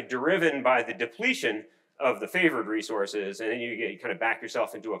was actually driven by the depletion of the favored resources, and then you kind of back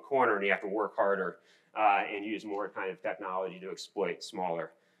yourself into a corner and you have to work harder and use more kind of technology to exploit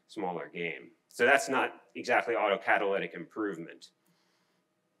smaller game. So that's not exactly autocatalytic improvement.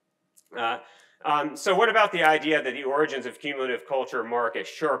 So what about the idea that the origins of cumulative culture mark a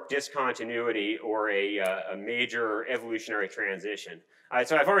sharp discontinuity or a major evolutionary transition?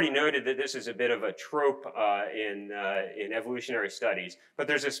 So I've already noted that this is a bit of a trope in evolutionary studies, but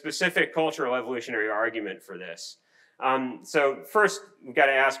there's a specific cultural evolutionary argument for this. So first, we've got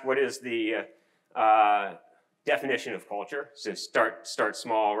to ask, what is the definition of culture? So start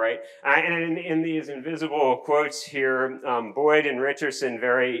small, right? And in these invisible quotes here, Boyd and Richardson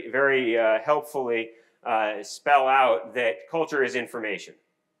very helpfully spell out that culture is information.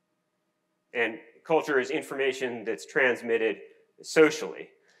 And culture is information that's transmitted socially.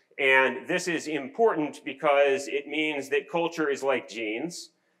 And this is important because it means that culture is like genes,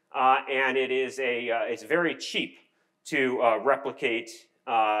 and it is it's very cheap to replicate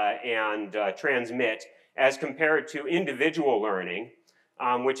and transmit as compared to individual learning,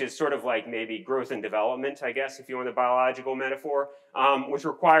 which is sort of like maybe growth and development, I guess, if you want a biological metaphor, which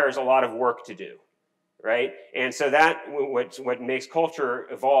requires a lot of work to do, right? And so that what makes culture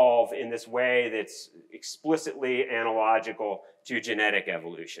evolve in this way that's explicitly analogical to genetic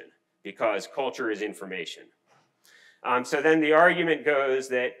evolution, because culture is information. So then the argument goes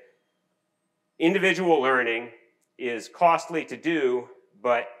that individual learning is costly to do,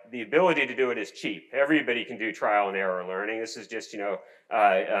 but the ability to do it is cheap. Everybody can do trial and error learning. This is just,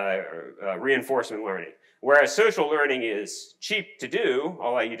 reinforcement learning. Whereas social learning is cheap to do,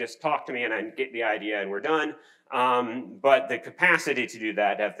 although you just talk to me and I get the idea and we're done. But the capacity to do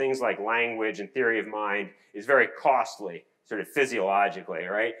that, to have things like language and theory of mind, is very costly, sort of physiologically,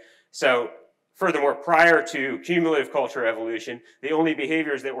 right? So furthermore, prior to cumulative culture evolution, the only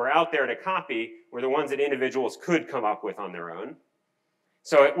behaviors that were out there to copy were the ones that individuals could come up with on their own.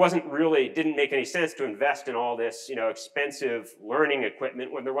 So it didn't make any sense to invest in all this, expensive learning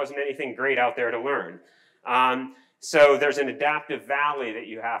equipment when there wasn't anything great out there to learn. So there's an adaptive valley that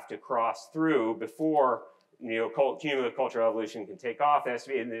you have to cross through before, cumulative cultural evolution can take off. There has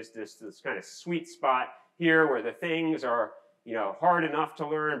to be in this kind of sweet spot here where the things are, hard enough to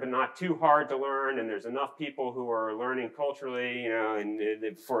learn, but not too hard to learn, and there's enough people who are learning culturally,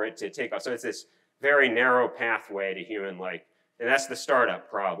 and for it to take off. So it's this very narrow pathway to human like. And that's the startup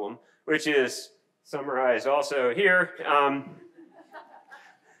problem, which is summarized also here.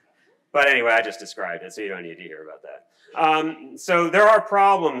 But anyway, I just described it, so you don't need to hear about that. So there are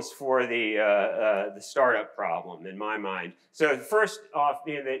problems for the startup problem, in my mind. So first off,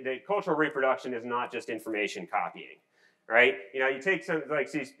 the cultural reproduction is not just information copying, right? You take some, like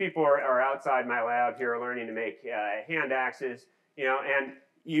these people are outside my lab here learning to make hand axes, and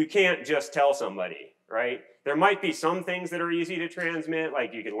you can't just tell somebody, right? There might be some things that are easy to transmit,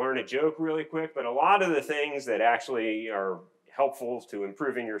 like you can learn a joke really quick, but a lot of the things that actually are helpful to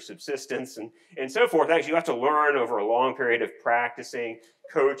improving your subsistence and so forth, actually you have to learn over a long period of practicing,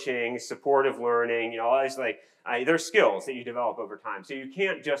 coaching, supportive learning, all these there's skills that you develop over time. So you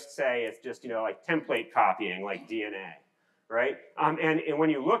can't just say it's just, like template copying like DNA, right? And when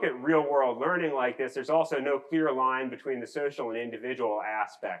you look at real world learning like this, there's also no clear line between the social and individual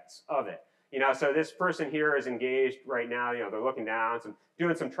aspects of it. So this person here is engaged right now, they're looking down,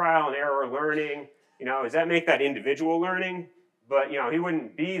 doing some trial and error learning. Does that make that individual learning? But, he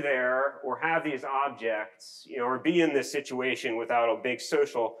wouldn't be there or have these objects, or be in this situation without a big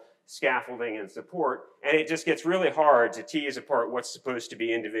social scaffolding and support. And it just gets really hard to tease apart what's supposed to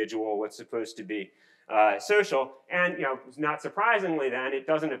be individual, what's supposed to be social. And, not surprisingly then, it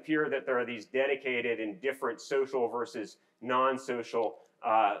doesn't appear that there are these dedicated and different social versus non-social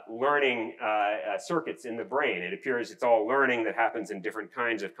learning circuits in the brain. It appears it's all learning that happens in different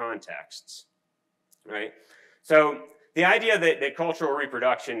kinds of contexts, right? So the idea that cultural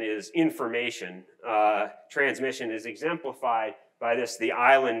reproduction is information transmission is exemplified by the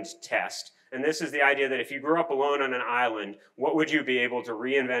island test. And this is the idea that if you grew up alone on an island, what would you be able to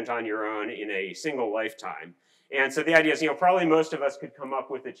reinvent on your own in a single lifetime? And so the idea is, probably most of us could come up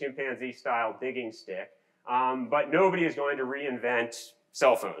with a chimpanzee-style digging stick, but nobody is going to reinvent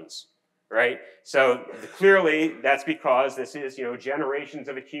cell phones, right? So clearly that's because this is, generations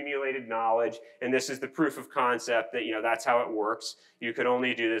of accumulated knowledge, and this is the proof of concept that, that's how it works. You could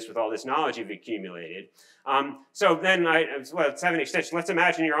only do this with all this knowledge you've accumulated. So then let's have an extension. Let's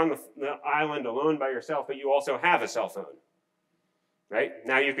imagine you're on the island alone by yourself, but you also have a cell phone, right?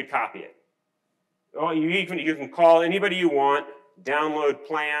 Now you could copy it. Well, you can call anybody you want, download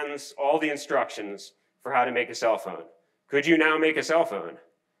plans, all the instructions for how to make a cell phone. Could you now make a cell phone?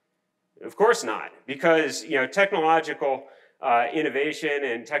 Of course not, because technological innovation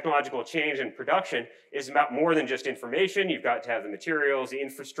and technological change and production is about more than just information. You've got to have the materials, the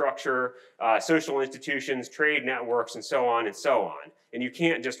infrastructure, social institutions, trade networks, and so on and so on. And you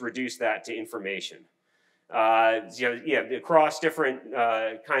can't just reduce that to information. Across different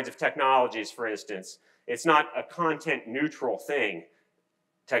kinds of technologies, for instance, it's not a content neutral thing.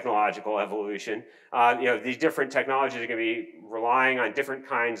 Technological evolution. These different technologies are going to be relying on different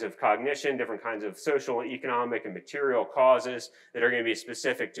kinds of cognition, different kinds of social, economic, and material causes that are going to be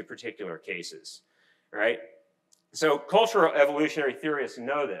specific to particular cases, right? So cultural evolutionary theorists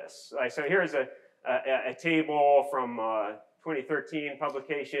know this. So here's a table from 2013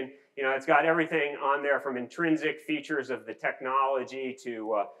 publication. It's got everything on there from intrinsic features of the technology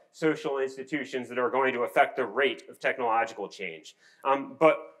to social institutions that are going to affect the rate of technological change.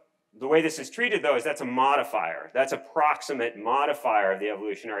 But the way this is treated, though, is that's a modifier. That's a proximate modifier of the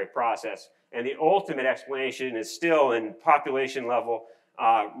evolutionary process. And the ultimate explanation is still in population level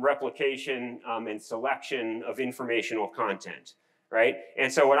replication and selection of informational content, right?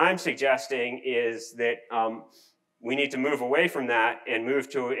 And so what I'm suggesting is that we need to move away from that and move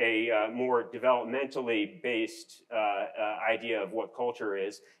to a more developmentally based idea of what culture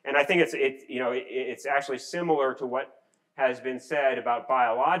is. And I think it's actually similar to what has been said about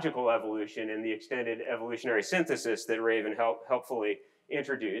biological evolution and the extended evolutionary synthesis that Raven helpfully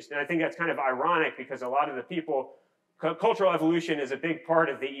introduced. And I think that's kind of ironic because a lot of the people, cultural evolution is a big part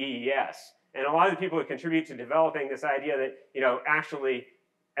of the EES. And a lot of the people who contribute to developing this idea that, actually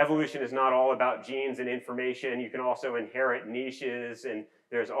evolution is not all about genes and information. You can also inherit niches, and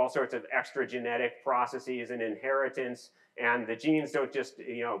there's all sorts of extra genetic processes and inheritance. And the genes don't just,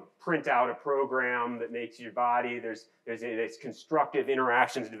 print out a program that makes your body. There's constructive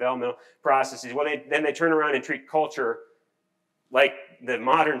interactions, developmental processes. Well, then they turn around and treat culture like the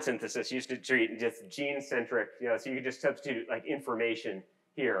modern synthesis used to treat, just gene-centric. So you can just substitute like information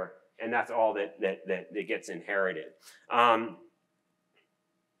here, and that's all that gets inherited.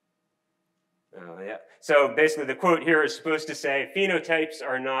 So basically the quote here is supposed to say, phenotypes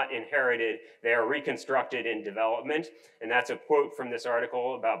are not inherited, they are reconstructed in development. And that's a quote from this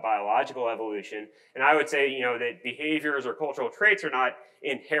article about biological evolution. And I would say, that behaviors or cultural traits are not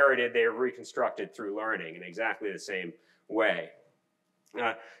inherited, they are reconstructed through learning in exactly the same way.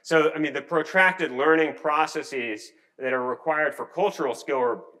 The protracted learning processes that are required for cultural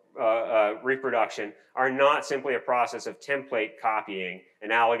skill reproduction are not simply a process of template copying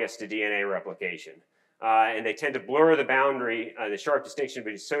analogous to DNA replication. And they tend to blur the boundary, the sharp distinction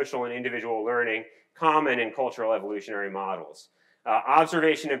between social and individual learning common in cultural evolutionary models.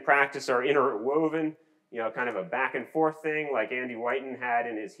 Observation and practice are interwoven, kind of a back and forth thing like Andy Whiten had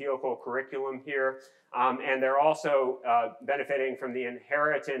in his helical curriculum here. And they're also benefiting from the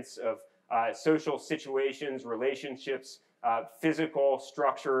inheritance of social situations, relationships, physical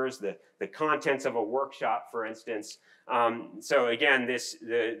structures, the contents of a workshop, for instance. So again,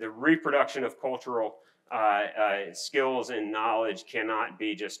 the reproduction of cultural skills and knowledge cannot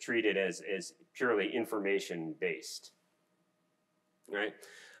be just treated as purely information-based, right?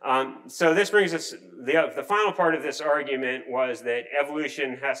 So this brings us, the final part of this argument was that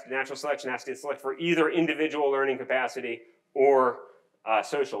natural selection has to select for either individual learning capacity or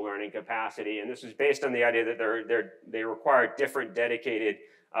social learning capacity, and this was based on the idea that they require different dedicated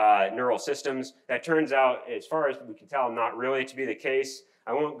neural systems. That turns out, as far as we can tell, not really to be the case.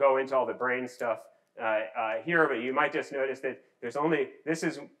 I won't go into all the brain stuff here, but you might just notice that this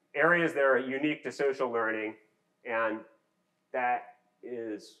is areas that are unique to social learning, and that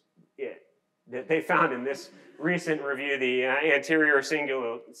is it. That they found in this recent review, the anterior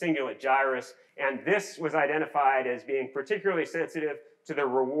cingulate gyrus, and this was identified as being particularly sensitive to the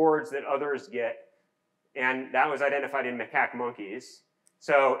rewards that others get, and that was identified in macaque monkeys.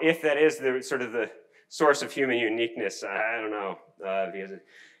 So if that is the sort of the source of human uniqueness, I don't know,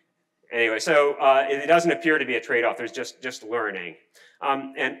 anyway, so it doesn't appear to be a trade-off. There's just learning.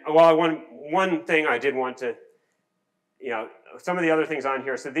 And one thing I did want to, some of the other things on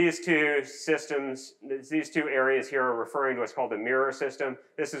here. So these two systems, these two areas here are referring to what's called the mirror system.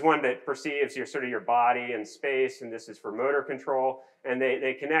 This is one that perceives your body and space, and this is for motor control. And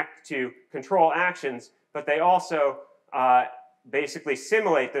they connect to control actions, but they also basically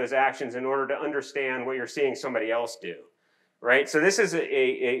simulate those actions in order to understand what you're seeing somebody else do. Right? So this is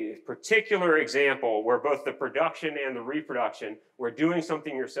a particular example where both the production and the reproduction, where doing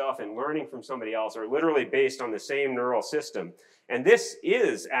something yourself and learning from somebody else are literally based on the same neural system. And this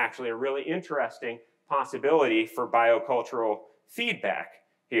is actually a really interesting possibility for biocultural feedback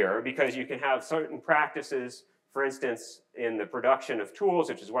here, because you can have certain practices, for instance, in the production of tools,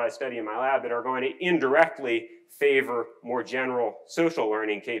 which is what I study in my lab, that are going to indirectly favor more general social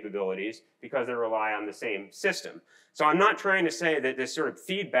learning capabilities because they rely on the same system. So I'm not trying to say that this sort of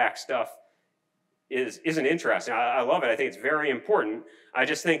feedback stuff isn't interesting. I love it. I think it's very important. I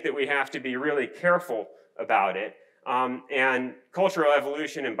just think that we have to be really careful about it. And cultural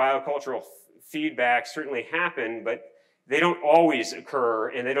evolution and biocultural feedback certainly happen, but they don't always occur,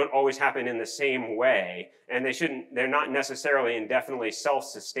 and they don't always happen in the same way. And they're not necessarily indefinitely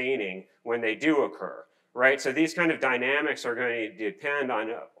self-sustaining when they do occur. Right? So these kind of dynamics are going to depend on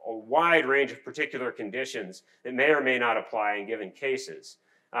a wide range of particular conditions that may or may not apply in given cases.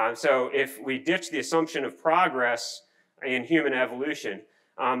 So if we ditch the assumption of progress in human evolution,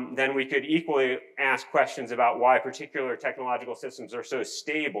 then we could equally ask questions about why particular technological systems are so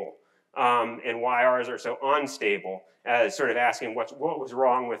stable and why ours are so unstable, as sort of asking what was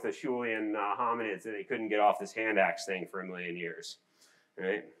wrong with the Schulian hominids that they couldn't get off this hand axe thing for 1 million years.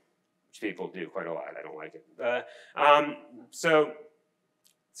 Right? Which people do quite a lot. I don't like it. So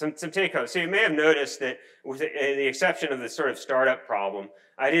some take-homes. So you may have noticed that with the exception of the sort of startup problem,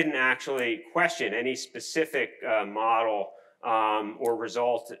 I didn't actually question any specific model or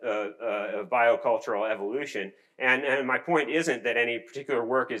result of biocultural evolution. And my point isn't that any particular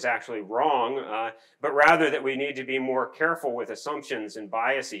work is actually wrong, but rather that we need to be more careful with assumptions and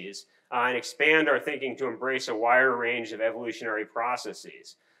biases and expand our thinking to embrace a wider range of evolutionary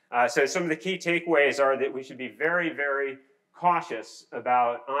processes. So some of the key takeaways are that we should be very, very cautious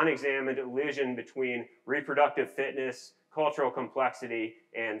about unexamined illusion between reproductive fitness, cultural complexity,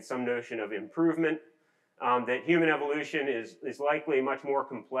 and some notion of improvement. That human evolution is likely much more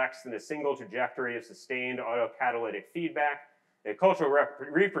complex than a single trajectory of sustained autocatalytic feedback. That cultural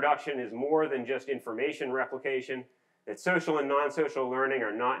reproduction is more than just information replication. That social and non-social learning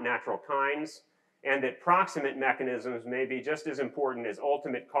are not natural kinds. And that proximate mechanisms may be just as important as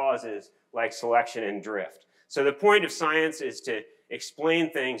ultimate causes like selection and drift. So the point of science is to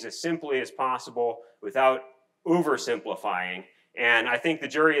explain things as simply as possible without oversimplifying. And I think the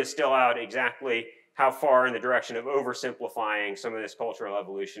jury is still out exactly how far in the direction of oversimplifying some of this cultural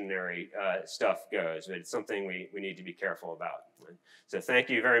evolutionary stuff goes. But it's something we need to be careful about. So thank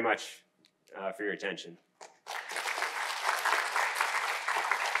you very much for your attention.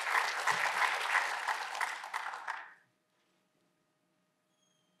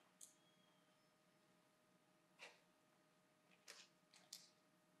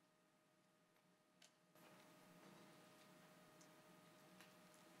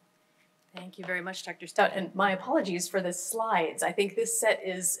 Thank you very much, Dr. Stout. And my apologies for the slides. I think this set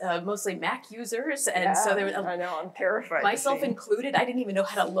is mostly Mac users. And so there was, I know, I'm terrified. myself included, I didn't even know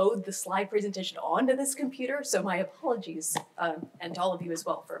how to load the slide presentation onto this computer. So my apologies, and to all of you as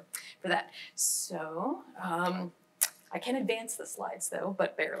well for that. So I can advance the slides though,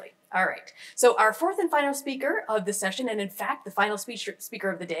 but barely. All right. So our fourth and final speaker of the session, and in fact, the final speaker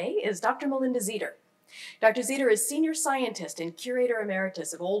of the day, is Dr. Melinda Zeter. Dr. Zeter is Senior Scientist and Curator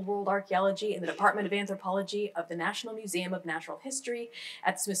Emeritus of Old World Archaeology in the Department of Anthropology of the National Museum of Natural History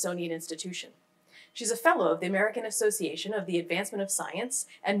at the Smithsonian Institution. She's a Fellow of the American Association of the Advancement of Science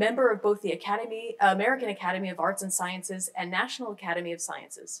and member of both the American Academy of Arts and Sciences and National Academy of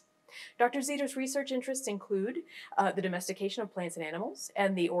Sciences. Dr. Zeter's research interests include the domestication of plants and animals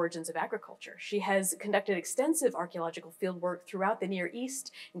and the origins of agriculture. She has conducted extensive archaeological fieldwork throughout the Near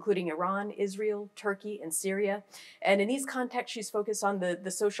East, including Iran, Israel, Turkey, and Syria. And in these contexts, she's focused on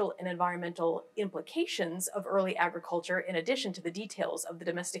the social and environmental implications of early agriculture in addition to the details of the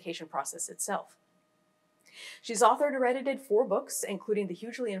domestication process itself. She's authored or edited 4 books, including the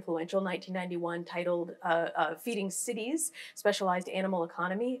hugely influential 1991 titled Feeding Cities, Specialized Animal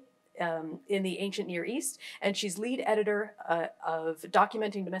Economy in the Ancient Near East, and she's lead editor of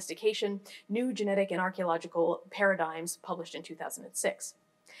Documenting Domestication, New Genetic and Archaeological Paradigms, published in 2006.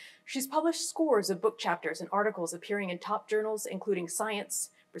 She's published scores of book chapters and articles appearing in top journals, including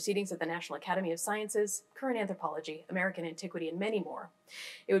Science, Proceedings of the National Academy of Sciences, Current Anthropology, American Antiquity, and many more.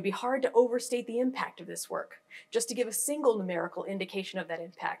 It would be hard to overstate the impact of this work. Just to give a single numerical indication of that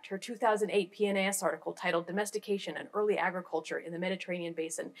impact, her 2008 PNAS article titled Domestication and Early Agriculture in the Mediterranean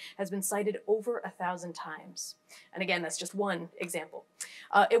Basin has been cited over 1,000 times. And again, that's just one example.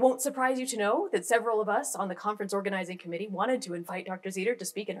 It won't surprise you to know that several of us on the conference organizing committee wanted to invite Dr. Zeter to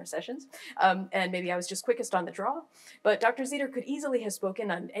speak in our sessions, and maybe I was just quickest on the draw, but Dr. Zeter could easily have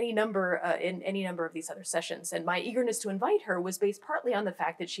spoken on any number in any number of these other sessions, and my eagerness to invite her was based partly on the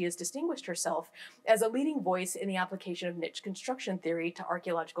fact that she has distinguished herself as a leading voice in the application of niche construction theory to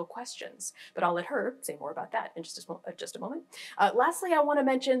archaeological questions. But I'll let her say more about that in just a moment. Lastly, I want to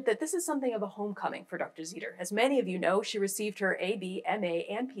mention that this is something of a homecoming for Dr. Zeter. As many of you know, she received her AB, MA,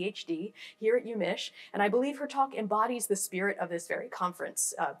 and PhD here at UMich, and I believe her talk embodies the spirit of this very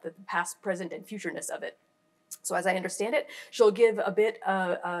conference, the past, present, and futureness of it. So as I understand it, she'll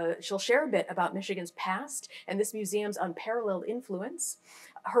share a bit about Michigan's past and this museum's unparalleled influence.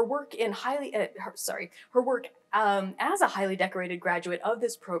 Her work as a highly decorated graduate of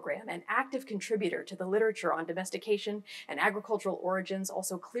this program and active contributor to the literature on domestication and agricultural origins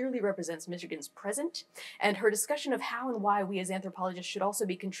also clearly represents Michigan's present, and her discussion of how and why we as anthropologists should also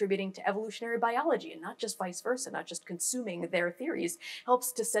be contributing to evolutionary biology and not just vice versa, not just consuming their theories,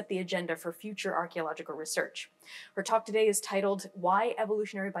 helps to set the agenda for future archaeological research. Her talk today is titled Why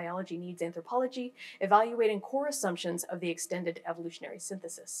Evolutionary Biology Needs Anthropology, Evaluating Core Assumptions of the Extended Evolutionary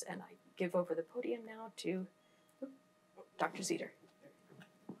Synthesis. And I give over the podium now to Dr. Zeter.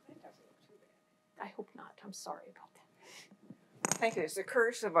 I hope not. I'm sorry about that. Thank you. It's the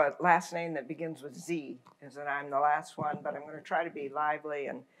curse of a last name that begins with Z, is that I'm the last one, but I'm going to try to be lively,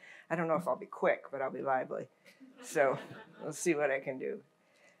 and I don't know if I'll be quick, but I'll be lively. So we'll see what I can do.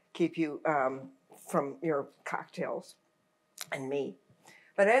 Keep you from your cocktails and me.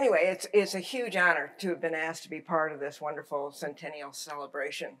 But anyway, it's a huge honor to have been asked to be part of this wonderful centennial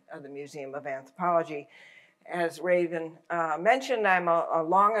celebration of the Museum of Anthropology. As Raven mentioned, I'm a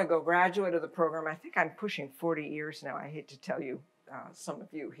long ago graduate of the program. I think I'm pushing 40 years now. I hate to tell you, some of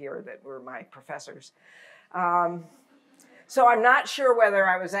you here that were my professors. So I'm not sure whether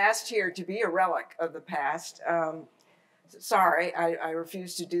I was asked here to be a relic of the past. Sorry, I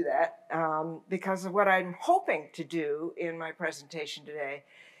refuse to do that because of what I'm hoping to do in my presentation today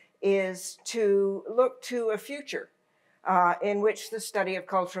is to look to a future in which the study of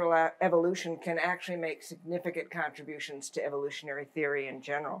cultural evolution can actually make significant contributions to evolutionary theory in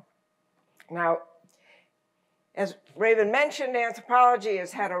general. Now, as Raven mentioned, anthropology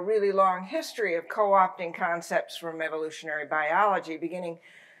has had a really long history of co-opting concepts from evolutionary biology, beginning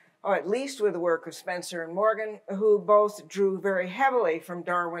at least with the work of Spencer and Morgan, who both drew very heavily from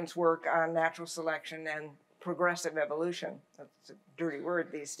Darwin's work on natural selection and progressive evolution. That's a dirty word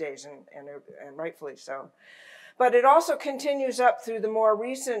these days, and rightfully so. But it also continues up through the more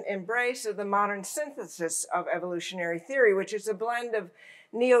recent embrace of the modern synthesis of evolutionary theory, which is a blend of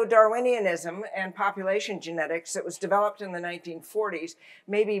neo-Darwinianism and population genetics that was developed in the 1940s,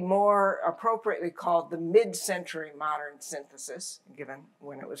 maybe more appropriately called the mid-century modern synthesis, given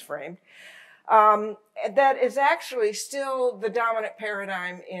when it was framed. That is actually still the dominant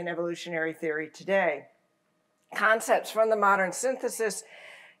paradigm in evolutionary theory today. Concepts from the modern synthesis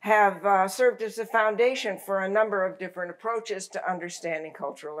have served as a foundation for a number of different approaches to understanding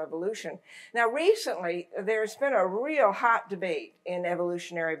cultural evolution. Now, recently, there's been a real hot debate in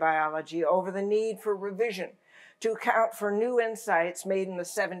evolutionary biology over the need for revision to account for new insights made in the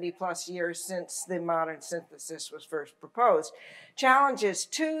 70-plus years since the modern synthesis was first proposed. Challenges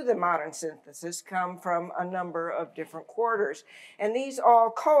to the modern synthesis come from a number of different quarters, and these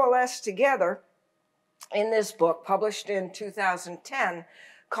all coalesce together in this book published in 2010,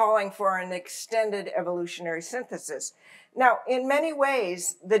 calling for an extended evolutionary synthesis. Now, in many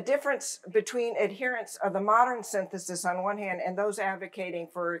ways, the difference between adherents of the modern synthesis on one hand and those advocating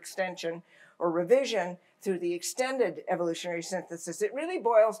for extension or revision through the extended evolutionary synthesis, it really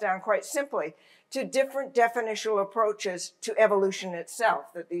boils down quite simply to different definitional approaches to evolution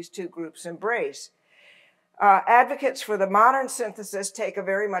itself that these two groups embrace. Advocates for the modern synthesis take a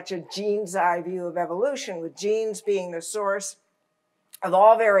very much a gene's eye view of evolution, with genes being the source of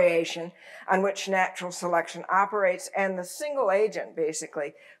all variation on which natural selection operates and the single agent,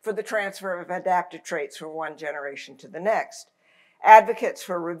 basically, for the transfer of adaptive traits from one generation to the next. Advocates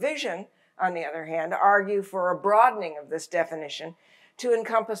for revision, on the other hand, argue for a broadening of this definition to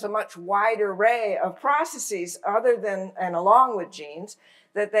encompass a much wider array of processes other than and along with genes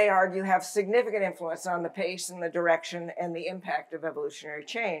that they argue have significant influence on the pace and the direction and the impact of evolutionary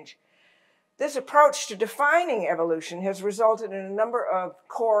change. This approach to defining evolution has resulted in a number of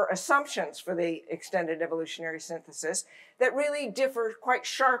core assumptions for the extended evolutionary synthesis that really differ quite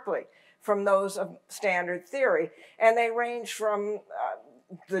sharply from those of standard theory. And they range from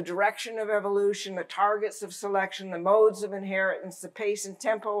the direction of evolution, the targets of selection, the modes of inheritance, the pace and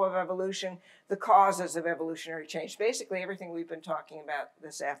tempo of evolution, the causes of evolutionary change. Basically everything we've been talking about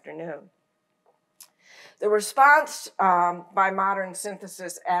this afternoon. The response by modern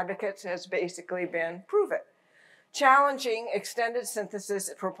synthesis advocates has basically been prove it, challenging extended synthesis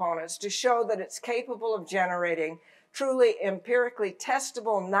proponents to show that it's capable of generating truly empirically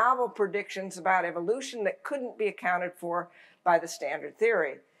testable novel predictions about evolution that couldn't be accounted for by the standard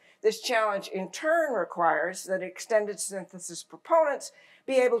theory. This challenge in turn requires that extended synthesis proponents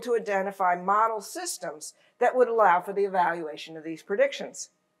be able to identify model systems that would allow for the evaluation of these predictions.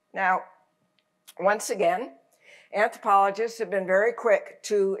 Now, once again, anthropologists have been very quick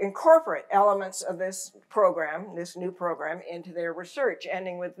to incorporate elements of this program, this new program, into their research,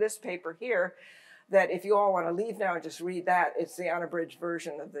 ending with this paper here, that if you all want to leave now and just read that, it's the unabridged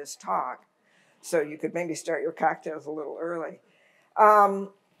version of this talk. So you could maybe start your cocktails a little early.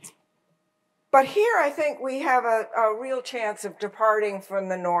 But here I think we have a real chance of departing from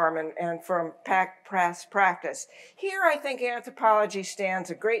the norm and from past practice. Here I think anthropology stands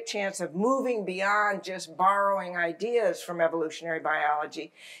a great chance of moving beyond just borrowing ideas from evolutionary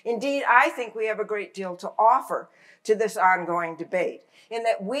biology. Indeed, I think we have a great deal to offer to this ongoing debate, in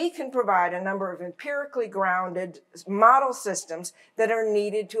that we can provide a number of empirically grounded model systems that are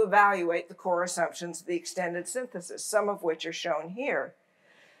needed to evaluate the core assumptions of the extended synthesis, some of which are shown here.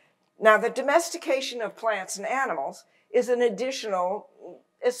 Now, the domestication of plants and animals is an additional,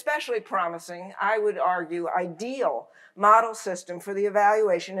 especially promising, I would argue, ideal model system for the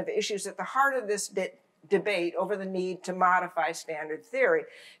evaluation of issues at the heart of this debate over the need to modify standard theory.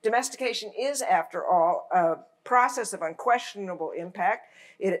 Domestication is, after all, a process of unquestionable impact.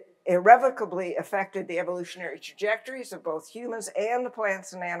 It irrevocably affected the evolutionary trajectories of both humans and the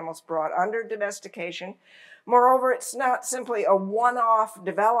plants and animals brought under domestication. Moreover, it's not simply a one-off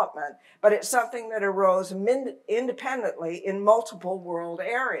development, but it's something that arose independently in multiple world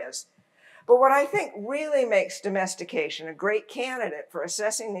areas. But what I think really makes domestication a great candidate for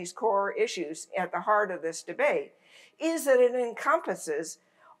assessing these core issues at the heart of this debate is that it encompasses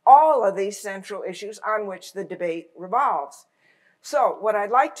all of these central issues on which the debate revolves. So what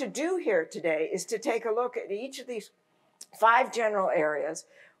I'd like to do here today is to take a look at each of these 5 general areas,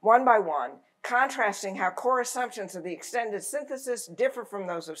 one by one, contrasting how core assumptions of the extended synthesis differ from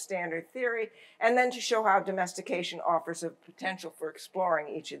those of standard theory, and then to show how domestication offers a potential for exploring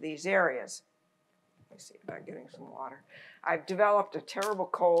each of these areas. Let me see about getting some water. I've developed a terrible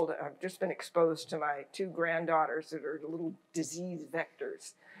cold. I've just been exposed to my 2 granddaughters that are little disease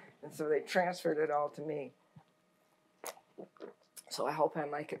vectors, and so they transferred it all to me. So I hope I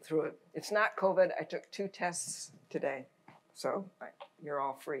make it through it. It's not COVID. I took 2 tests today, so you're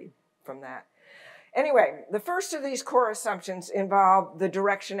all free from that. Anyway, the first of these core assumptions involve the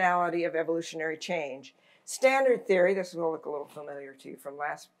directionality of evolutionary change. Standard theory, this will look a little familiar to you from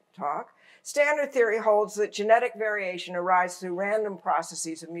last talk. Standard theory holds that genetic variation arises through random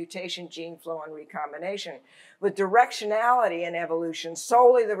processes of mutation, gene flow, and recombination, with directionality in evolution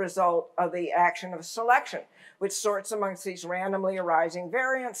solely the result of the action of selection, which sorts amongst these randomly arising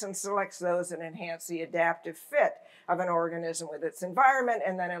variants and selects those that enhance the adaptive fit of an organism with its environment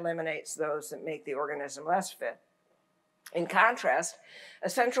and then eliminates those that make the organism less fit. In contrast, a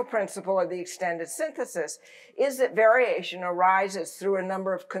central principle of the extended synthesis is that variation arises through a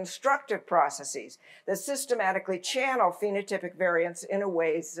number of constructive processes that systematically channel phenotypic variants in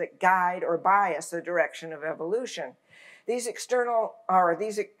ways that guide or bias the direction of evolution. These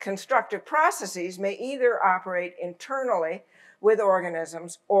constructive processes may either operate internally with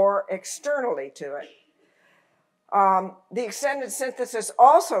organisms or externally to it. The extended synthesis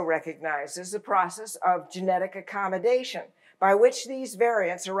also recognizes the process of genetic accommodation, by which these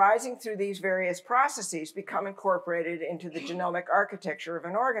variants arising through these various processes become incorporated into the genomic architecture of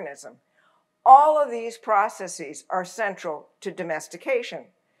an organism. All of these processes are central to domestication.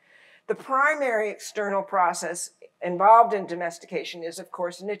 The primary external process involved in domestication is, of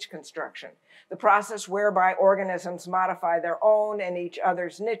course, niche construction, the process whereby organisms modify their own and each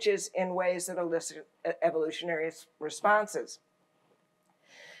other's niches in ways that elicit evolutionary responses.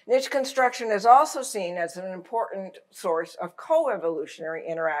 Niche construction is also seen as an important source of co-evolutionary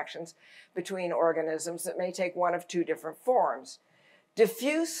interactions between organisms that may take one of two different forms.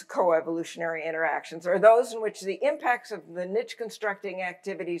 Diffuse co-evolutionary interactions are those in which the impacts of the niche constructing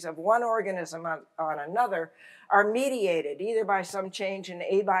activities of one organism on another are mediated either by some change in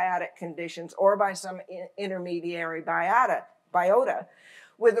abiotic conditions or by some intermediary biota,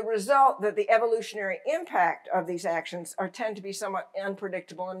 with the result that the evolutionary impact of these actions tend to be somewhat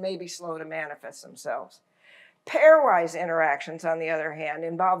unpredictable and may be slow to manifest themselves. Pairwise interactions, on the other hand,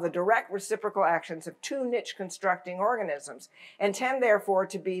 involve the direct reciprocal actions of two niche constructing organisms and tend therefore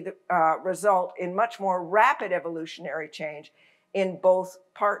to be the result in much more rapid evolutionary change in both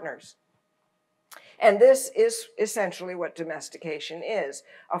partners. And this is essentially what domestication is,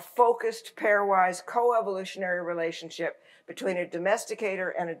 a focused pairwise co-evolutionary relationship between a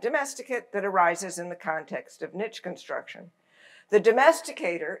domesticator and a domesticate that arises in the context of niche construction. The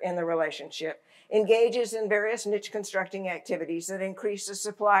domesticator in the relationship engages in various niche constructing activities that increase the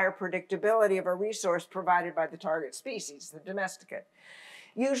supply or predictability of a resource provided by the target species, the domesticate,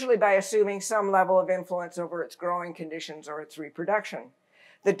 usually by assuming some level of influence over its growing conditions or its reproduction.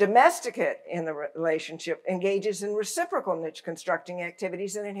 The domesticate in the relationship engages in reciprocal niche constructing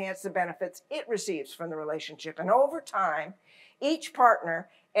activities that enhance the benefits it receives from the relationship. And over time, each partner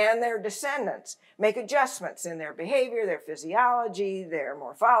and their descendants make adjustments in their behavior, their physiology, their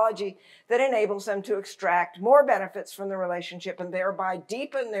morphology that enables them to extract more benefits from the relationship and thereby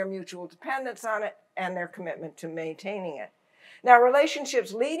deepen their mutual dependence on it and their commitment to maintaining it. Now,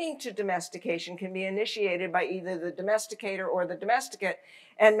 relationships leading to domestication can be initiated by either the domesticator or the domesticate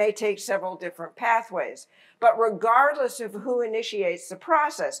and may take several different pathways. But regardless of who initiates the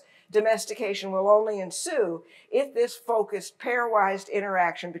process, domestication will only ensue if this focused pairwise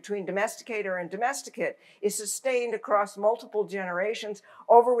interaction between domesticator and domesticate is sustained across multiple generations,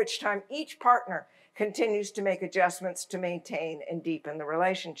 over which time each partner continues to make adjustments to maintain and deepen the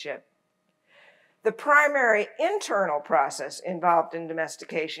relationship. The primary internal process involved in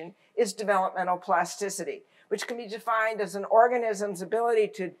domestication is developmental plasticity, which can be defined as an organism's ability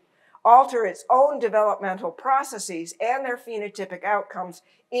to alter its own developmental processes and their phenotypic outcomes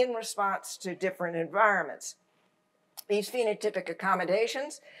in response to different environments. These phenotypic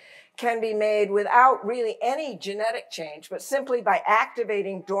accommodations can be made without really any genetic change, but simply by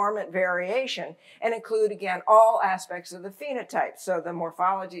activating dormant variation and include, again, all aspects of the phenotype. So the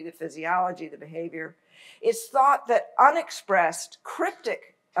morphology, the physiology, the behavior. It's thought that unexpressed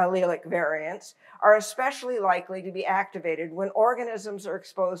cryptic allelic variants are especially likely to be activated when organisms are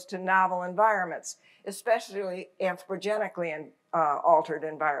exposed to novel environments, especially anthropogenically altered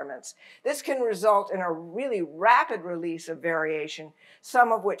environments. This can result in a really rapid release of variation,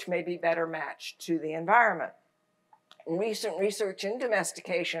 some of which may be better matched to the environment. Recent research in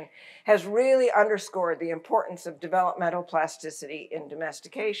domestication has really underscored the importance of developmental plasticity in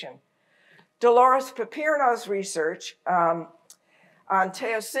domestication. Dolores Pepirno's research on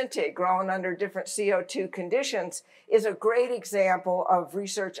teosinte grown under different CO2 conditions is a great example of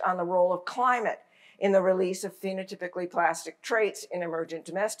research on the role of climate in the release of phenotypically plastic traits in emergent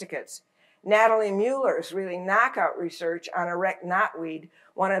domesticates. Natalie Mueller's really knockout research on erect knotweed,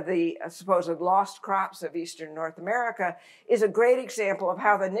 one of the supposed lost crops of Eastern North America, is a great example of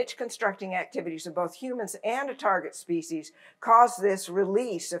how the niche constructing activities of both humans and a target species cause this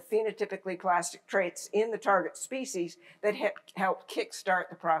release of phenotypically plastic traits in the target species that help kickstart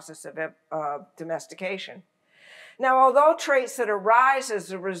the process of domestication. Now, although traits that arise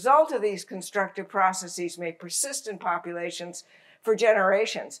as a result of these constructive processes may persist in populations for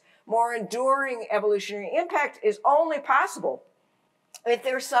generations, more enduring evolutionary impact is only possible if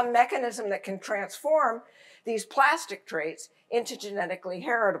there's some mechanism that can transform these plastic traits into genetically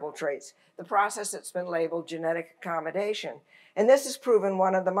heritable traits, the process that's been labeled genetic accommodation. And this has proven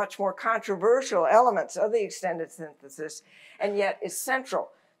one of the much more controversial elements of the extended synthesis, and yet is central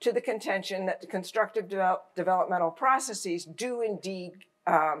to the contention that the constructive developmental processes do indeed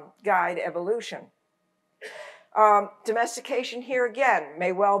guide evolution. Domestication here again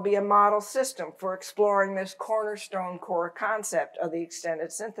may well be a model system for exploring this cornerstone core concept of the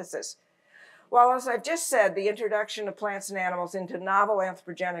extended synthesis. While, as I've just said, the introduction of plants and animals into novel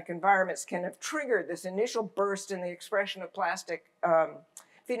anthropogenic environments can have triggered this initial burst in the expression of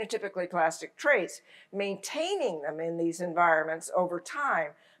phenotypically plastic traits, maintaining them in these environments over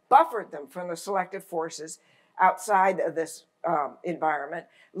time buffered them from the selective forces outside of this environment,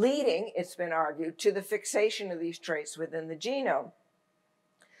 leading, it's been argued, to the fixation of these traits within the genome.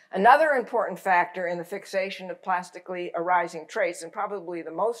 Another important factor in the fixation of plastically arising traits, and probably the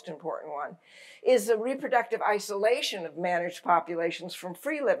most important one, is the reproductive isolation of managed populations from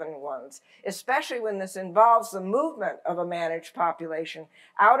free-living ones, especially when this involves the movement of a managed population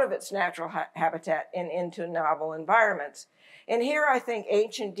out of its natural habitat and into novel environments. And here I think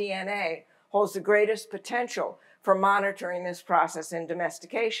ancient DNA holds the greatest potential for monitoring this process in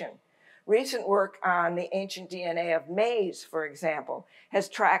domestication. Recent work on the ancient DNA of maize, for example, has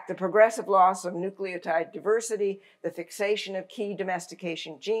tracked the progressive loss of nucleotide diversity, the fixation of key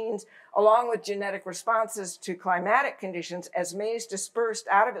domestication genes, along with genetic responses to climatic conditions as maize dispersed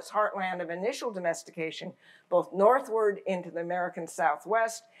out of its heartland of initial domestication, both northward into the American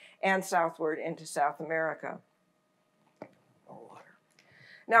Southwest and southward into South America.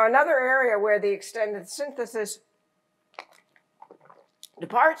 Now, another area where the extended synthesis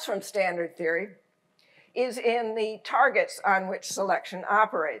departs from standard theory is in the targets on which selection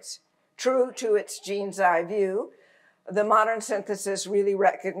operates. True to its gene's eye view, the modern synthesis really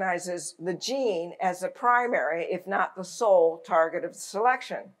recognizes the gene as the primary, if not the sole, target of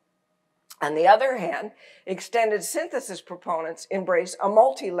selection. On the other hand, extended synthesis proponents embrace a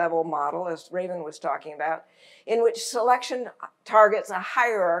multi-level model, as Raven was talking about, in which selection targets a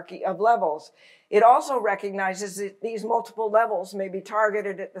hierarchy of levels. It also recognizes that these multiple levels may be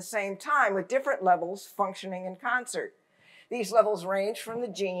targeted at the same time, with different levels functioning in concert. These levels range from the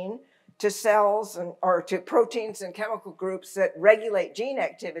gene to cells or to proteins and chemical groups that regulate gene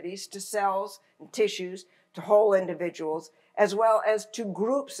activities, to cells and tissues, to whole individuals, as well as to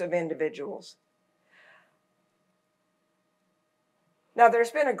groups of individuals. Now,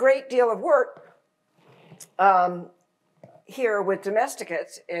 there's been a great deal of work here with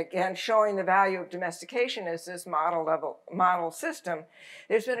domesticates, again, showing the value of domestication as this model system.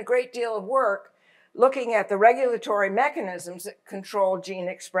 There's been a great deal of work looking at the regulatory mechanisms that control gene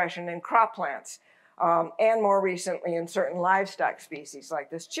expression in crop plants, and more recently in certain livestock species like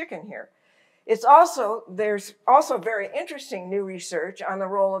this chicken here. There's also very interesting new research on the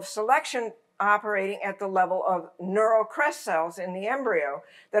role of selection operating at the level of neural crest cells in the embryo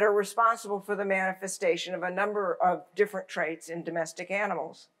that are responsible for the manifestation of a number of different traits in domestic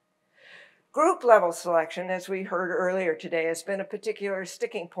animals. Group level selection, as we heard earlier today, has been a particular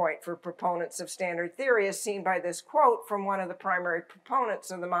sticking point for proponents of standard theory, as seen by this quote from one of the primary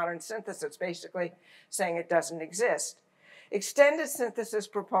proponents of the modern synthesis, basically saying it doesn't exist. Extended synthesis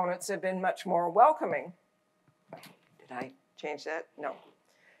proponents have been much more welcoming. Did I change that? No.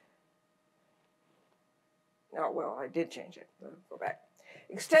 No, well, I did change it. Let's go back.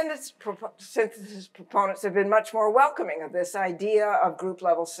 Extended synthesis proponents have been much more welcoming of this idea of group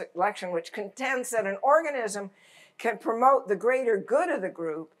level selection, which contends that an organism can promote the greater good of the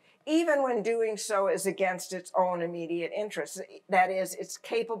group even when doing so is against its own immediate interests. That is, it's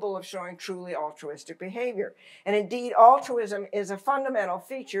capable of showing truly altruistic behavior. And indeed, altruism is a fundamental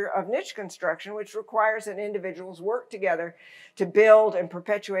feature of niche construction, which requires that individuals work together to build and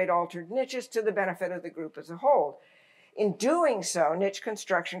perpetuate altered niches to the benefit of the group as a whole. In doing so, niche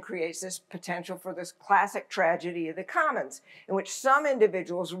construction creates this potential for this classic tragedy of the commons, in which some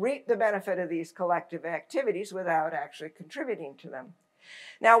individuals reap the benefit of these collective activities without actually contributing to them.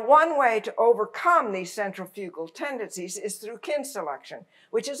 Now, one way to overcome these centrifugal tendencies is through kin selection,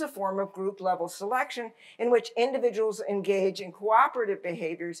 which is a form of group-level selection in which individuals engage in cooperative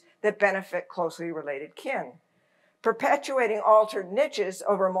behaviors that benefit closely related kin. Perpetuating altered niches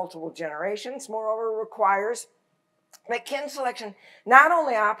over multiple generations, moreover, requires that kin selection not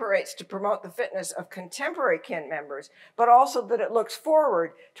only operates to promote the fitness of contemporary kin members, but also that it looks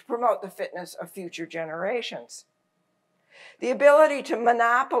forward to promote the fitness of future generations. The ability to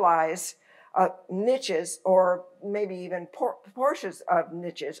monopolize niches, or maybe even portions of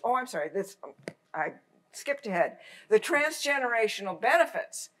niches. Oh, I'm sorry, I skipped ahead. The transgenerational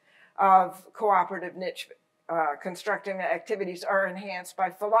benefits of cooperative niche constructing activities are enhanced by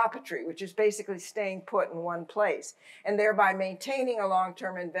philopatry, which is basically staying put in one place, and thereby maintaining a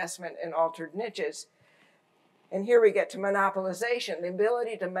long-term investment in altered niches. And here we get to monopolization. The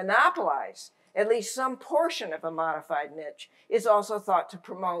ability to monopolize at least some portion of a modified niche is also thought to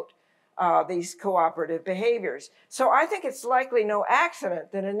promote these cooperative behaviors. So I think it's likely no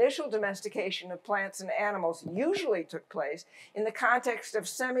accident that initial domestication of plants and animals usually took place in the context of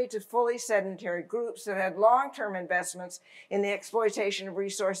semi to fully sedentary groups that had long-term investments in the exploitation of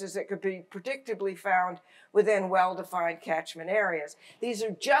resources that could be predictably found within well-defined catchment areas. These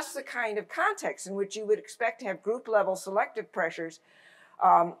are just the kind of contexts in which you would expect to have group-level selective pressures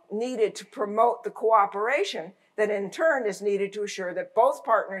needed to promote the cooperation that in turn is needed to assure that both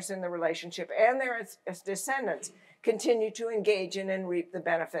partners in the relationship and their descendants continue to engage in and reap the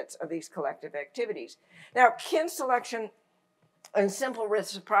benefits of these collective activities. Now, kin selection and simple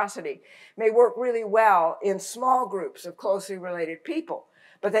reciprocity may work really well in small groups of closely related people,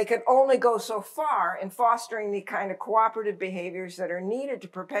 but they can only go so far in fostering the kind of cooperative behaviors that are needed to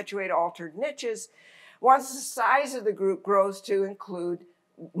perpetuate altered niches once the size of the group grows to include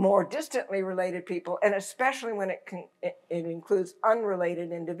more distantly related people, and especially when it includes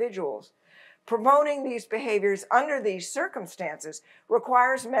unrelated individuals. Promoting these behaviors under these circumstances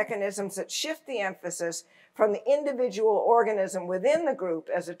requires mechanisms that shift the emphasis from the individual organism within the group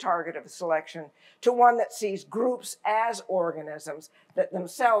as a target of selection to one that sees groups as organisms that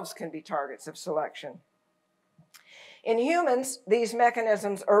themselves can be targets of selection. In humans, these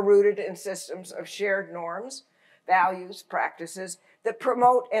mechanisms are rooted in systems of shared norms, values, practices that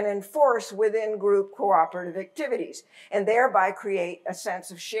promote and enforce within group cooperative activities, and thereby create a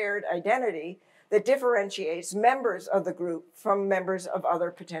sense of shared identity that differentiates members of the group from members of other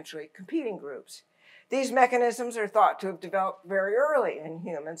potentially competing groups. These mechanisms are thought to have developed very early in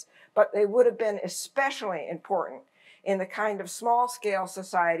humans, but they would have been especially important in the kind of small-scale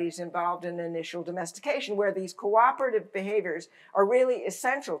societies involved in initial domestication, where these cooperative behaviors are really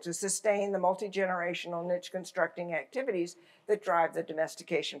essential to sustain the multi-generational niche constructing activities that drive the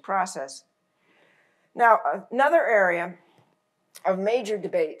domestication process. Now, another area of major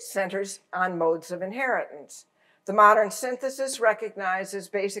debate centers on modes of inheritance. The modern synthesis recognizes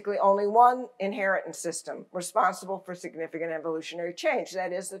basically only one inheritance system responsible for significant evolutionary change,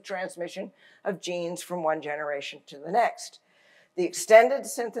 that is, the transmission of genes from one generation to the next. The extended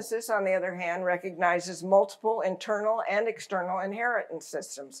synthesis, on the other hand, recognizes multiple internal and external inheritance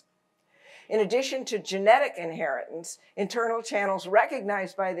systems. In addition to genetic inheritance, internal channels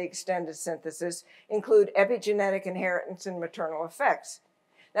recognized by the extended synthesis include epigenetic inheritance and maternal effects.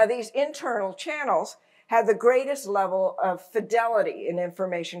 Now, these internal channels have the greatest level of fidelity in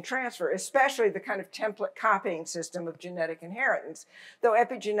information transfer, especially the kind of template copying system of genetic inheritance, though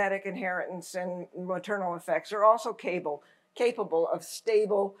epigenetic inheritance and maternal effects are also capable of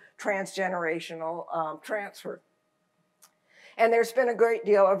stable transgenerational transfer. And there's been a great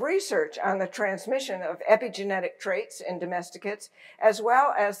deal of research on the transmission of epigenetic traits in domesticates, as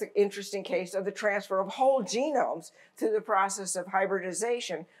well as the interesting case of the transfer of whole genomes through the process of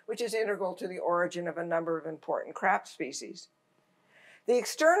hybridization, which is integral to the origin of a number of important crab species. The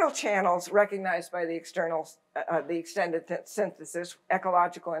external channels recognized by the extended synthesis,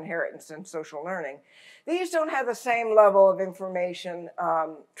 ecological inheritance and social learning, these don't have the same level of information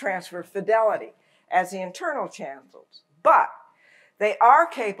transfer fidelity as the internal channels, but they are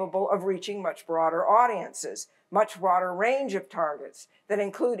capable of reaching much broader audiences, much broader range of targets that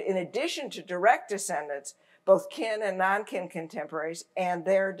include, in addition to direct descendants, both kin and non-kin contemporaries and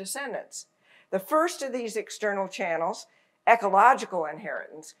their descendants. The first of these external channels, ecological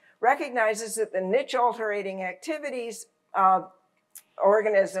inheritance, recognizes that the niche-altering activities of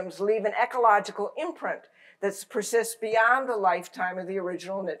organisms leave an ecological imprint that persists beyond the lifetime of the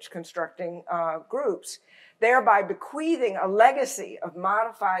original niche-constructing groups, thereby bequeathing a legacy of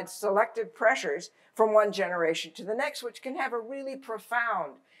modified selective pressures from one generation to the next, which can have a really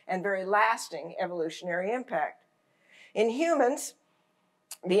profound and very lasting evolutionary impact. In humans,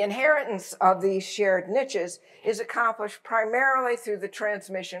 The inheritance of these shared niches is accomplished primarily through the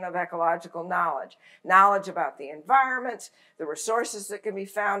transmission of ecological knowledge. Knowledge about the environment, the resources that can be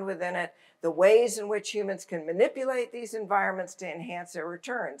found within it, the ways in which humans can manipulate these environments to enhance their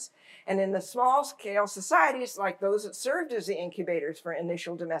returns. And in the small-scale societies like those that served as the incubators for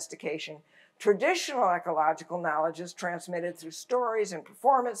initial domestication, traditional ecological knowledge is transmitted through stories and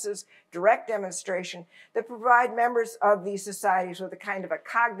performances, direct demonstration that provide members of these societies with a kind of a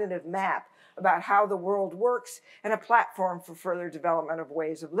cognitive map about how the world works and a platform for further development of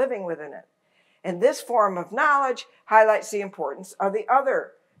ways of living within it. And this form of knowledge highlights the importance of the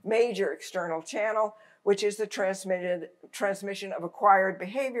other major external channel, which is the transmission of acquired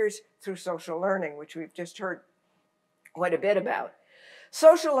behaviors through social learning, which we've just heard quite a bit about.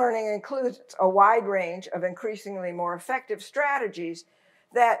 Social learning includes a wide range of increasingly more effective strategies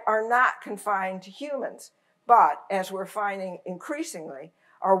that are not confined to humans, but, as we're finding increasingly,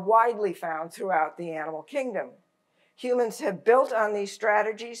 are widely found throughout the animal kingdom. Humans have built on these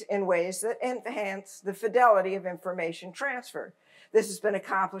strategies in ways that enhance the fidelity of information transfer. This has been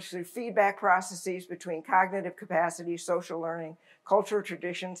accomplished through feedback processes between cognitive capacity, social learning, cultural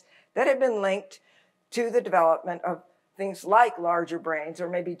traditions that have been linked to the development of things like larger brains, or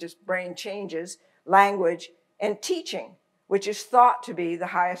maybe just brain changes, language, and teaching, which is thought to be the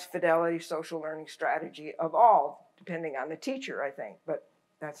highest fidelity social learning strategy of all, depending on the teacher, I think, but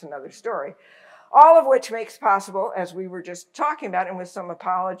that's another story. All of which makes possible, as we were just talking about, and with some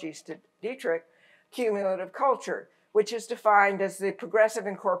apologies to Dietrich, cumulative culture, which is defined as the progressive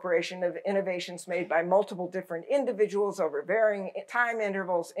incorporation of innovations made by multiple different individuals over varying time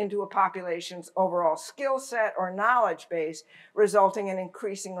intervals into a population's overall skill set or knowledge base, resulting in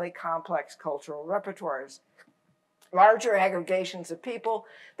increasingly complex cultural repertoires. Larger aggregations of people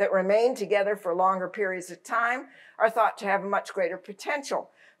that remain together for longer periods of time are thought to have much greater potential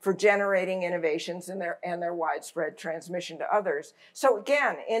for generating innovations and their widespread transmission to others. So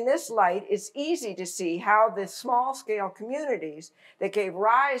again, in this light, it's easy to see how the small-scale communities that gave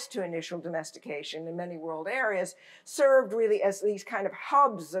rise to initial domestication in many world areas served really as these kind of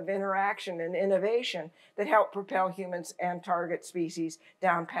hubs of interaction and innovation that help propel humans and target species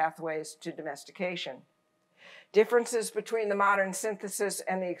down pathways to domestication. Differences between the modern synthesis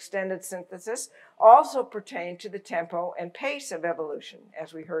and the extended synthesis also pertain to the tempo and pace of evolution,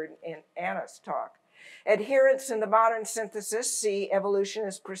 as we heard in Anna's talk. Adherents in the modern synthesis see evolution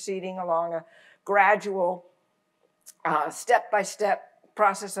as proceeding along a gradual, step-by-step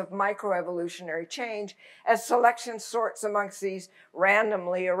process of microevolutionary change as selection sorts amongst these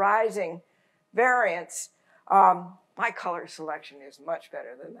randomly arising variants. My color selection is much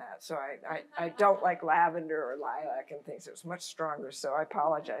better than that, so I don't like lavender or lilac and things. It was much stronger, so I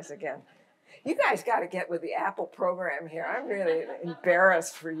apologize again. You guys got to get with the Apple program here. I'm really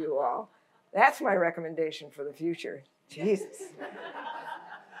embarrassed for you all. That's my recommendation for the future. Jesus.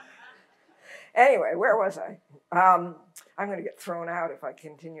 Anyway, where was I? I'm going to get thrown out if I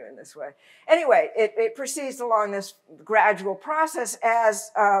continue in this way. Anyway, it proceeds along this gradual process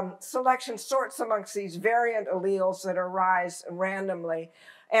as selection sorts amongst these variant alleles that arise randomly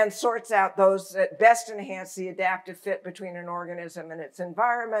and sorts out those that best enhance the adaptive fit between an organism and its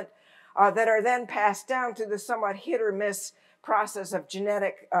environment that are then passed down through the somewhat hit or miss process of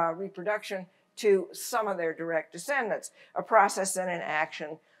genetic reproduction to some of their direct descendants, a process that in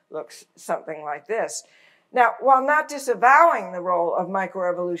action looks something like this. Now, while not disavowing the role of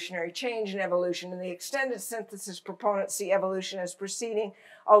microevolutionary change in evolution, in the extended synthesis proponents see evolution as proceeding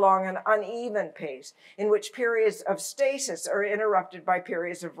along an uneven pace, in which periods of stasis are interrupted by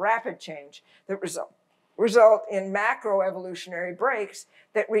periods of rapid change that result in macroevolutionary breaks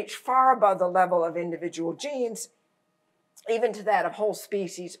that reach far above the level of individual genes, even to that of whole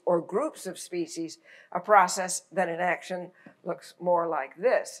species or groups of species, a process that in action looks more like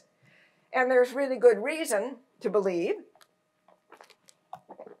this. And there's really good reason to believe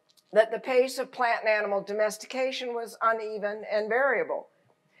that the pace of plant and animal domestication was uneven and variable.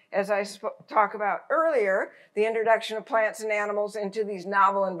 As I talked about earlier, the introduction of plants and animals into these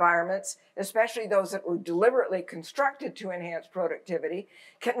novel environments, especially those that were deliberately constructed to enhance productivity,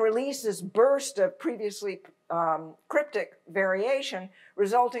 can release this burst of previously cryptic variation,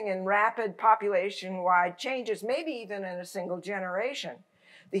 resulting in rapid population-wide changes, maybe even in a single generation.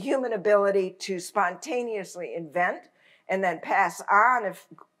 The human ability to spontaneously invent and then pass on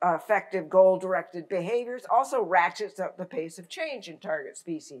effective goal-directed behaviors also ratchets up the pace of change in target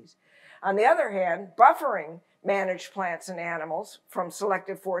species. On the other hand, buffering managed plants and animals from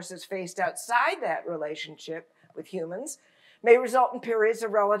selective forces faced outside that relationship with humans may result in periods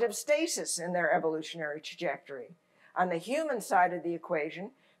of relative stasis in their evolutionary trajectory. On the human side of the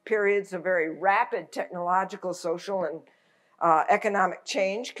equation, periods of very rapid technological, social, and economic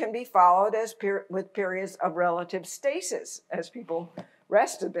change can be followed with periods of relative stasis as people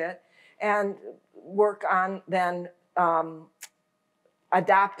rest a bit and work on then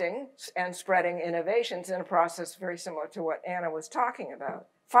adopting and spreading innovations in a process very similar to what Anna was talking about.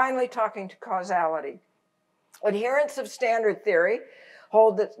 Finally, talking to causality. Adherents of standard theory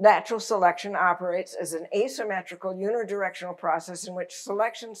hold that natural selection operates as an asymmetrical unidirectional process in which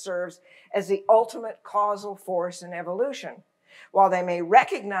selection serves as the ultimate causal force in evolution. While they may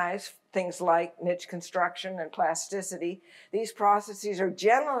recognize things like niche construction and plasticity, these processes are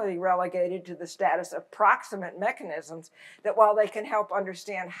generally relegated to the status of proximate mechanisms that while they can help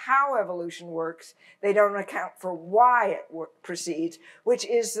understand how evolution works, they don't account for why it proceeds, which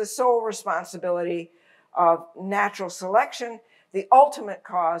is the sole responsibility of natural selection, the ultimate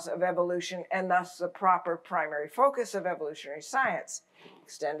cause of evolution, and thus the proper primary focus of evolutionary science.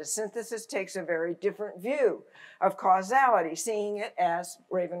 Extended synthesis takes a very different view of causality, seeing it as,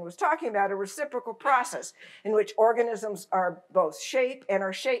 Raven was talking about, a reciprocal process in which organisms are both shaped and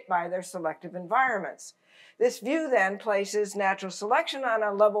are shaped by their selective environments. This view then places natural selection on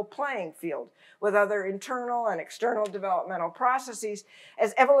a level playing field with other internal and external developmental processes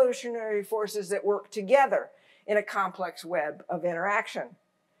as evolutionary forces that work together in a complex web of interaction.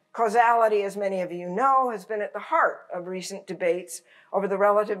 Causality, as many of you know, has been at the heart of recent debates over the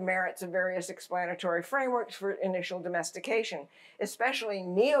relative merits of various explanatory frameworks for initial domestication, especially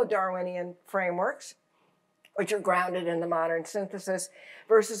neo-Darwinian frameworks, which are grounded in the modern synthesis,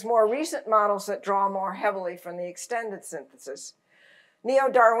 versus more recent models that draw more heavily from the extended synthesis.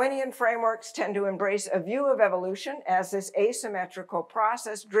 Neo-Darwinian frameworks tend to embrace a view of evolution as this asymmetrical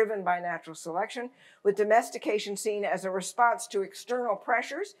process driven by natural selection, with domestication seen as a response to external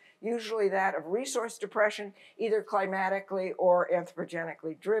pressures, usually that of resource depression, either climatically or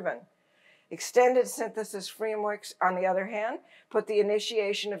anthropogenically driven. Extended synthesis frameworks, on the other hand, put the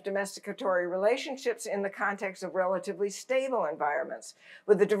initiation of domesticatory relationships in the context of relatively stable environments,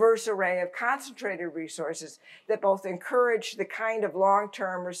 with a diverse array of concentrated resources that both encourage the kind of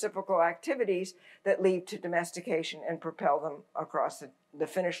long-term reciprocal activities that lead to domestication and propel them across the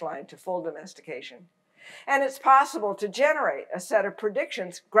finish line to full domestication. And it's possible to generate a set of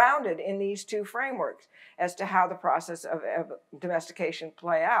predictions grounded in these two frameworks as to how the process of domestication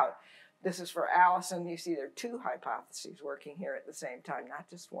play out. This is for Allison. You see there are two hypotheses working here at the same time, not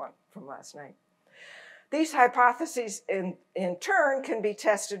just one from last night. These hypotheses in turn can be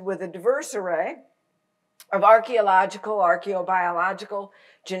tested with a diverse array of archaeological, archaeobiological,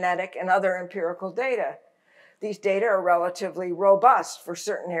 genetic, and other empirical data. These data are relatively robust for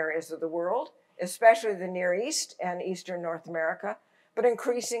certain areas of the world, especially the Near East and Eastern North America, but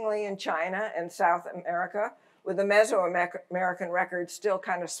increasingly in China and South America, with the Mesoamerican record still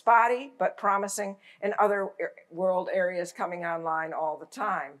kind of spotty but promising, and other world areas coming online all the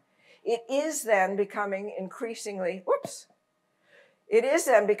time. It is then becoming increasingly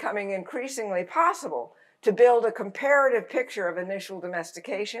possible to build a comparative picture of initial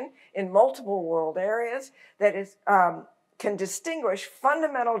domestication in multiple world areas that is, can distinguish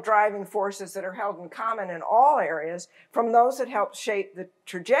fundamental driving forces that are held in common in all areas from those that help shape the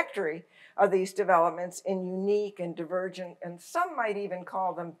trajectory of these developments in unique and divergent, and some might even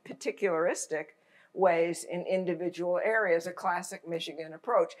call them particularistic, ways in individual areas, a classic Michigan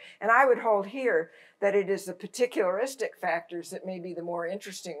approach. And I would hold here that it is the particularistic factors that may be the more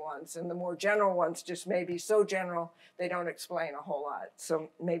interesting ones, and the more general ones just may be so general they don't explain a whole lot. So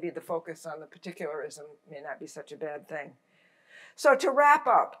maybe the focus on the particularism may not be such a bad thing. So to wrap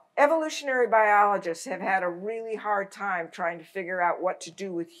up, evolutionary biologists have had a really hard time trying to figure out what to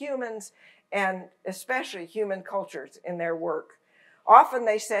do with humans, and especially human cultures, in their work. Often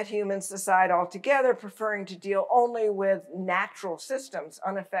they set humans aside altogether, preferring to deal only with natural systems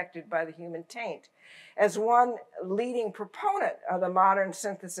unaffected by the human taint. As one leading proponent of the modern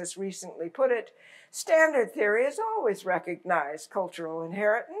synthesis recently put it, standard theory has always recognized cultural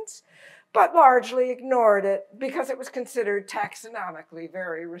inheritance, but largely ignored it because it was considered taxonomically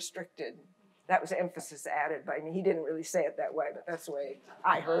very restricted. That was emphasis added by me. He didn't really say it that way, but that's the way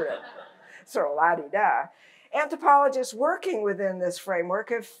I heard it. So la-di-da. Anthropologists working within this framework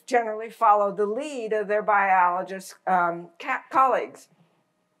have generally followed the lead of their biologist colleagues.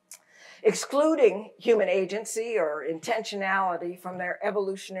 excluding human agency or intentionality from their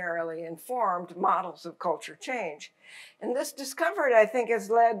evolutionarily informed models of culture change. And this discovery, I think, has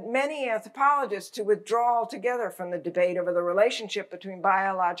led many anthropologists to withdraw altogether from the debate over the relationship between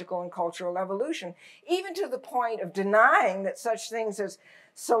biological and cultural evolution, even to the point of denying that such things as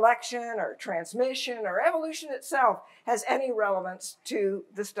selection or transmission or evolution itself has any relevance to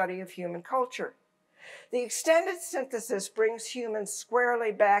the study of human culture. The extended synthesis brings humans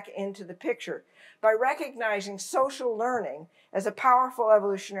squarely back into the picture by recognizing social learning as a powerful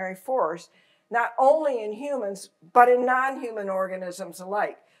evolutionary force, not only in humans, but in non-human organisms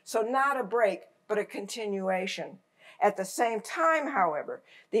alike. So not a break, but a continuation. At the same time, however,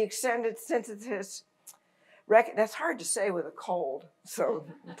 the extended synthesis, that's hard to say with a cold, so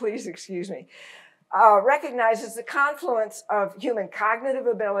please excuse me, recognizes the confluence of human cognitive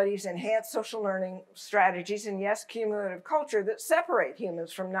abilities, enhanced social learning strategies, and yes, cumulative culture that separate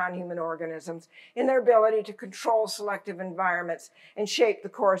humans from non-human organisms in their ability to control selective environments and shape the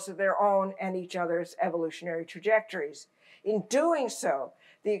course of their own and each other's evolutionary trajectories. In doing so,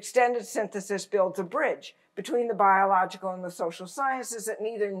 the extended synthesis builds a bridge between the biological and the social sciences that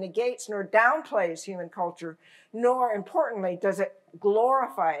neither negates nor downplays human culture, nor, importantly, does it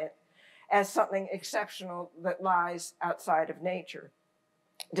glorify it as something exceptional that lies outside of nature.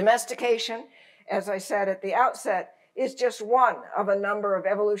 Domestication, as I said at the outset, is just one of a number of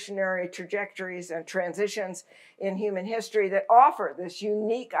evolutionary trajectories and transitions in human history that offer this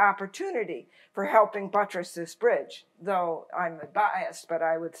unique opportunity for helping buttress this bridge, though I'm biased, but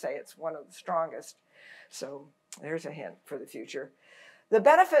I would say it's one of the strongest. So there's a hint for the future. The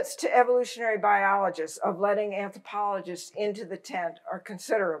benefits to evolutionary biologists of letting anthropologists into the tent are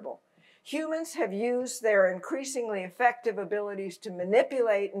considerable. Humans have used their increasingly effective abilities to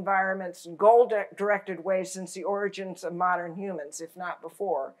manipulate environments in goal-directed ways since the origins of modern humans, if not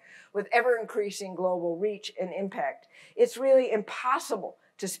before, with ever-increasing global reach and impact. It's really impossible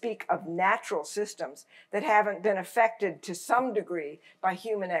to speak of natural systems that haven't been affected to some degree by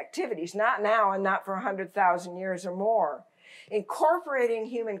human activities, not now and not for 100,000 years or more. Incorporating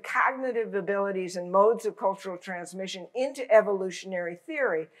human cognitive abilities and modes of cultural transmission into evolutionary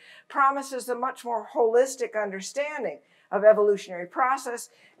theory promises a much more holistic understanding of evolutionary process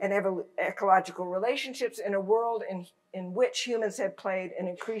and ecological relationships in a world in which humans have played an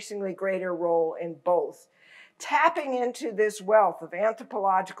increasingly greater role in both. Tapping into this wealth of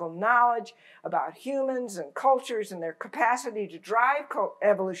anthropological knowledge about humans and cultures and their capacity to drive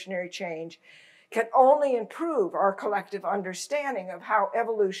evolutionary change can only improve our collective understanding of how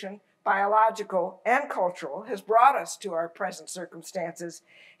evolution, biological and cultural, has brought us to our present circumstances,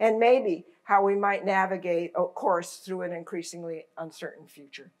 and maybe how we might navigate a course through an increasingly uncertain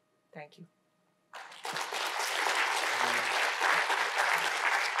future. Thank you.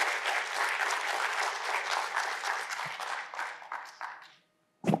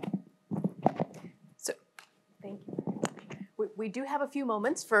 Thank you. We do have a few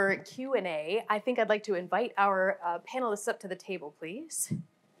moments for Q&A. I think I'd like to invite our panelists up to the table, please.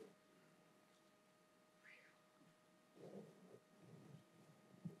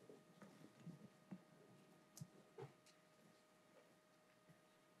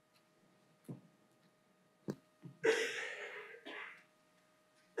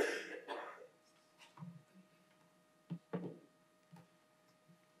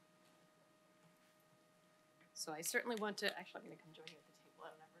 So I certainly want to, actually I'm going to come join you at the table. I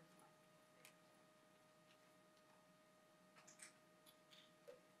don't have room for mine.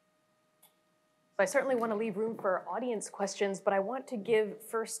 So I certainly want to leave room for audience questions, but I want to give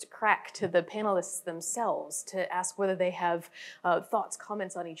first crack to the panelists themselves to ask whether they have thoughts,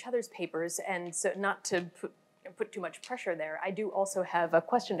 comments on each other's papers, and so not to put too much pressure there. I do also have a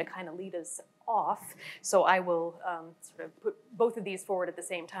question to kind of lead us off, so I will sort of put both of these forward at the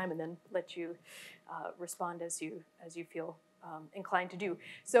same time and then let you respond as you feel inclined to do.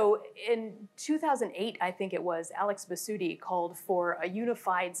 So in 2008, I think it was, Alex Basudi called for a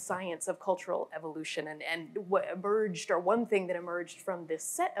unified science of cultural evolution, and what emerged, or one thing that emerged from this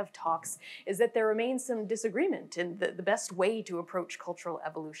set of talks, is that there remains some disagreement in the best way to approach cultural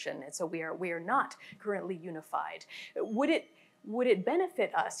evolution, and so we are not currently unified. Would it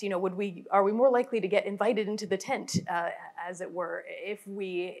benefit us? You know, are we more likely to get invited into the tent, as it were, if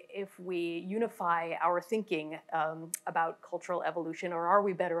we unify our thinking about cultural evolution, or are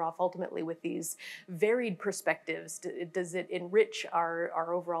we better off ultimately with these varied perspectives? Does it enrich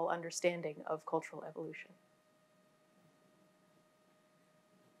our overall understanding of cultural evolution?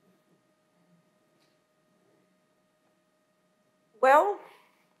 Well,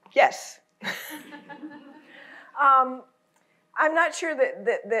 yes. I'm not sure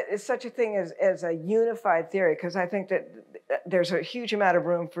that is such a thing as a unified theory, because I think that there's a huge amount of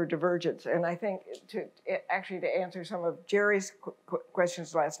room for divergence. And I think to answer some of Jerry's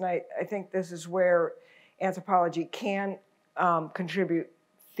questions last night, I think this is where anthropology can contribute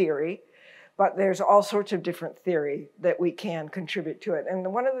theory, but there's all sorts of different theory that we can contribute to it.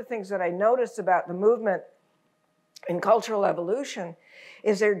 And one of the things that I noticed about the movement in cultural evolution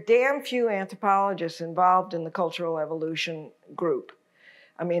is there are damn few anthropologists involved in the cultural evolution group.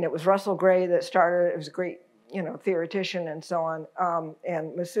 I mean, it was Russell Gray that started it. It was a great, theoretician and so on,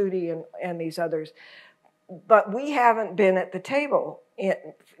 and Masudi and these others. But we haven't been at the table.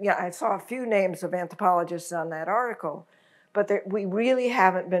 I saw a few names of anthropologists on that article, but we really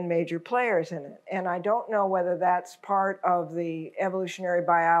haven't been major players in it. And I don't know whether that's part of the evolutionary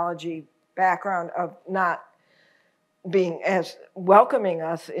biology background of not being as welcoming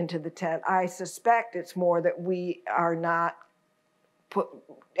us into the tent. I suspect it's more that we are not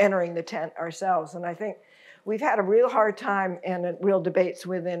entering the tent ourselves. And I think we've had a real hard time and real debates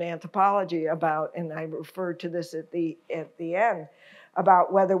within anthropology about, and I referred to this at the end,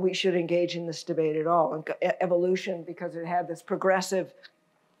 about whether we should engage in this debate at all. And evolution, because it had this progressive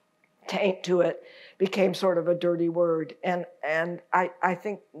taint to it, became sort of a dirty word. And I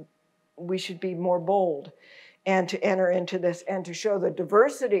think we should be more bold and to enter into this and to show the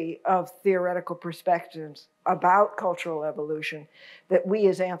diversity of theoretical perspectives about cultural evolution that we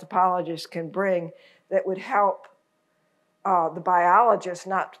as anthropologists can bring that would help the biologists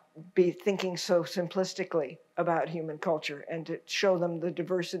not be thinking so simplistically about human culture, and to show them the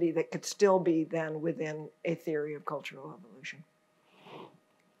diversity that could still be then within a theory of cultural evolution.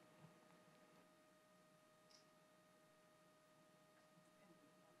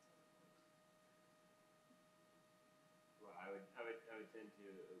 I would tend to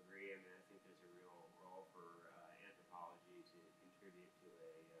agree. I mean, I think there's a real role for anthropology to contribute to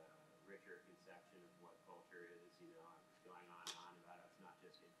a richer conception of what culture is. Going on about it. It's not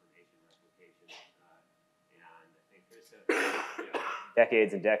just information replication, and I think there's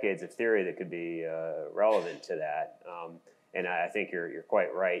decades and decades of theory that could be relevant to that. And I think you're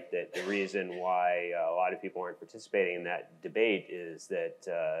quite right that the reason why a lot of people aren't participating in that debate is that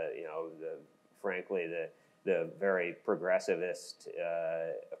frankly the very progressivist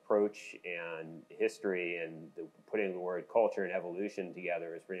approach and history and putting the word culture and evolution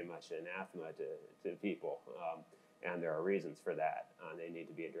together is pretty much anathema to people. And there are reasons for that. They need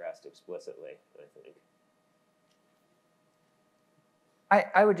to be addressed explicitly, I think.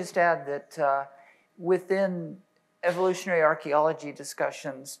 I would just add that within evolutionary archaeology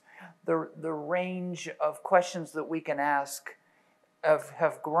discussions, the range of questions that we can ask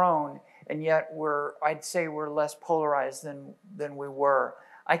have grown, and yet I'd say we're less polarized than we were.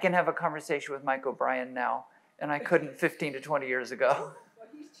 I can have a conversation with Mike O'Brien now, and I couldn't 15 to 20 years ago. Well,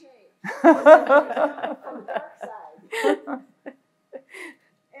 he's changed. From the dark side. And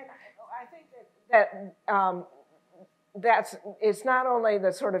I think that it's not only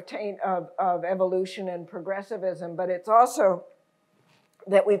the sort of taint of evolution and progressivism, but it's also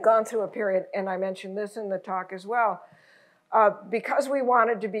that we've gone through a period, and I mentioned this in the talk as well, because we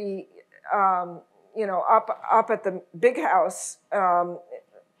wanted to be, up at the big house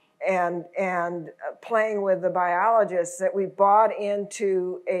and playing with the biologists, that we bought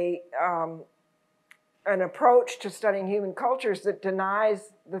into an approach to studying human cultures that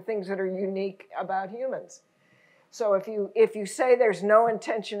denies the things that are unique about humans. So if you say there's no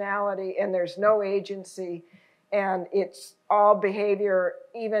intentionality and there's no agency and it's all behavior,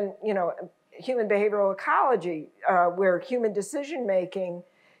 even human behavioral ecology, where human decision making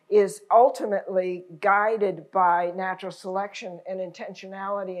is ultimately guided by natural selection and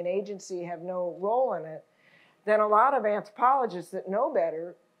intentionality and agency have no role in it, then a lot of anthropologists that know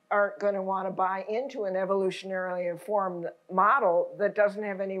better aren't going to want to buy into an evolutionarily informed model that doesn't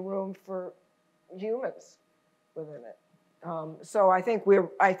have any room for humans within it. So I think we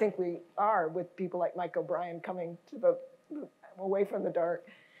are, with people like Mike O'Brien coming to away from the dark,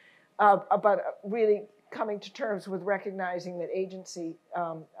 but really coming to terms with recognizing that agency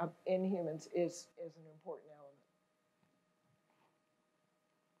in humans is an important element.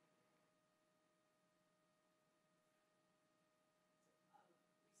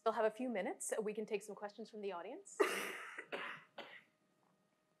 Still have a few minutes. We can take some questions from the audience.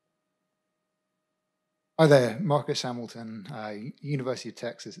 Hi there, Marcus Hamilton, University of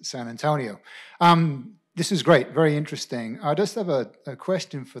Texas at San Antonio. This is great, very interesting. I just have a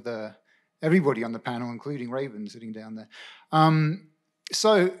question for everybody on the panel, including Raven sitting down there.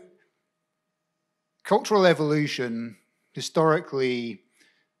 So, cultural evolution historically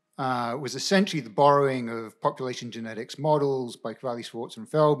was essentially the borrowing of population genetics models by Cavalli, Schwartz, and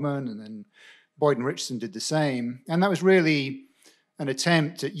Feldman, and then Boyd and Richardson did the same. And that was really an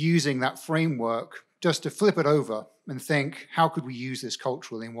attempt at using that framework just to flip it over and think, how could we use this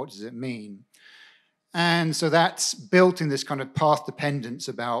culturally and what does it mean? And so that's built in this kind of path dependence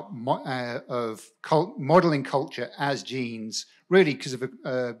about modeling culture as genes, really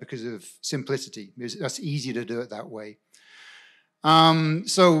because of simplicity. That's easier to do it that way.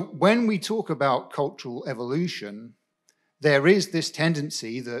 So when we talk about cultural evolution, there is this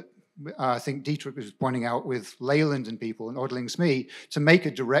tendency that I think Dietrich was pointing out with Leyland and people and Odling-Smee to make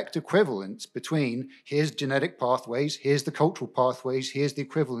a direct equivalence between here's genetic pathways, here's the cultural pathways, here's the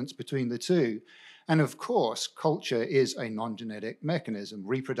equivalence between the two. And of course, culture is a non-genetic mechanism.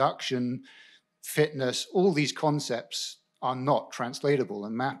 Reproduction, fitness, all these concepts are not translatable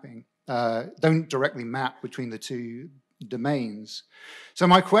and mapping, don't directly map between the two domains. So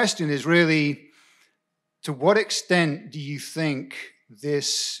my question is really, to what extent do you think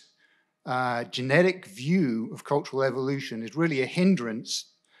this genetic view of cultural evolution is really a hindrance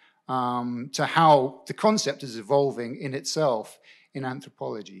to how the concept is evolving in itself in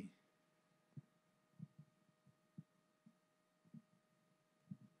anthropology?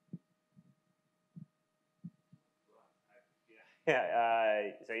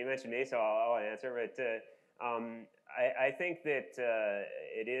 Yeah, so you mentioned me, so I'll answer, but I think that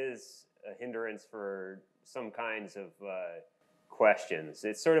it is a hindrance for some kinds of questions.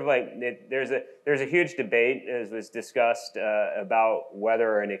 It's sort of like there's a huge debate, as was discussed, about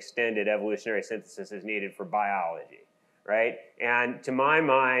whether an extended evolutionary synthesis is needed for biology, right? And to my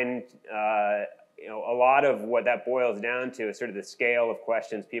mind, you know, a lot of what that boils down to is sort of the scale of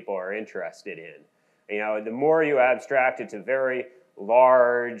questions people are interested in. You know, the more you abstract it to very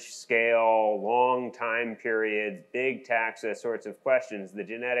large scale, long time periods, big taxa sorts of questions, the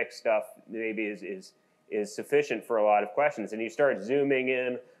genetic stuff maybe is sufficient for a lot of questions. And you start zooming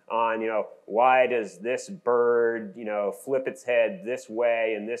in on, you know, why does this bird, you know, flip its head this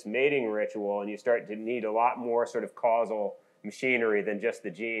way in this mating ritual, and you start to need a lot more sort of causal machinery than just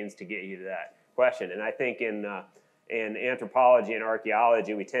the genes to get you to that question. And I think in anthropology and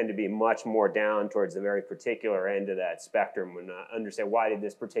archaeology, we tend to be much more down towards the very particular end of that spectrum and understand why did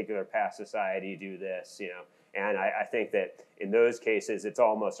this particular past society do this, you know. And I think that in those cases, it's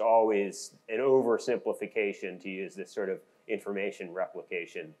almost always an oversimplification to use this sort of information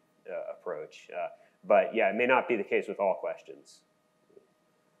replication approach. But yeah, it may not be the case with all questions.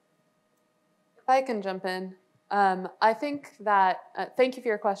 If I can jump in, I think that, thank you for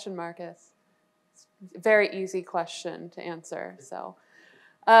your question, Marcus. Very easy question to answer. So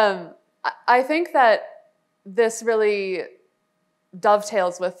I think that this really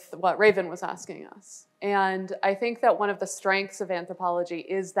dovetails with what Raven was asking us. And I think that one of the strengths of anthropology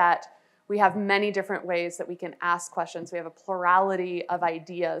is that we have many different ways that we can ask questions. We have a plurality of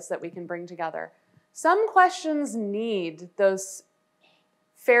ideas that we can bring together. Some questions need those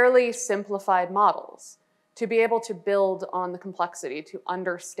fairly simplified models to be able to build on the complexity, to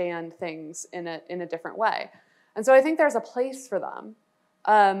understand things in a different way. And so I think there's a place for them.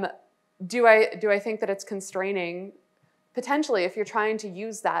 Do I think that it's constraining? Potentially, if you're trying to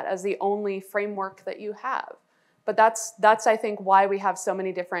use that as the only framework that you have. But that's I think, why we have so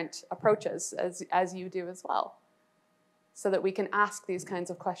many different approaches, as you do as well, so that we can ask these kinds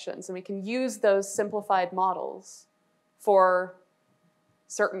of questions and we can use those simplified models for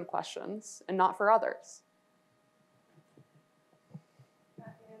certain questions and not for others.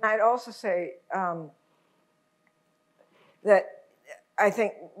 I'd also say that I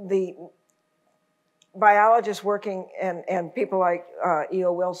think the biologists working and people like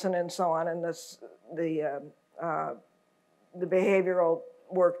E.O. Wilson and so on, and the behavioral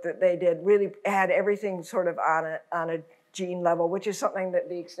work that they did really had everything sort of on a gene level, which is something that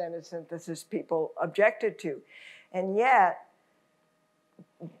the extended synthesis people objected to. And yet,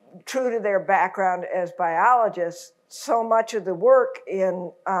 true to their background as biologists, so much of the work in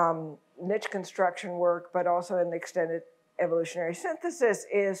niche construction work, but also in the extended evolutionary synthesis,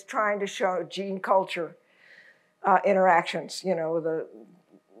 is trying to show gene culture interactions, you know,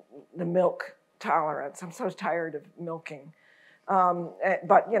 the milk tolerance. I'm so tired of milking.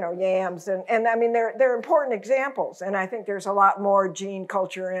 But, you know, yams, and I mean, they're important examples. And I think there's a lot more gene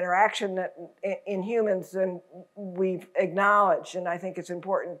culture interaction that, in humans than we've acknowledged. And I think it's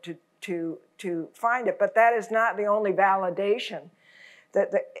important to find it. But that is not the only validation.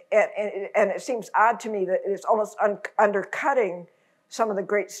 And it seems odd to me that it's almost undercutting some of the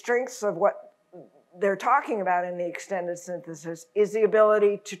great strengths of what they're talking about in the extended synthesis, is the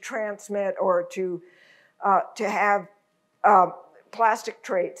ability to transmit or to have plastic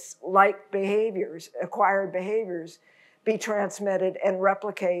traits like behaviors, acquired behaviors, be transmitted and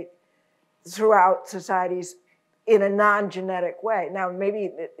replicate throughout societies in a non-genetic way. Now,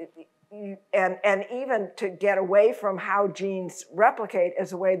 maybe, and even to get away from how genes replicate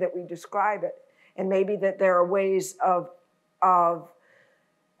as a way that we describe it, and maybe that there are ways of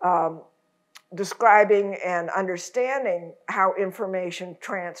describing and understanding how information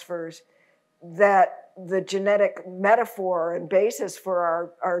transfers that the genetic metaphor and basis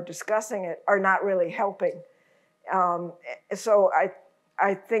for our discussing it are not really helping. So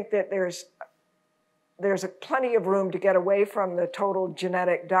I think that there's plenty of room to get away from the total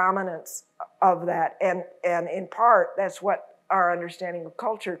genetic dominance of that, and in part that's what our understanding of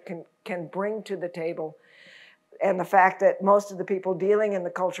culture can bring to the table. And the fact that most of the people dealing in the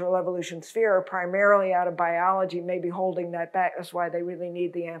cultural evolution sphere are primarily out of biology may be holding that back. That's why they really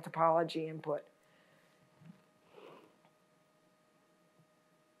need the anthropology input.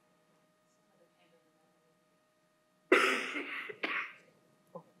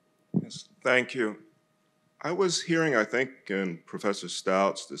 Yes, thank you. I was hearing, I think, in Professor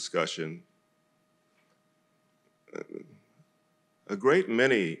Stout's discussion, a great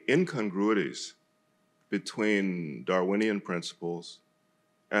many incongruities between Darwinian principles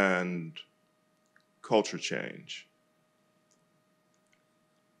and culture change.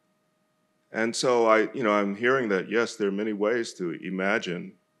 And so I'm hearing that, yes, there are many ways to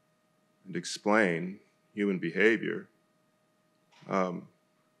imagine and explain human behavior.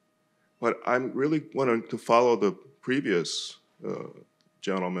 But I'm really wanting to follow the previous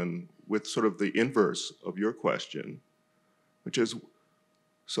gentleman with sort of the inverse of your question, which is,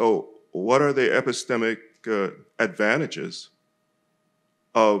 so what are the epistemic advantages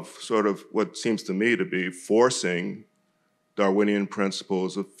of sort of what seems to me to be forcing Darwinian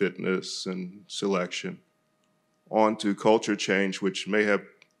principles of fitness and selection onto culture change, which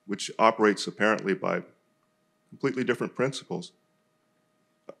operates apparently by completely different principles?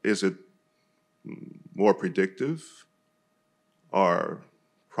 Is it more predictive? Are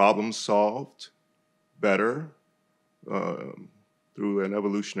problems solved better through an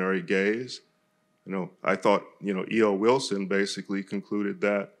evolutionary gaze? I thought, E.O. Wilson basically concluded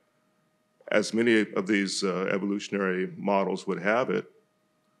that, as many of these evolutionary models would have it,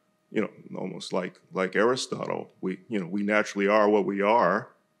 almost like Aristotle, we naturally are what we are.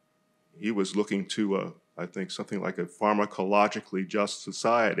 He was looking to, I think, something like a pharmacologically just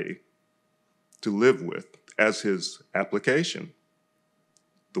society to live with as his application,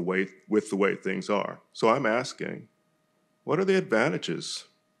 with the way things are. So I'm asking, what are the advantages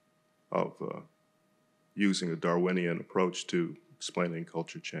of using a Darwinian approach to explaining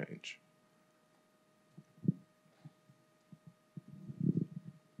culture change?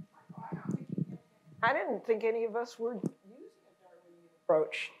 I didn't think any of us were using a Darwinian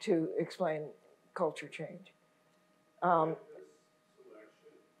approach to explain culture change.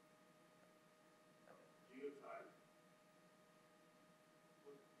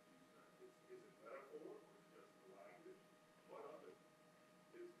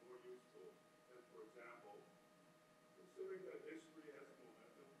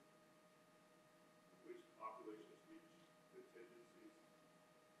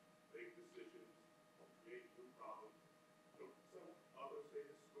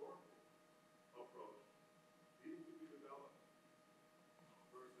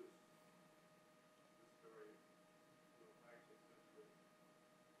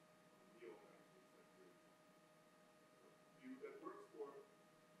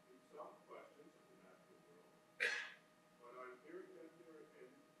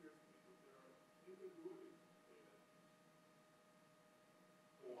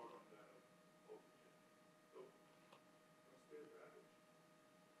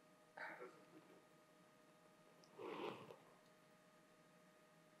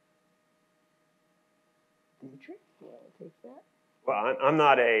 Dimitri, you want to take that? Well, I'm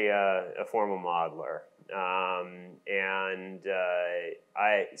not a formal modeler,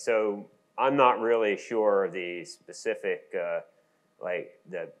 so I'm not really sure the specific, like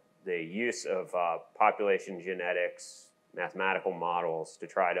the use of population genetics, mathematical models to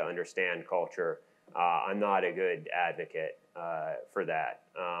try to understand culture. I'm not a good advocate for that.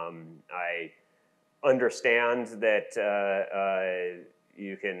 I understand that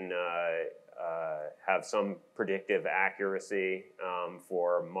you can have some predictive accuracy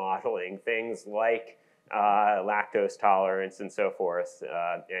for modeling things like lactose tolerance and so forth.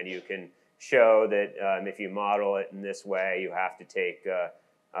 And you can show that if you model it in this way, you have to take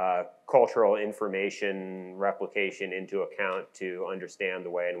cultural information replication into account to understand the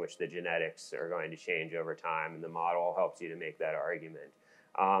way in which the genetics are going to change over time, and the model helps you to make that argument.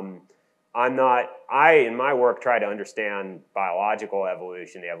 I, in my work, try to understand biological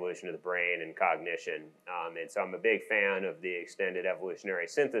evolution, the evolution of the brain and cognition. And so I'm a big fan of the extended evolutionary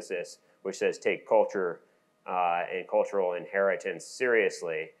synthesis, which says take culture and cultural inheritance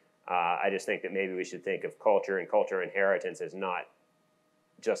seriously. I just think that maybe we should think of culture and cultural inheritance as not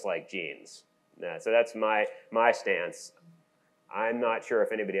just like genes. So that's my stance. I'm not sure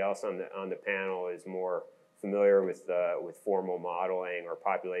if anybody else on the panel is more familiar with formal modeling or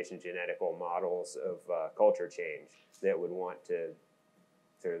population genetical models of culture change that would want to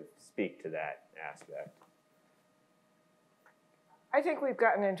speak to that aspect. I think we've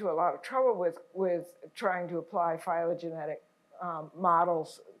gotten into a lot of trouble with trying to apply phylogenetic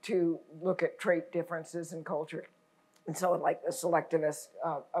models to look at trait differences in culture. And so like the selectivist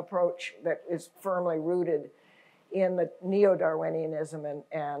approach that is firmly rooted in the neo-Darwinianism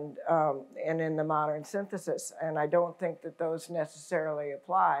and in the modern synthesis. And I don't think that those necessarily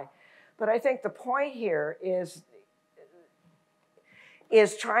apply. But I think the point here is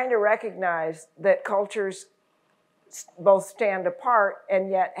trying to recognize that cultures both stand apart and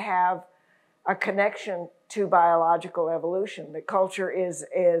yet have a connection to biological evolution. That culture is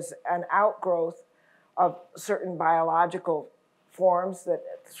an outgrowth of certain biological forms that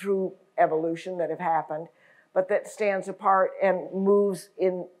through evolution that have happened, but that stands apart and moves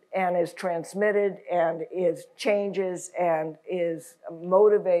in and is transmitted and changes and is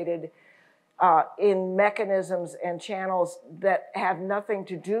motivated in mechanisms and channels that have nothing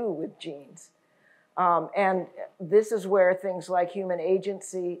to do with genes. And this is where things like human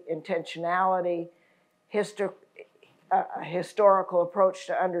agency, intentionality, a historical approach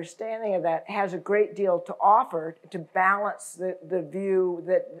to understanding of that has a great deal to offer to balance the view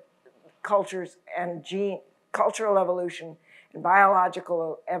that cultures and cultural evolution and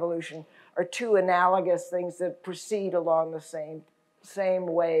biological evolution are two analogous things that proceed along the same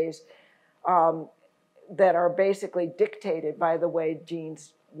ways that are basically dictated by the way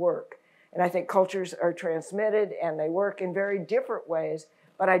genes work. And I think cultures are transmitted and they work in very different ways,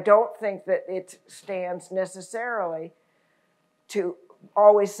 but I don't think that it stands necessarily to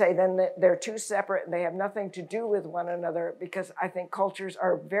always say then that they're two separate and they have nothing to do with one another, because I think cultures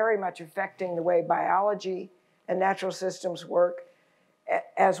are very much affecting the way biology and natural systems work,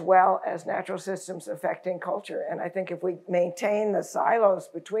 as well as natural systems affecting culture. And I think if we maintain the silos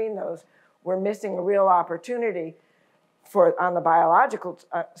between those, we're missing a real opportunity on the biological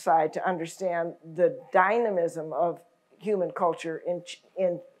side to understand the dynamism of human culture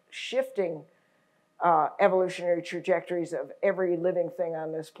in shifting evolutionary trajectories of every living thing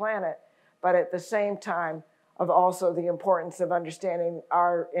on this planet, but at the same time of also the importance of understanding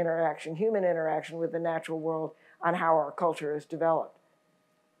our interaction, human interaction with the natural world on how our culture is developed.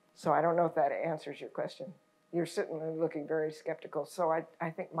 So I don't know if that answers your question. You're certainly looking very skeptical, so I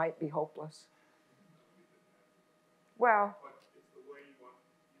think might be hopeless. Well, it's the way of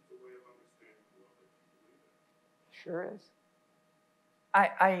understanding the world that you believe in. Sure is.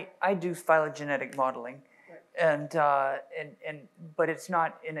 I do phylogenetic modeling, but it's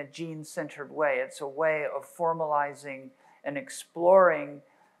not in a gene-centered way. It's a way of formalizing and exploring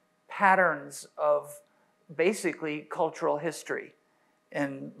patterns of basically cultural history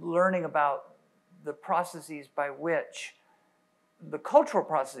and learning about the processes by which the cultural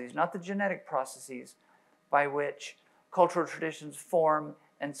processes, not the genetic processes, by which cultural traditions form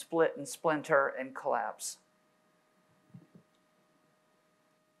and split and splinter and collapse.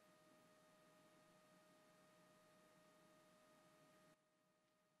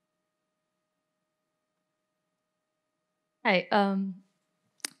 Hi.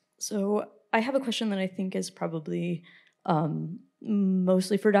 So I have a question that I think is probably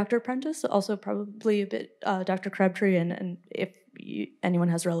mostly for Dr. Prentice, also probably a bit Dr. Crabtree, and if anyone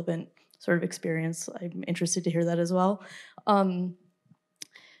has relevant sort of experience, I'm interested to hear that as well.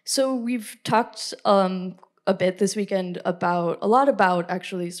 So we've talked a bit this weekend about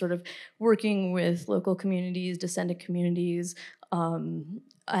actually sort of working with local communities, descendant communities,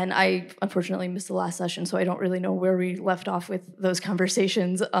 and I unfortunately missed the last session, so I don't really know where we left off with those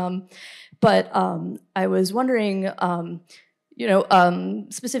conversations. But I was wondering,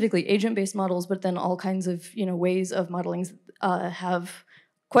 specifically agent-based models, but then all kinds of ways of modeling have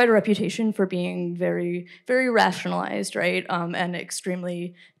quite a reputation for being very, very rationalized, right, and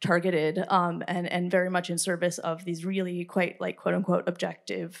extremely targeted, and very much in service of these really quite like quote unquote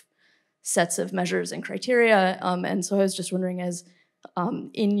objective sets of measures and criteria. And so I was just wondering, as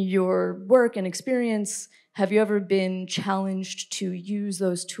In your work and experience, have you ever been challenged to use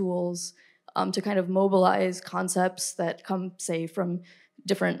those tools to kind of mobilize concepts that come, say, from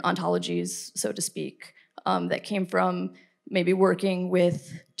different ontologies, so to speak, that came from maybe working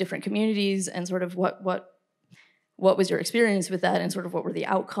with different communities, and sort of what was your experience with that, and sort of what were the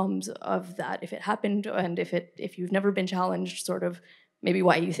outcomes of that, if it happened, and if you've never been challenged, sort of maybe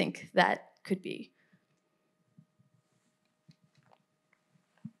why you think that could be?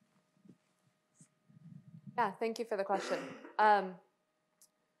 Yeah, thank you for the question.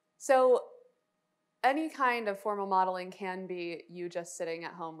 So any kind of formal modeling can be you just sitting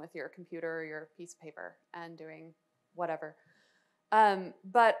at home with your computer or your piece of paper and doing whatever.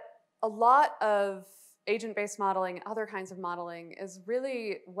 But a lot of agent-based modeling, other kinds of modeling, is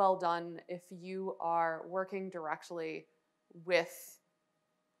really well done if you are working directly with,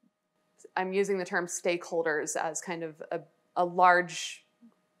 I'm using the term stakeholders as kind of a large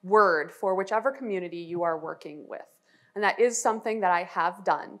word for whichever community you are working with. And that is something that I have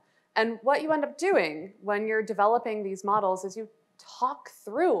done. And what you end up doing when you're developing these models is you talk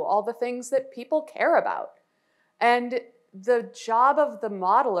through all the things that people care about. And the job of the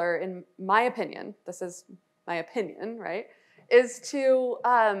modeler, in my opinion, this is my opinion, right, is to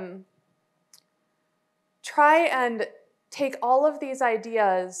try and take all of these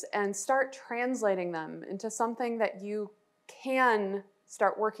ideas and start translating them into something that you can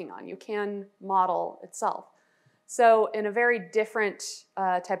start working on, you can model itself. So in a very different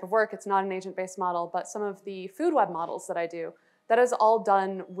type of work, it's not an agent-based model, but some of the food web models that I do, that is all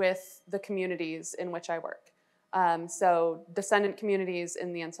done with the communities in which I work. So descendant communities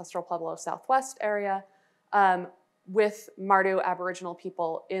in the ancestral Pueblo Southwest area, with Mardu Aboriginal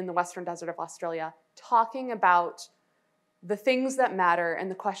people in the Western Desert of Australia, talking about the things that matter and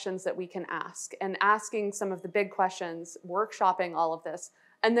the questions that we can ask, and asking some of the big questions, workshopping all of this,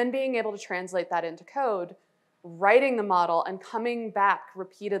 and then being able to translate that into code, writing the model, and coming back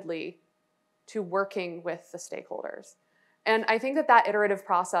repeatedly to working with the stakeholders. And I think that that iterative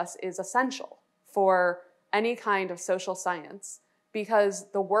process is essential for any kind of social science, because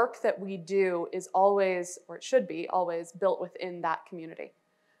the work that we do is always, or it should be always, built within that community.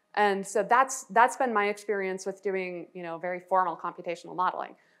 And so that's been my experience with doing, very formal computational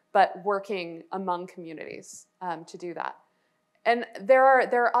modeling, but working among communities to do that. And there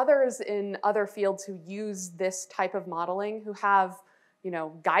are others in other fields who use this type of modeling, who have,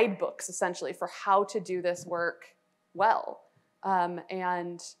 guidebooks essentially for how to do this work well.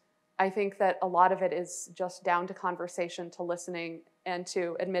 And I think that a lot of it is just down to conversation, to listening, and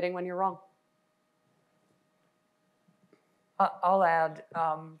to admitting when you're wrong. I'll add,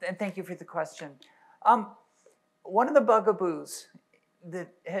 and thank you for the question. One of the bugaboos that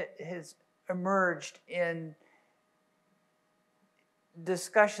has emerged in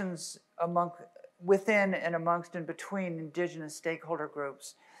discussions within and amongst and between indigenous stakeholder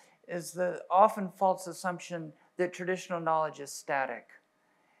groups is the often false assumption that traditional knowledge is static.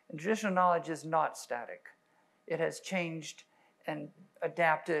 And traditional knowledge is not static. It has changed and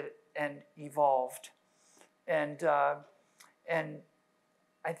adapted and evolved. And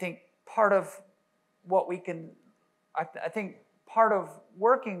I think part of what we can, I think part of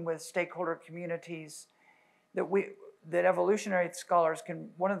working with stakeholder communities that evolutionary scholars can,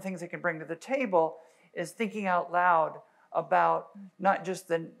 one of the things they can bring to the table is thinking out loud about not just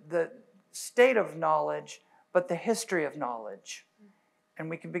the state of knowledge, but the history of knowledge. And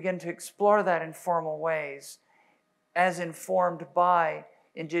we can begin to explore that in formal ways, as informed by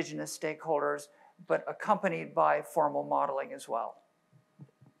indigenous stakeholders, but accompanied by formal modeling as well.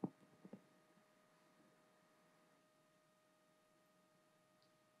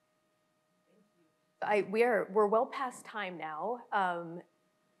 We're well past time now,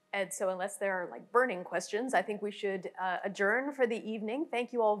 and so unless there are burning questions, I think we should adjourn for the evening.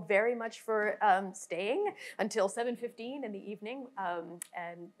 Thank you all very much for staying until 7:15 in the evening,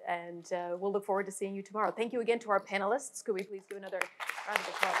 and we'll look forward to seeing you tomorrow. Thank you again to our panelists. Could we please give another round of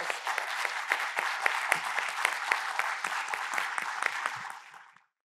applause?